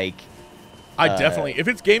with like. I definitely. If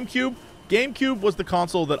it's GameCube was the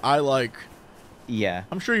console that I like. Yeah.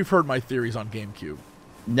 I'm sure you've heard my theories on GameCube.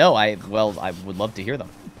 No, I would love to hear them.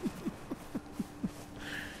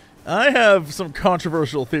 I have some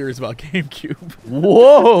controversial theories about GameCube.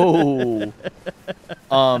 Whoa.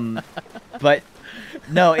 But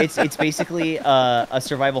no, it's basically a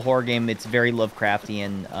survival horror game. It's very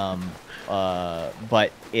Lovecraftian,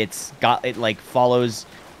 but it like follows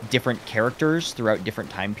different characters throughout different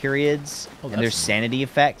time periods, and there's sanity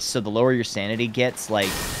effects. So the lower your sanity gets, like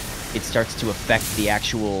it starts to affect the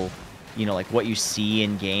actual, like what you see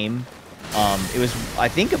in game. It was, I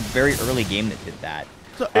think, a very early game that did that.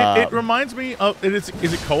 So it reminds me of. Is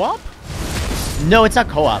it co-op? No, it's not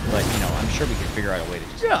co-op, but I'm sure we could figure out a way to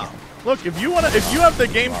just. Yeah. Look, if you have the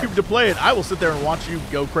GameCube to play it, I will sit there and watch you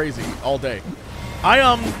go crazy all day.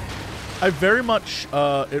 I very much.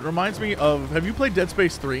 It reminds me of. Have you played Dead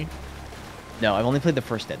Space 3? No, I've only played the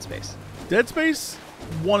first Dead Space. Dead Space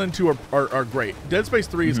 1 and 2 are great. Dead Space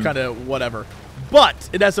 3 is kind of whatever. But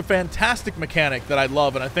it has a fantastic mechanic that I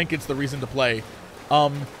love, and I think it's the reason to play.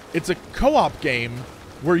 It's a co-op game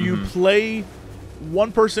where you play.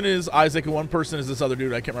 One person is Isaac and one person is this other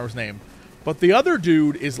dude. I can't remember his name. But the other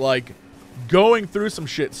dude is, like, going through some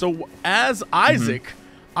shit. So as Isaac,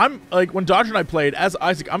 I'm, like, when Dodger and I played, as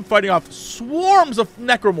Isaac, I'm fighting off swarms of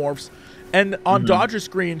necromorphs. And on Dodger's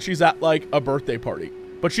screen, she's at, like, a birthday party.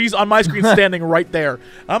 But she's on my screen standing right there.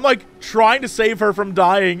 I'm, like, trying to save her from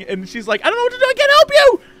dying. And she's like, I don't know what to do. I can't help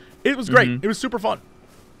you. It was great. It was super fun.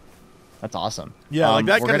 That's awesome. Yeah, like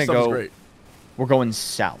that kind of stuff is great. We're going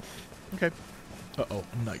south. Okay. Uh-oh,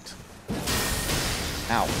 night.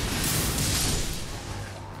 Ow.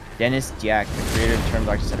 Dennis Diak, the creator of Turn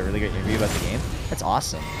Dark, said a really great review about the game. That's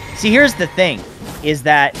awesome. See, here's the thing, is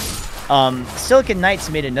that Silicon Knights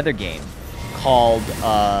made another game called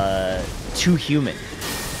Too Human.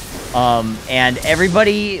 And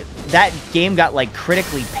everybody, that game got like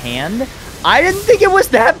critically panned. I didn't think it was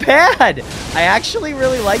that bad. I actually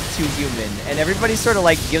really like Too Human, and everybody sort of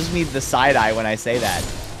like gives me the side eye when I say that.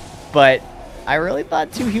 But I really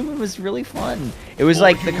thought Too Human was really fun. It was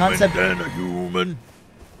like the concept.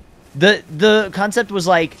 The concept was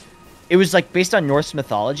like, it was like based on Norse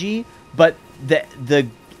mythology, but the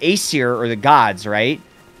Aesir, or the gods, right?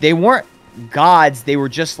 They weren't gods. They were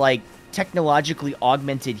just like technologically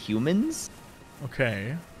augmented humans.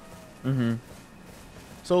 Okay. Mm-hmm.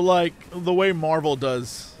 So, like, the way Marvel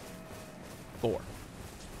does Thor.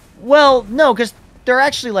 Well, no, because they're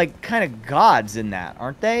actually, like, kind of gods in that,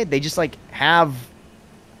 aren't they? They just, like, have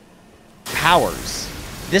powers.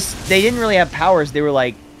 They didn't really have powers. They were,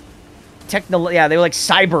 like, they were, like,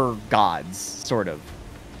 cyber gods, sort of.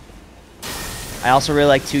 I also really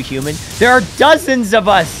like Too Human. There are dozens of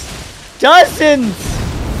us! Dozens!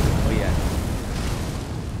 Oh, yeah.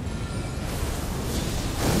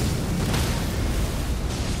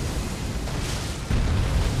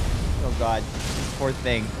 Oh god, poor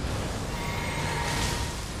thing.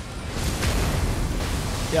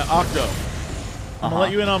 Yeah, Octo. I'm gonna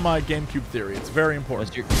let you in on my GameCube theory. It's very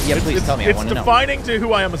important. Please tell me. I want to know. It's defining to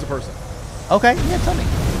who I am as a person. Okay, yeah, tell me.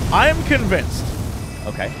 I am convinced.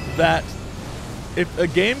 Okay. That if a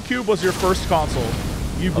GameCube was your first console,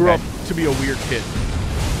 you grew up to be a weird kid.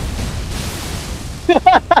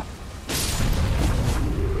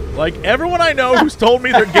 Like, everyone I know who's told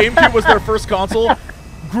me their GameCube was their first console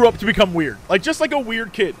grew up to become weird. Like, just like a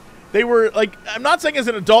weird kid. They were, like, I'm not saying as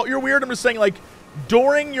an adult you're weird, I'm just saying, like,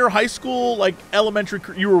 during your high school, like, elementary,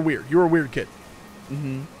 you were weird. You were a weird kid.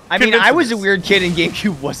 Mm-hmm. I mean, I was a weird kid, and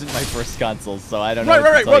GameCube wasn't my first console, so I don't know.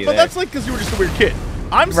 Right. But that's, like, because you were just a weird kid.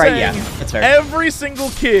 I'm saying that's fair. Every single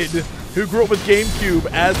kid who grew up with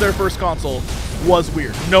GameCube as their first console was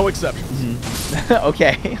weird. No exceptions. Mm-hmm.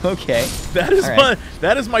 Okay.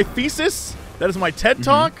 That is my thesis. That is my TED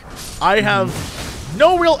Talk. I have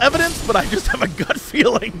no real evidence, but I just have a gut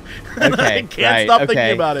feeling. And I can't stop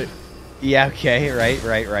thinking about it. Yeah, okay.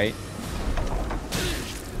 Right.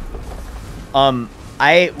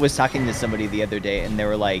 I was talking to somebody the other day, and they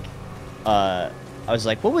were like, I was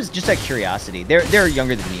like, what was, just out of curiosity, they're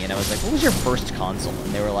younger than me, and I was like, what was your first console?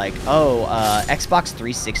 And they were like, oh, Xbox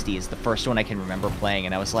 360 is the first one I can remember playing,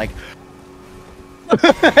 and I was like,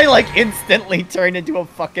 I like instantly turned into a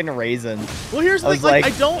fucking raisin. Well, here's the thing, like,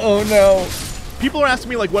 I don't... Oh, no. People are asking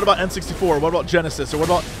me, like, what about N64? What about Genesis? Or what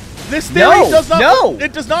about... This theory does not...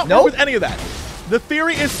 It does not work with any of that. The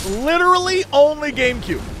theory is literally only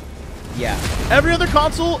GameCube. Yeah. Every other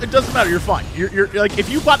console, it doesn't matter. You're fine. You're like, if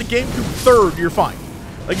you bought a GameCube third, you're fine.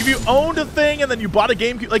 Like, if you owned a thing and then you bought a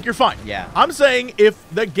GameCube, like, you're fine. Yeah. I'm saying if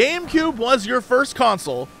the GameCube was your first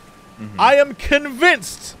console, I am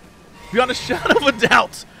convinced, beyond a shadow of a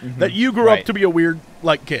doubt, that you grew up to be a weird,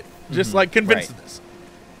 like, kid. Just, like, convinced of this.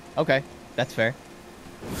 Okay. That's fair.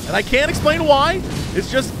 And I can't explain why.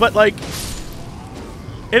 It's just, but, like...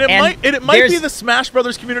 And it might be the Smash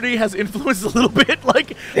Brothers community has influenced a little bit.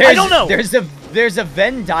 Like, I don't know. There's a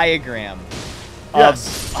Venn diagram of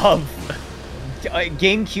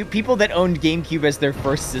GameCube, people that owned GameCube as their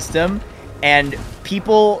first system, and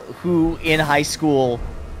people who in high school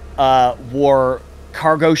wore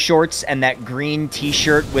cargo shorts and that green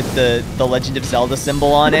T-shirt with the Legend of Zelda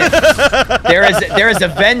symbol on it. there is a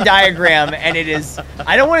Venn diagram, and it is,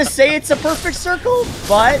 I don't want to say it's a perfect circle,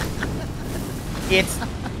 but it's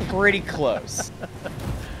pretty close.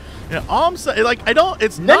 Yeah, all I'm saying, like,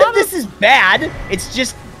 it's none of this is bad. It's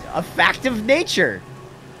just a fact of nature.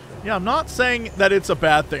 Yeah, I'm not saying that it's a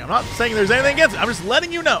bad thing. I'm not saying there's anything against it. I'm just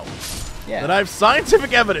letting you know that I have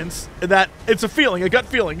scientific evidence that it's a feeling, a gut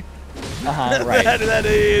feeling. Right. that it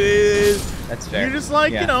is. That's fair. You're just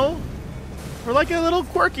like, you know, we're like a little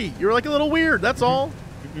quirky. You're like a little weird. That's all.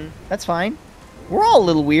 That's fine. We're all a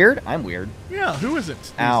little weird. I'm weird. Yeah, who isn't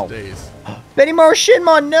these days? Benny Maru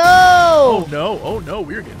Shinmon, no! Oh no,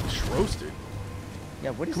 we're getting roasted. Yeah,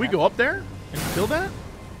 what is Can we go up there and kill that?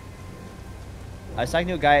 I was talking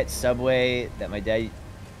to a guy at Subway that my dad and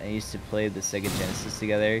I used to play the Sega Genesis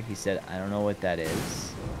together. He said, I don't know what that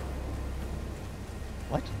is.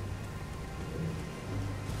 What?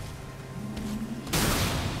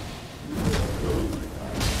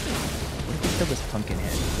 What if he killed this pumpkin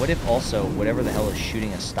head? What if also whatever the hell is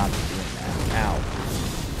shooting us stopped doing that? Ow.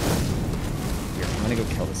 gonna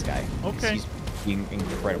go kill this guy. Okay. He's being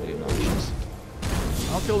incredibly obnoxious.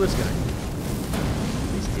 I'll kill this guy.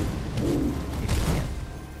 Please do. If you can.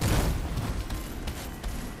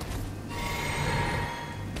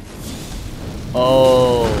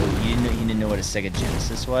 Oh, you didn't know what a Sega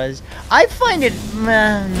Genesis was? I find it,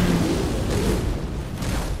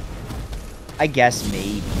 I guess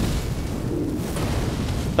maybe.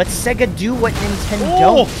 But Sega do what Nintendo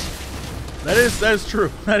don't. That is true.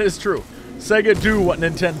 That is true. Sega do what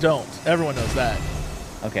Nintendo don't. Everyone knows that.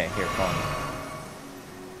 Okay, here, follow me.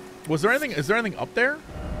 Was there anything? Is there anything up there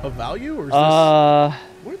of value, or is this?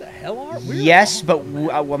 Where the hell are? Yes, but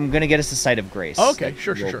I'm gonna get us a Site of Grace. Okay,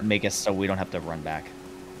 sure. Make us so we don't have to run back.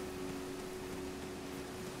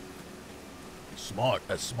 Smart.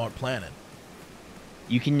 That's smart planning.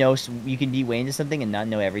 You can be way into something and not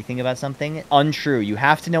know everything about something. Untrue. You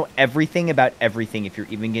have to know everything about everything if you're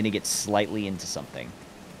even gonna get slightly into something.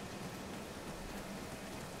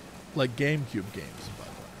 Like GameCube games, by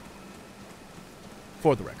the way.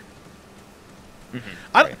 For the record.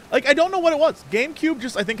 I don't know what it was. GameCube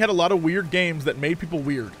just, I think, had a lot of weird games that made people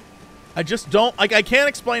weird. I just don't, like, I can't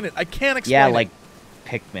explain it. I can't explain it. Yeah, like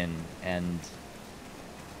Pikmin and...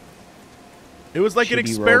 It was like an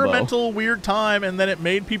experimental weird time, and then it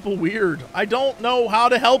made people weird. I don't know how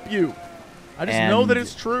to help you. I just know that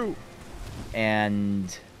it's true.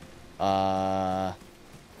 And,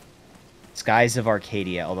 Skies of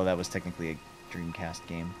Arcadia, although that was technically a Dreamcast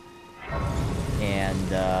game.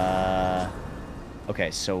 And,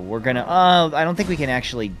 okay, so we're gonna, I don't think we can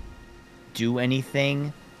actually do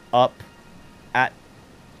anything up at,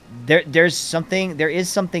 there is something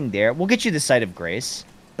there. We'll get you the Site of Grace,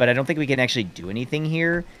 but I don't think we can actually do anything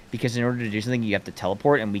here, because in order to do something, you have to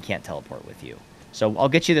teleport, and we can't teleport with you. So I'll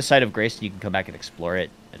get you the Site of Grace, and you can come back and explore it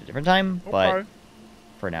at a different time, but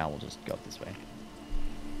for now, we'll just go this way.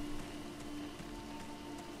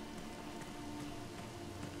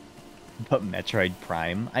 But Metroid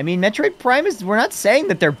Prime. I mean, Metroid Prime is... We're not saying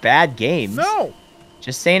that they're bad games. No.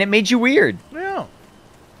 Just saying it made you weird. Yeah. I'm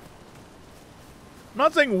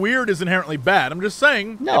not saying weird is inherently bad. I'm just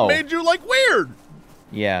saying it made you, like, weird.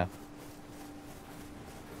 Yeah.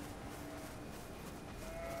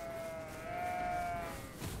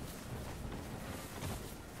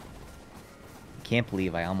 Can't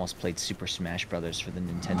believe I almost played Super Smash Brothers for the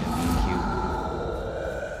Nintendo GameCube.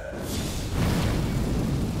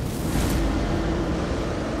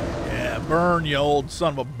 Burn, you old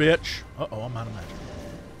son of a bitch. Uh-oh, I'm out of magic.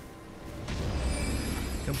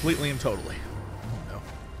 Completely and totally. Oh, no.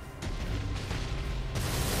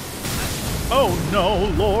 Oh, no,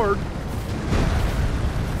 Lord.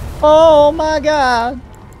 Oh, my God.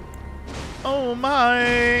 Oh,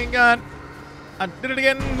 my God. I did it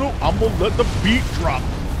again. I'm going to let the beat drop.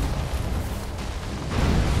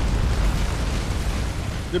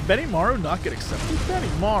 Did Benny Maru not get accepted? Benny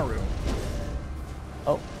Maru.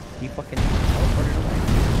 Oh. He fucking teleported away.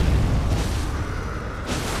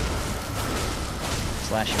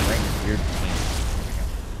 Slash him right in his weird team.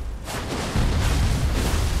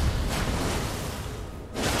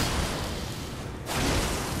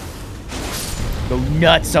 Go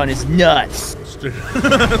nuts on his nuts! Stay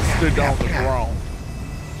down the ground.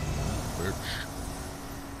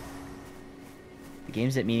 The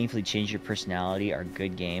games that meaningfully change your personality are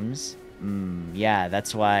good games. Yeah,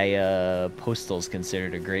 that's why Postal's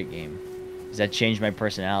considered a great game. Because that changed my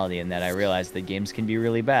personality, and that I realized that games can be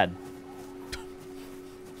really bad.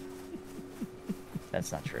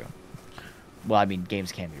 That's not true. Well, I mean,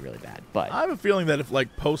 games can be really bad, but... I have a feeling that if,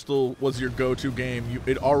 like, Postal was your go-to game,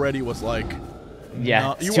 it already was, like...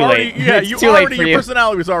 Yeah, it's you too already, late. Yeah, it's you too already, late for your you.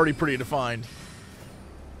 personality was already pretty defined.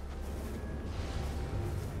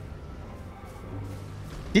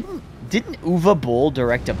 Didn't Uwe Boll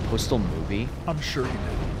direct a Postal movie? I'm sure he did.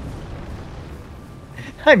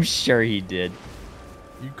 I'm sure he did.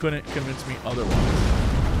 You couldn't convince me otherwise.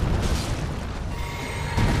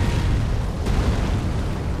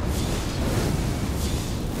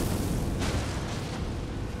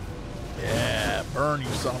 Yeah, burn, you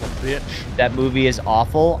son of a bitch. That movie is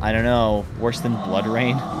awful. I don't know. Worse than Blood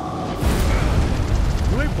Rain.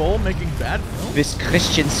 Uwe Boll making bad films? This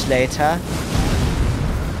Christian Slater.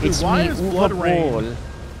 It's why me, is Uwe Blood Rain? Boll.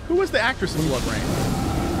 Who was the actress in Blood Rain?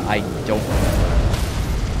 I don't remember.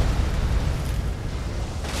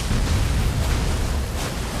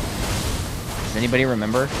 Does anybody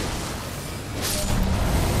remember?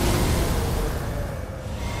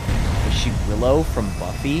 Was she Willow from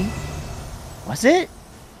Buffy? Was it?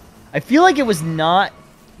 I feel like it was not.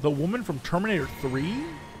 The woman from Terminator 3?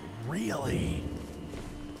 Really?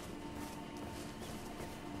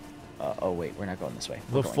 Oh, wait. We're not going this way.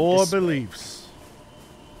 The Four Beliefs.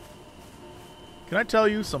 Can I tell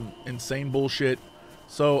you some insane bullshit?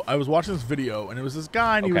 So I was watching this video, and it was this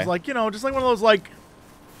guy, and he was like, you know, just like one of those, like,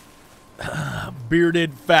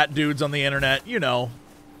 bearded fat dudes on the internet, you know.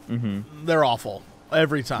 They're awful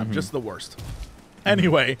every time, just the worst.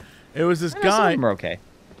 Anyway, it was this guy. Some of them are okay.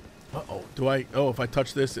 Uh-oh, do I? Oh, if I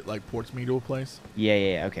touch this, it like ports me to a place.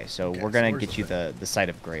 Yeah. Okay, so we're gonna get you the site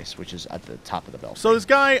of grace, which is at the top of the bell. So this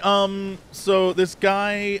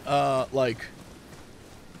guy, like,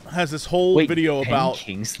 has this whole video Ben about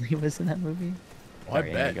Kingsley was in that movie. Oh, I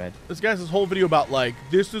bet. Go ahead. This guy has this whole video about like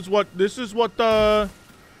this is what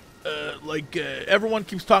everyone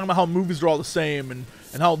keeps talking about how movies are all the same and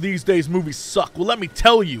how these days movies suck. Well, let me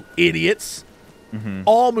tell you, idiots.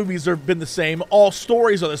 All movies have been the same. All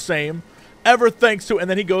stories are the same. Ever thanks to, and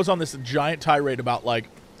then he goes on this giant tirade about like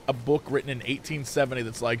a book written in 1870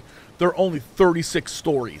 that's like there are only 36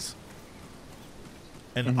 stories.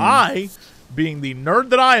 And I, being the nerd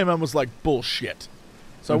that I am, I was like bullshit.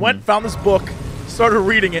 So I went and found this book, started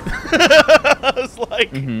reading it. I was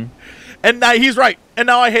like, and now he's right. And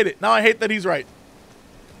now I hate it. Now I hate that he's right.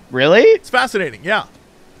 Really? It's fascinating. Yeah.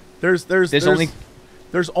 There's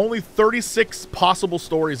only 36 possible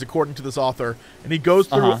stories according to this author, and he goes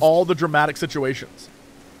through all the dramatic situations.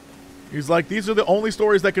 He's like, these are the only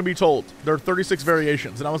stories that can be told. There are 36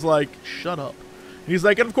 variations. And I was like, shut up. And he's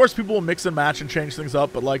like, and of course people will mix and match and change things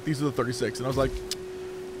up, but like, these are the 36. And I was like,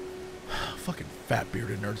 fucking fat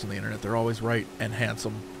bearded nerds on the internet. They're always right and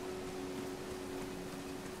handsome.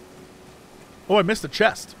 Oh, I missed the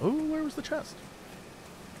chest. Oh, where was the chest?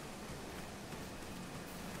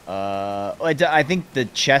 I think the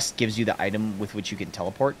chest gives you the item with which you can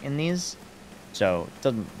teleport in these, so it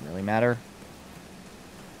doesn't really matter.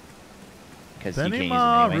 Because you can't use it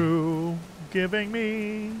anyway. Giving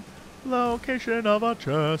me location of a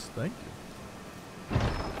chest. Thank you.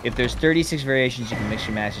 If there's 36 variations, you can mix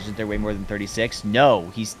your match. Isn't there way more than 36?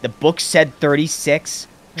 No, the book said 36.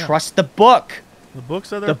 Yeah. Trust the book. The book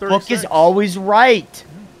said there are 36. The book is always right.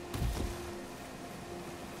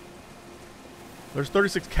 There's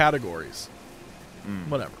 36 categories.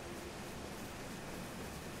 Whatever.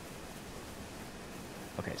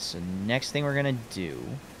 Okay, so next thing we're gonna do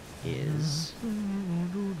is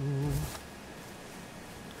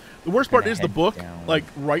the worst part is the book, like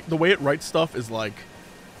the way it writes stuff is like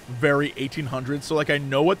very 1800s. So like I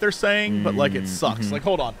know what they're saying, but like it sucks. Like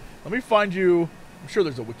hold on, let me find you. I'm sure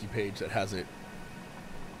there's a wiki page that has it.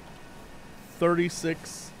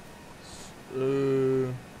 36.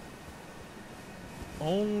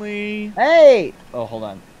 Only. Hey! Oh, hold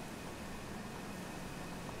on.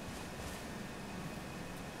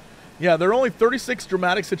 Yeah, there are only 36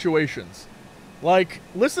 dramatic situations. Like,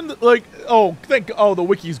 listen to, like, the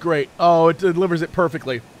wiki's great. Oh, it delivers it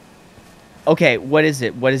perfectly. Okay, what is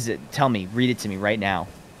it? What is it? Tell me. Read it to me right now.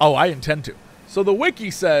 Oh, I intend to. So the wiki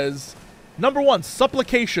says, number 1,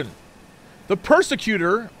 supplication. The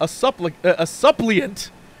persecutor, a suppliant,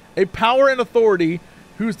 a power and authority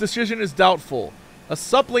whose decision is doubtful. A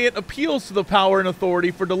suppliant appeals to the power and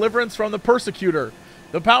authority for deliverance from the persecutor.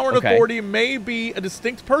 The power and authority may be a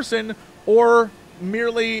distinct person or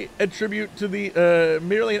merely an attribute to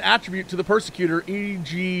the persecutor,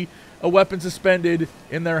 e.g., a weapon suspended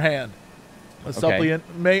in their hand. A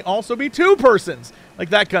suppliant may also be 2 persons,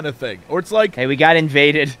 like that kind of thing. Or it's like, hey, we got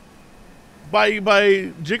invaded by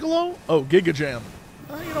Gigolo. Oh, Giga Jam.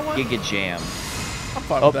 You know what? Giga Jam. I'm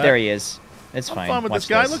fine with that. There he is. It's fine. I'm fine with this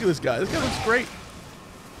guy. Look at this guy. This guy looks great.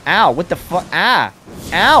 Ow, what the fuck? Ah.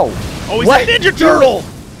 Ow. Oh, he's a Ninja Turtle.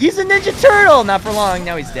 He's a Ninja Turtle. Not for long.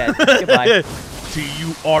 Now he's dead. Goodbye.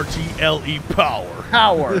 Turtle power.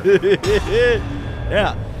 Power.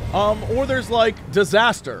 Yeah. Or there's like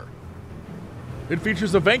disaster. It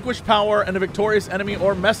features a vanquished power and a victorious enemy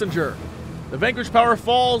or messenger. The vanquished power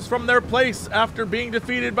falls from their place after being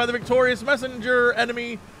defeated by the victorious messenger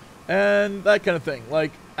enemy and that kind of thing.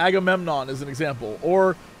 Like Agamemnon is an example.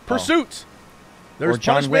 Or pursuit. There's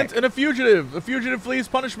punishment and a fugitive. A fugitive flees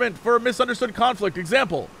punishment for a misunderstood conflict.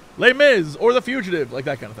 Example, Les Mis or The Fugitive, like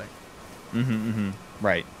that kind of thing.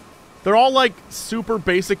 Right. They're all like super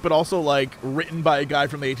basic, but also like written by a guy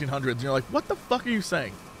from the 1800s. And you're like, what the fuck are you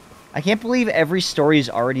saying? I can't believe every story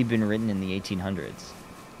has already been written in the 1800s.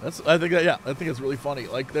 I think it's really funny.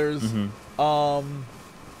 Like there's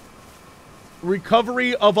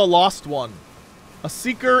recovery of a lost one. A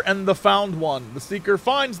seeker and the found one. The seeker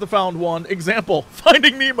finds the found one. Example,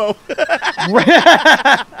 Finding Nemo. That's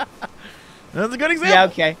a good example. Yeah,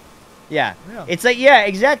 okay. Yeah. It's like, yeah,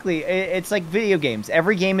 exactly. It's like video games.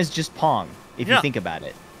 Every game is just Pong, if you think about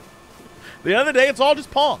it. At the end of the day, it's all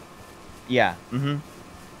just Pong. Yeah.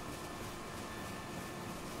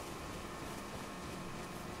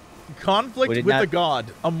 Conflict with the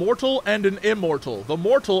god. A mortal and an immortal. The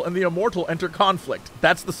mortal and the immortal enter conflict.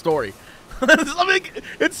 That's the story. I mean,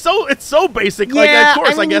 it's so basic. Yeah, like, of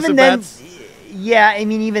course, I guess even if then, that's... Yeah, I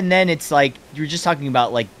mean, even then, it's like, you're just talking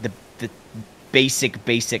about, like, the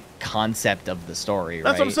basic concept of the story, right?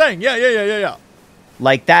 That's what I'm saying. Yeah.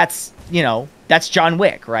 Like, that's, you know, that's John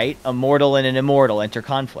Wick, right? A mortal and an immortal enter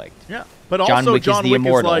conflict. Yeah, but John also Wick John is the Wick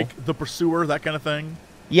immortal. is like the pursuer, that kind of thing.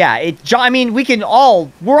 Yeah, I mean, we're all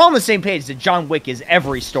on the same page that John Wick is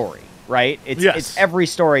every story, right? It's every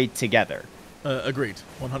story together. Agreed,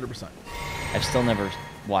 100%. I've still never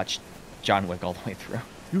watched John Wick all the way through.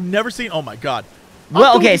 You've never seen? Oh my god.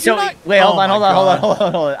 Well, okay, so wait, hold on.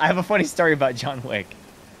 God. I have a funny story about John Wick.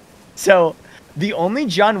 So, the only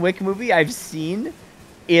John Wick movie I've seen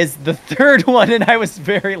is the third one, and I was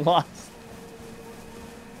very lost.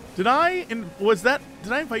 Did I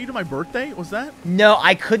invite you to my birthday? Was that? No,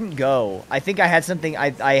 I couldn't go. I think I had something.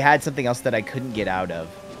 I had something else that I couldn't get out of.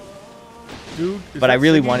 Dude, but I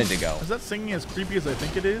really wanted to go. Is that singing as creepy as I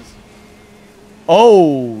think it is?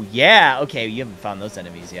 Oh yeah. Okay, you haven't found those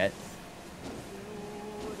enemies yet.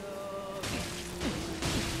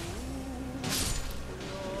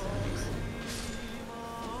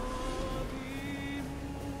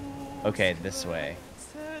 Okay, this way.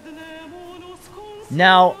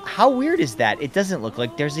 Now, how weird is that? It doesn't look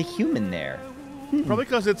like there's a human there. Probably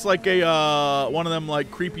because it's like a one of them like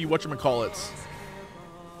creepy whatchamacallits.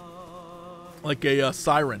 Like a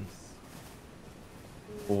siren.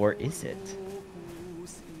 Or is it?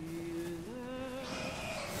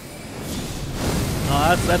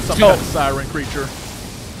 No, that's some kind of siren creature.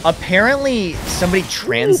 Apparently, somebody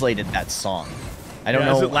translated that song. I don't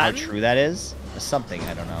know how Latin? true that is. Something,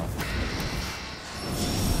 I don't know.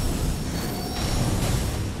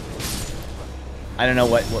 I don't know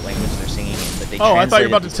what language they're singing in, but they translated. Oh, I thought you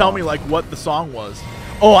were about to tell me like what the song was.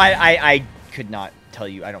 Oh, I could not tell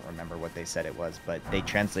you. I don't remember what they said it was, but they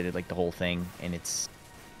translated like the whole thing, and it's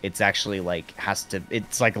actually like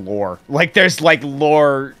it's like lore. Like there's like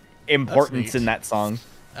lore importance in that song.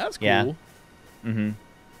 That's cool. Yeah. Mm-hmm.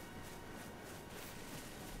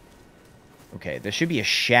 Okay, there should be a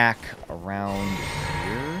shack around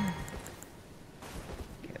here.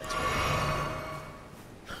 Okay, that's right.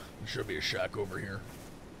 There should be a shack over here.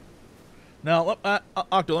 Now,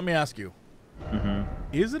 Octo, let me ask you. Mm-hmm.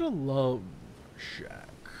 Is it a love shack?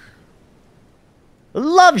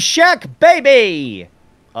 Love shack, baby!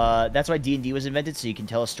 That's why D&D was invented, so you can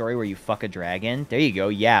tell a story where you fuck a dragon. There you go.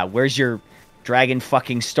 Yeah, where's your dragon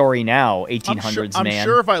fucking story now, 1800s man? I'm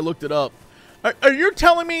sure if I looked it up. Are you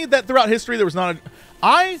telling me that throughout history there was not a...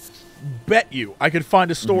 I bet you I could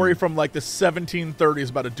find a story from like the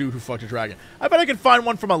 1730s about a dude who fucked a dragon. I bet I could find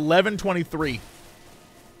one from 1123.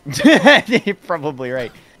 You're probably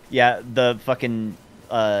right. Yeah, the fucking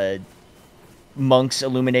monks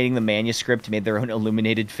illuminating the manuscript made their own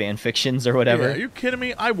illuminated fan fictions or whatever. Yeah, are you kidding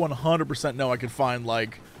me? I 100% know I could find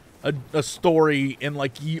like a story in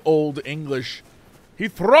like ye old English. He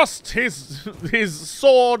thrust his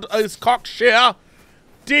sword, his cockshear,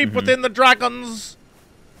 deep within the dragon's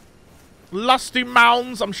lusty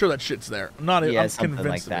mounds. I'm sure that shit's there. I'm something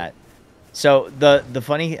like that. So the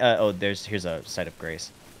funny here's a site of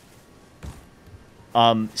grace.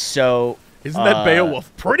 So isn't that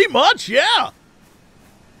Beowulf? Pretty much, yeah.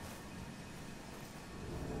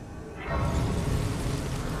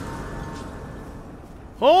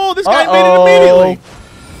 Oh, this guy made it immediately.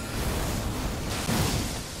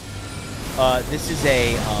 This is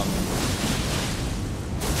a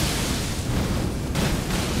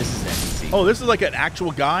this is an NPC. Oh, this is like an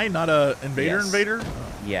actual guy, not a invader.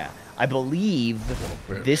 Yeah, I believe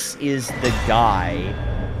this is the guy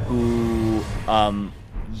who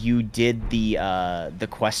you did the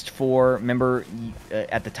quest for. Remember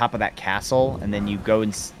at the top of that castle, and then you go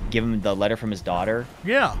and give him the letter from his daughter.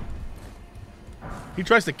 Yeah. He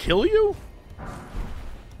tries to kill you?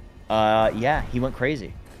 Yeah, he went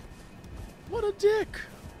crazy. What a dick.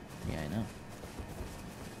 Yeah, I know.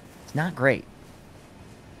 It's not great.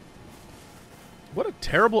 What a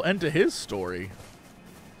terrible end to his story.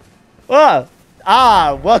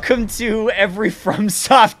 Welcome to every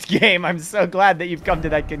FromSoft game. I'm so glad that you've come to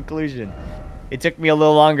that conclusion. It took me a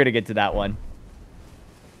little longer to get to that one.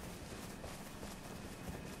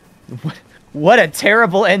 What a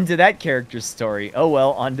terrible end to that character's story. Oh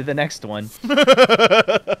well, on to the next one.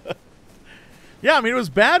 Yeah, I mean, it was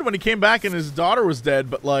bad when he came back and his daughter was dead,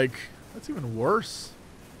 but, like, that's even worse.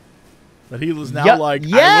 That he was now like,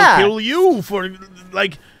 I will kill you for,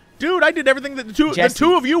 like, dude, I did everything that the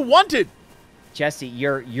two of you wanted. Jesse,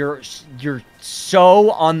 you're so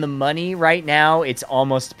on the money right now, it's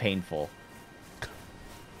almost painful.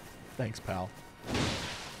 Thanks, pal.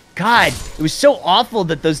 God, it was so awful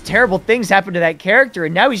that those terrible things happened to that character,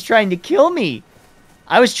 and now he's trying to kill me.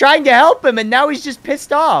 I was trying to help him, and now he's just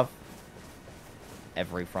pissed off.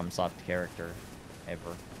 Every FromSoft character,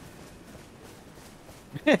 ever.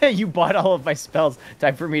 You bought all of my spells.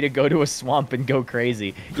 Time for me to go to a swamp and go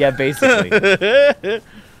crazy. Yeah, basically.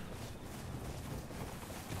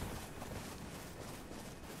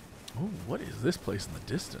 Oh, what is this place in the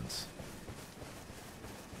distance?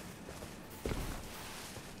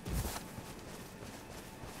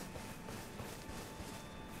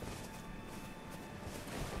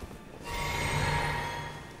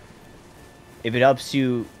 If it helps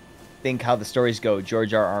you think how the stories go,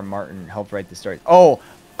 George R.R. Martin helped write the stories. Oh,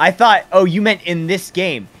 I thought... Oh, you meant in this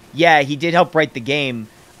game. Yeah, he did help write the game.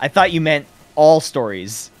 I thought you meant all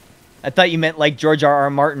stories. I thought you meant like George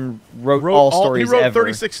R.R. Martin wrote all stories He wrote ever.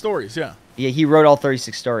 36 stories, yeah. Yeah, he wrote all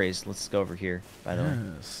 36 stories. Let's go over here, by the way.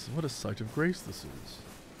 Yes, what a sight of grace this is.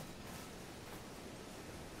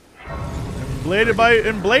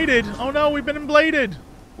 Embladed. Oh no, we've been embladed.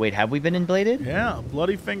 Wait, have we been embladed? Yeah,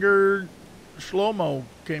 Bloody Finger Shlomo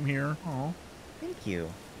came here. Oh, thank you.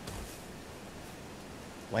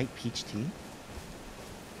 White peach tea?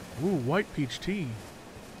 Ooh, white peach tea.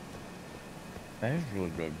 That is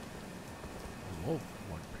really good. I love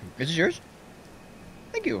white peach. This is yours?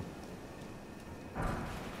 Thank you.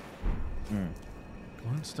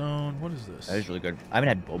 Glintstone, what is this? That is really good. I haven't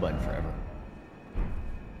had boba in forever.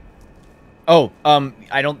 Oh,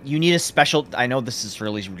 I don't... You need a special... I know this is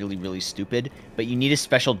really, really, really stupid, but you need a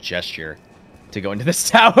special gesture to go into this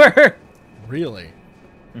tower. Really?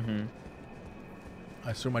 Mm-hmm.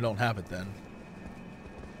 I assume I don't have it then.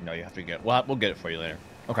 No, you have to get... We'll get it for you later.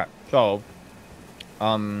 Okay, so...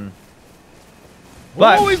 But...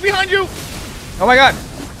 Whoa, he's behind you! Oh my god!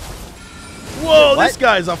 Whoa, What? this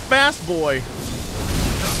guy's a fast boy.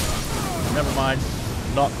 Never mind.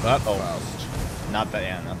 Not that fast. Not that,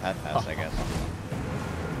 yeah, not that fast, I guess.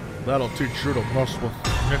 That'll teach you to mess with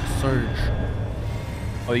Nick Sage.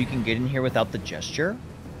 Oh, you can get in here without the gesture?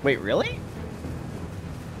 Wait, really?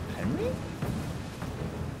 Can we?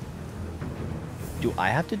 Do I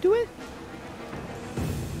have to do it?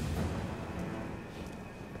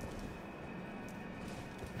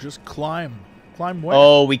 Just climb. Climb where?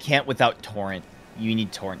 Oh, we can't without torrent. You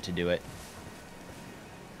need torrent to do it.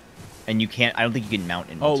 And you can't... I don't think you can mount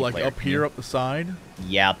in multiplayer. Oh, like up can here, you? up the side?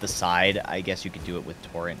 Yeah, up the side. I guess you could do it with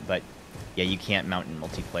torrent, but... Yeah, you can't mount in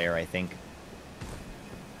multiplayer, I think.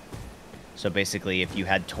 So basically, if you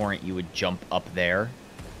had torrent, you would jump up there.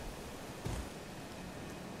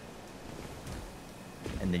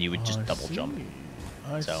 And then you would just double jump.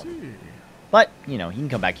 I see. But, you know, you can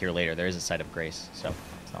come back here later. There is a site of grace, so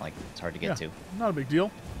it's not like it's hard to get to. Not a big deal.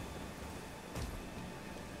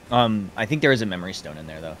 I think there is a memory stone in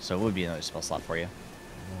there, though, so it would be another spell slot for you.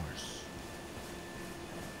 Nice.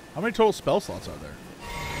 How many total spell slots are there?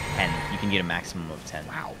 10. You can get a maximum of 10.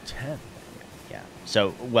 Wow, 10. Yeah.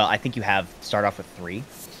 So, well, I think you start off with 3.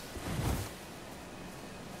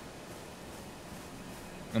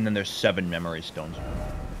 And then there's 7 memory stones.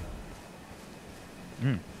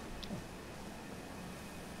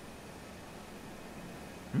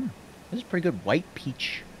 This is pretty good. White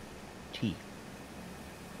peach tea.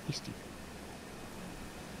 Tasty.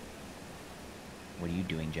 What are you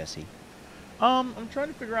doing, Jesse? I'm trying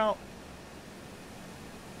to figure out...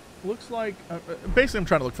 Looks like... basically, I'm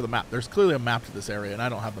trying to look for the map. There's clearly a map to this area, and I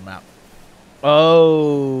don't have the map.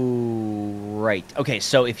 Oh, right. Okay,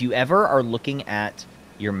 so if you ever are looking at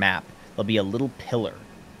your map, there'll be a little pillar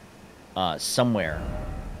somewhere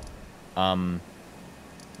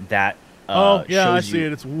that oh, yeah, I shows see you,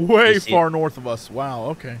 it. It's way see far north of us. Wow,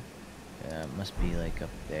 okay. It must be like up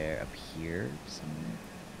there, up here somewhere.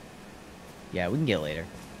 Yeah, we can get it later.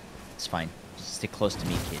 It's fine. Just stick close to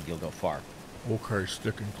me, kid. You'll go far. Okay,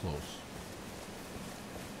 sticking close.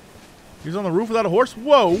 He's on the roof without a horse?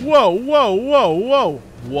 Whoa, whoa, whoa, whoa, whoa.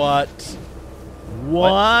 What?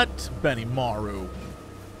 What? Benny Maru.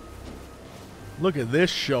 Look at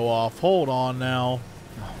this show off. Hold on now.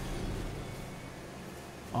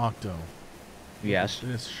 Octo. Yes.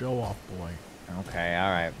 This show off boy. Okay,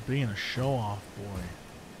 alright. Being a show off boy.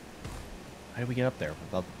 How did we get up there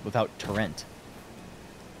without torrent?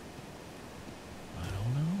 I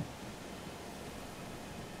don't know.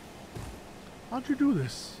 How'd you do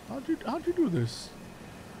this? How'd you do this?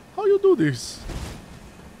 How you do this?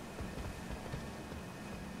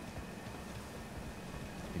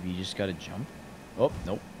 Maybe you just gotta jump? Oh,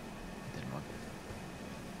 nope. Didn't work.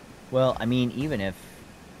 Well, I mean, even if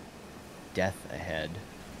death ahead.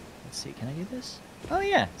 Let's see, can I do this? Oh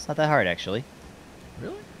yeah, it's not that hard actually.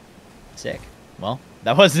 Really? Sick. well,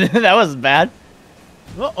 that wasn't that wasn't bad.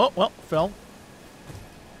 Oh, well, fell.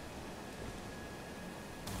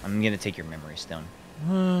 I'm gonna take your memory stone.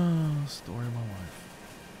 Story of my life.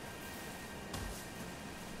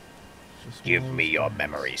 Just Give one of me those your things.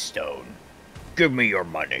 memory stone. Give me your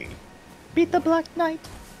money. Beat the Black Knight.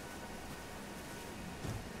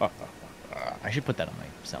 I should put that on my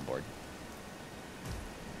soundboard.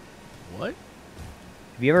 What?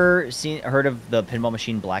 Have you ever heard of the pinball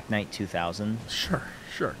machine Black Knight 2000? Sure.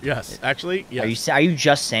 Yes. Actually, yes. Are you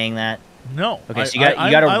just saying that? No. Okay, so you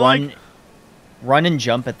got to run and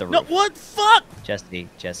jump at the roof. No, what? Fuck!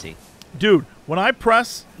 Jesse. Dude, when I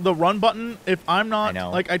press the run button, if I'm not... I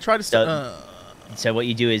know. Like, I try to... So what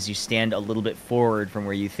you do is you stand a little bit forward from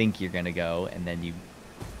where you think you're going to go, and then you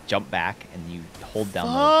jump back, and you hold down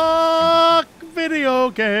Fuck video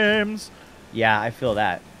games. Yeah, I feel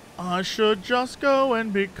that. I should just go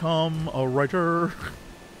and become a writer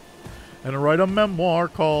and write a memoir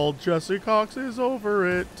called Jesse Cox is Over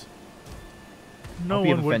It. No I hope you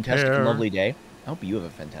one have a would fantastic care, and lovely day. I hope you have a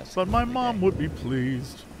fantastic but and my lovely mom day. would be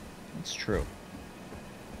pleased. It's true.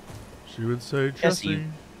 She would say, Jesse.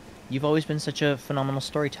 You've always been such a phenomenal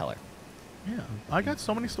storyteller. Yeah, I got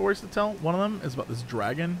so many stories to tell. One of them is about this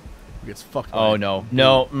dragon who gets fucked. Oh by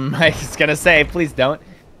no, I was gonna say, please don't.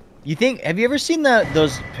 You think? Have you ever seen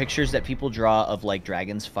those pictures that people draw of like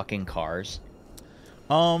dragons fucking cars?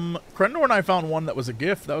 Crendor and I found one that was a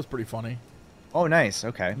GIF. That was pretty funny. Oh, nice.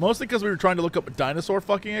 Okay. Mostly because we were trying to look up a dinosaur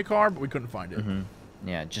fucking a car, but we couldn't find it. Mm-hmm.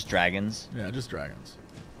 Yeah, just dragons. Yeah, just dragons.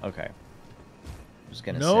 Okay. I was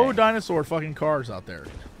gonna say. No dinosaur fucking cars out there.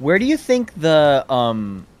 Where do you think the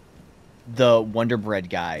Wonder Bread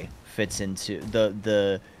guy fits into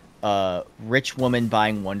the rich woman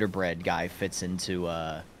buying Wonder Bread guy fits into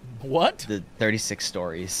What? the 36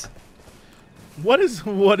 stories? What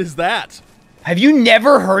is that? Have you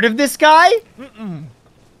never heard of this guy? Mm-mm.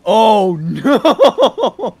 Oh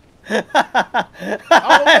no!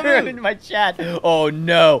 I ruined my chat. Oh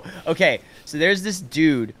no. Okay, so there's this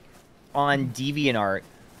dude on DeviantArt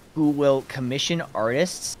who will commission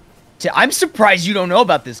artists to. I'm surprised you don't know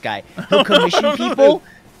about this guy. He'll commission people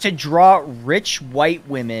to draw rich white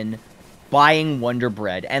women buying Wonder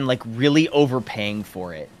Bread and like really overpaying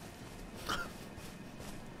for it.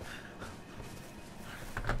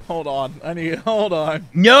 Hold on. Hold on.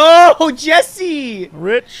 No, Jesse!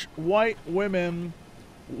 Rich white women.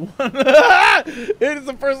 It is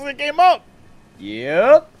the first thing that came up.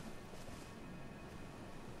 Yep.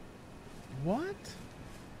 What?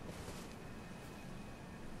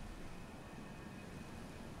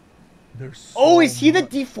 There's so Oh, is he the much-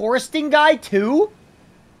 deforesting guy too?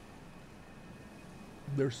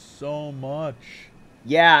 There's so much.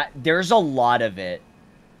 Yeah, there's a lot of it.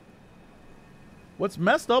 What's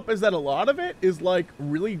messed up is that a lot of it is like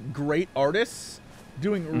really great artists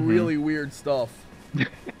doing really weird stuff.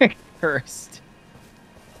 Cursed.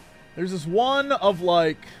 There's this one of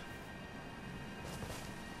like...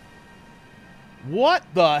 What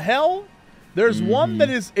the hell? There's one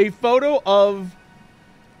that is a photo of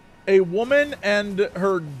a woman and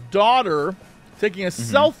her daughter taking a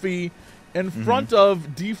selfie in front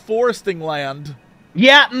of deforesting land.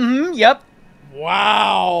 Yeah, yep.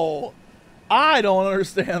 Wow. I don't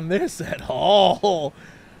understand this at all.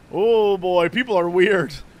 Oh boy, people are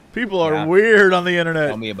weird. People are weird on the internet.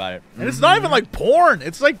 Tell me about it. And it's not even like porn.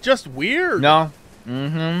 It's like just weird. No.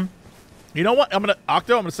 You know what? I'm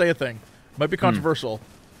gonna say a thing. Might be controversial.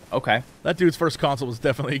 Okay. That dude's first console was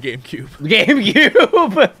definitely a GameCube.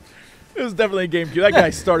 GameCube. It was definitely a GameCube. That guy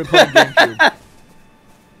started playing GameCube.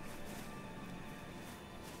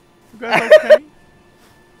 You guys okay?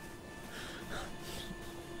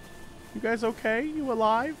 You guys okay? You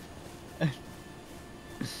alive?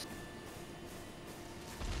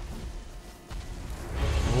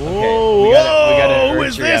 Okay, we gotta who urge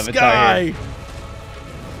is your this avatar guy? here.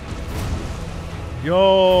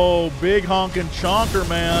 Yo, big honkin' chonker,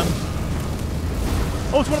 man.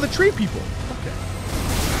 Oh, it's one of the tree people. Okay.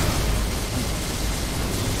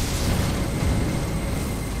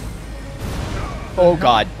 Oh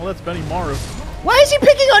God. Well, that's Benny Maru. Why is he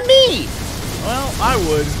picking on me? Well, I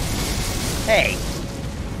would. Hey.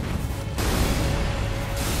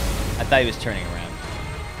 I thought he was turning around.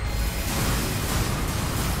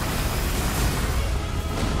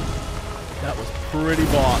 That was pretty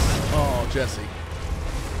boss. Oh, Jesse.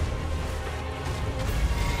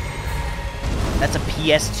 That's a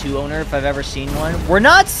PS2 owner if I've ever seen one. We're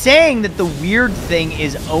not saying that the weird thing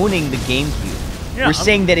is owning the GameCube. Yeah, We're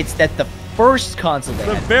saying that it's the first console they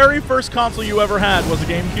The had. very first console you ever had was a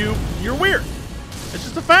GameCube. You're weird. It's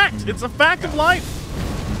just a fact. It's a fact of life.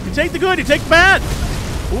 You take the good, you take the bad.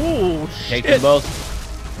 Ooh, Take shit. them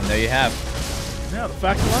both. And there you have. Yeah, the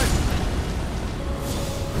fact of life.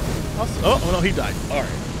 Oh, no, he died. All right.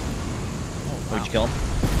 Oh, wow. Did you kill him?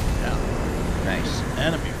 Yeah. Nice.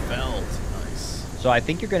 Enemy felled. Nice. So I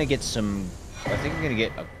think you're gonna get some. I think you're gonna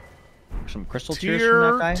get some crystal tears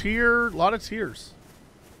from that guy. A lot of tears.